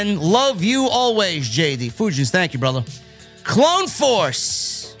 man. Love you always, JD. Fujins, thank you, brother. Clone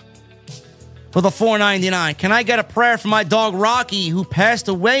Force for the $4.99. Can I get a prayer for my dog Rocky, who passed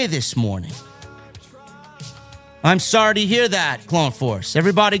away this morning? I'm sorry to hear that, Clone Force.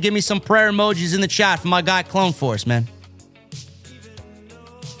 Everybody give me some prayer emojis in the chat for my guy Clone Force, man.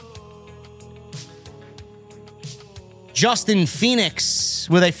 Justin Phoenix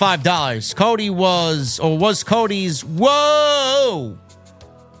with a $5. Cody was Cody's,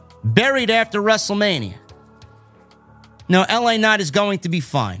 buried after WrestleMania. No, LA Knight is going to be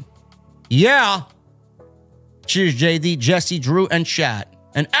fine. Yeah. Cheers, JD, Jesse, Drew, and Chat.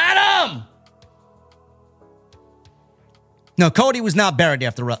 And Adam! No, Cody was not buried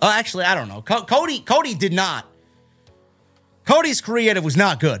after WrestleMania. Actually, I don't know. Cody did not. Cody's creative was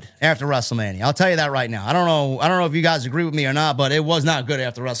not good after WrestleMania. I'll tell you that right now. I don't know if you guys agree with me or not, but it was not good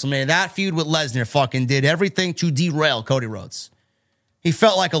after WrestleMania. That feud with Lesnar fucking did everything to derail Cody Rhodes. He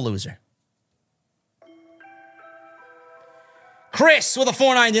felt like a loser. Chris with a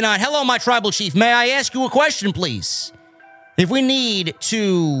 $4.99. Hello, my tribal chief. May I ask you a question, please? If we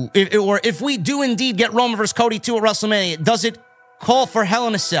do indeed get Roman versus Cody 2 at WrestleMania, does it call for Hell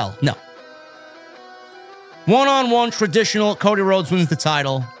in a Cell? No. One-on-one traditional, Cody Rhodes wins the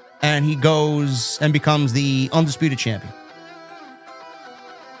title, and he goes and becomes the undisputed champion.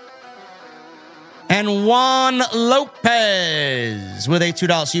 And Juan Lopez with a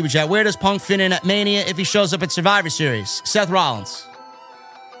 $2 super chat. Where does Punk fit in at Mania if he shows up at Survivor Series? Seth Rollins.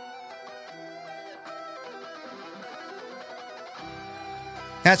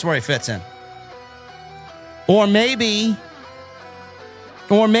 That's where he fits in. Or maybe,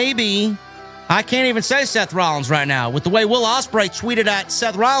 I can't even say Seth Rollins right now. With the way Will Ospreay tweeted at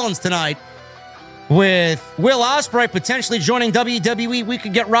Seth Rollins tonight, with Will Ospreay potentially joining WWE, we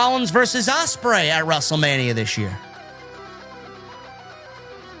could get Rollins versus Ospreay at WrestleMania this year.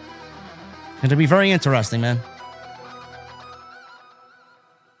 It'll be very interesting, man.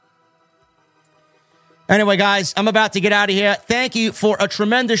 Anyway, guys, I'm about to get out of here. Thank you for a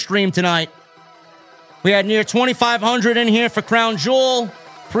tremendous stream tonight. We had near 2,500 in here for Crown Jewel.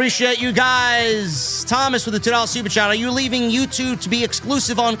 Appreciate you guys. Thomas with the $2 super chat. Are you leaving YouTube to be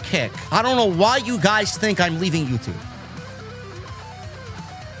exclusive on Kick? I don't know why you guys think I'm leaving YouTube.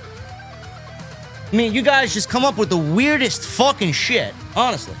 I mean, you guys just come up with the weirdest fucking shit,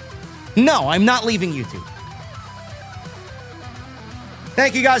 honestly. No, I'm not leaving YouTube.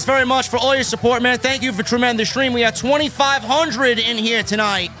 Thank you guys very much for all your support, man. Thank you for tremendous stream. We had 2,500 in here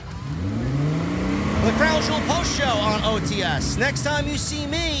tonight. The Crown Jewel Post Show on OTS. Next time you see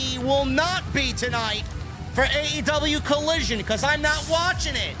me will not be tonight for AEW Collision because I'm not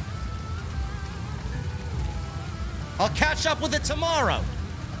watching it. I'll catch up with it tomorrow.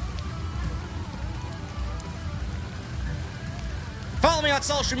 Follow me on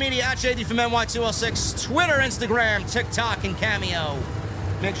social media at JD from NY206, Twitter, Instagram, TikTok, and Cameo.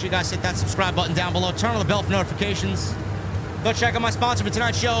 Make sure you guys hit that subscribe button down below. Turn on the bell for notifications. Go check out my sponsor for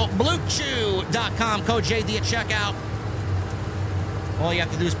tonight's show, BlueChew.com. Code JD at checkout. All you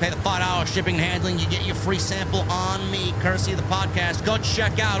have to do is pay the $5 shipping and handling. You get your free sample on me, courtesy of the podcast. Go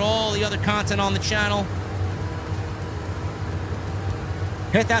check out all the other content on the channel.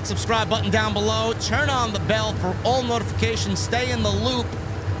 Hit that subscribe button down below. Turn on the bell for all notifications. Stay in the loop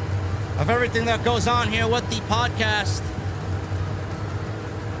of everything that goes on here with the podcast.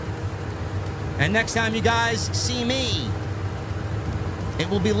 And next time you guys see me, it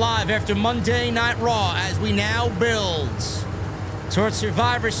will be live after Monday Night Raw as we now build towards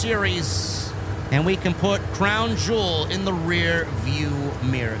Survivor Series and we can put Crown Jewel in the rear view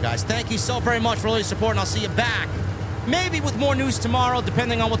mirror, guys. Thank you so very much for all your support, and I'll see you back maybe with more news tomorrow,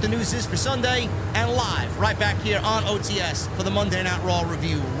 depending on what the news is for Sunday, and live right back here on OTS for the Monday Night Raw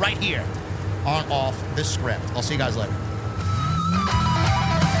review right here on Off the Script. I'll see you guys later.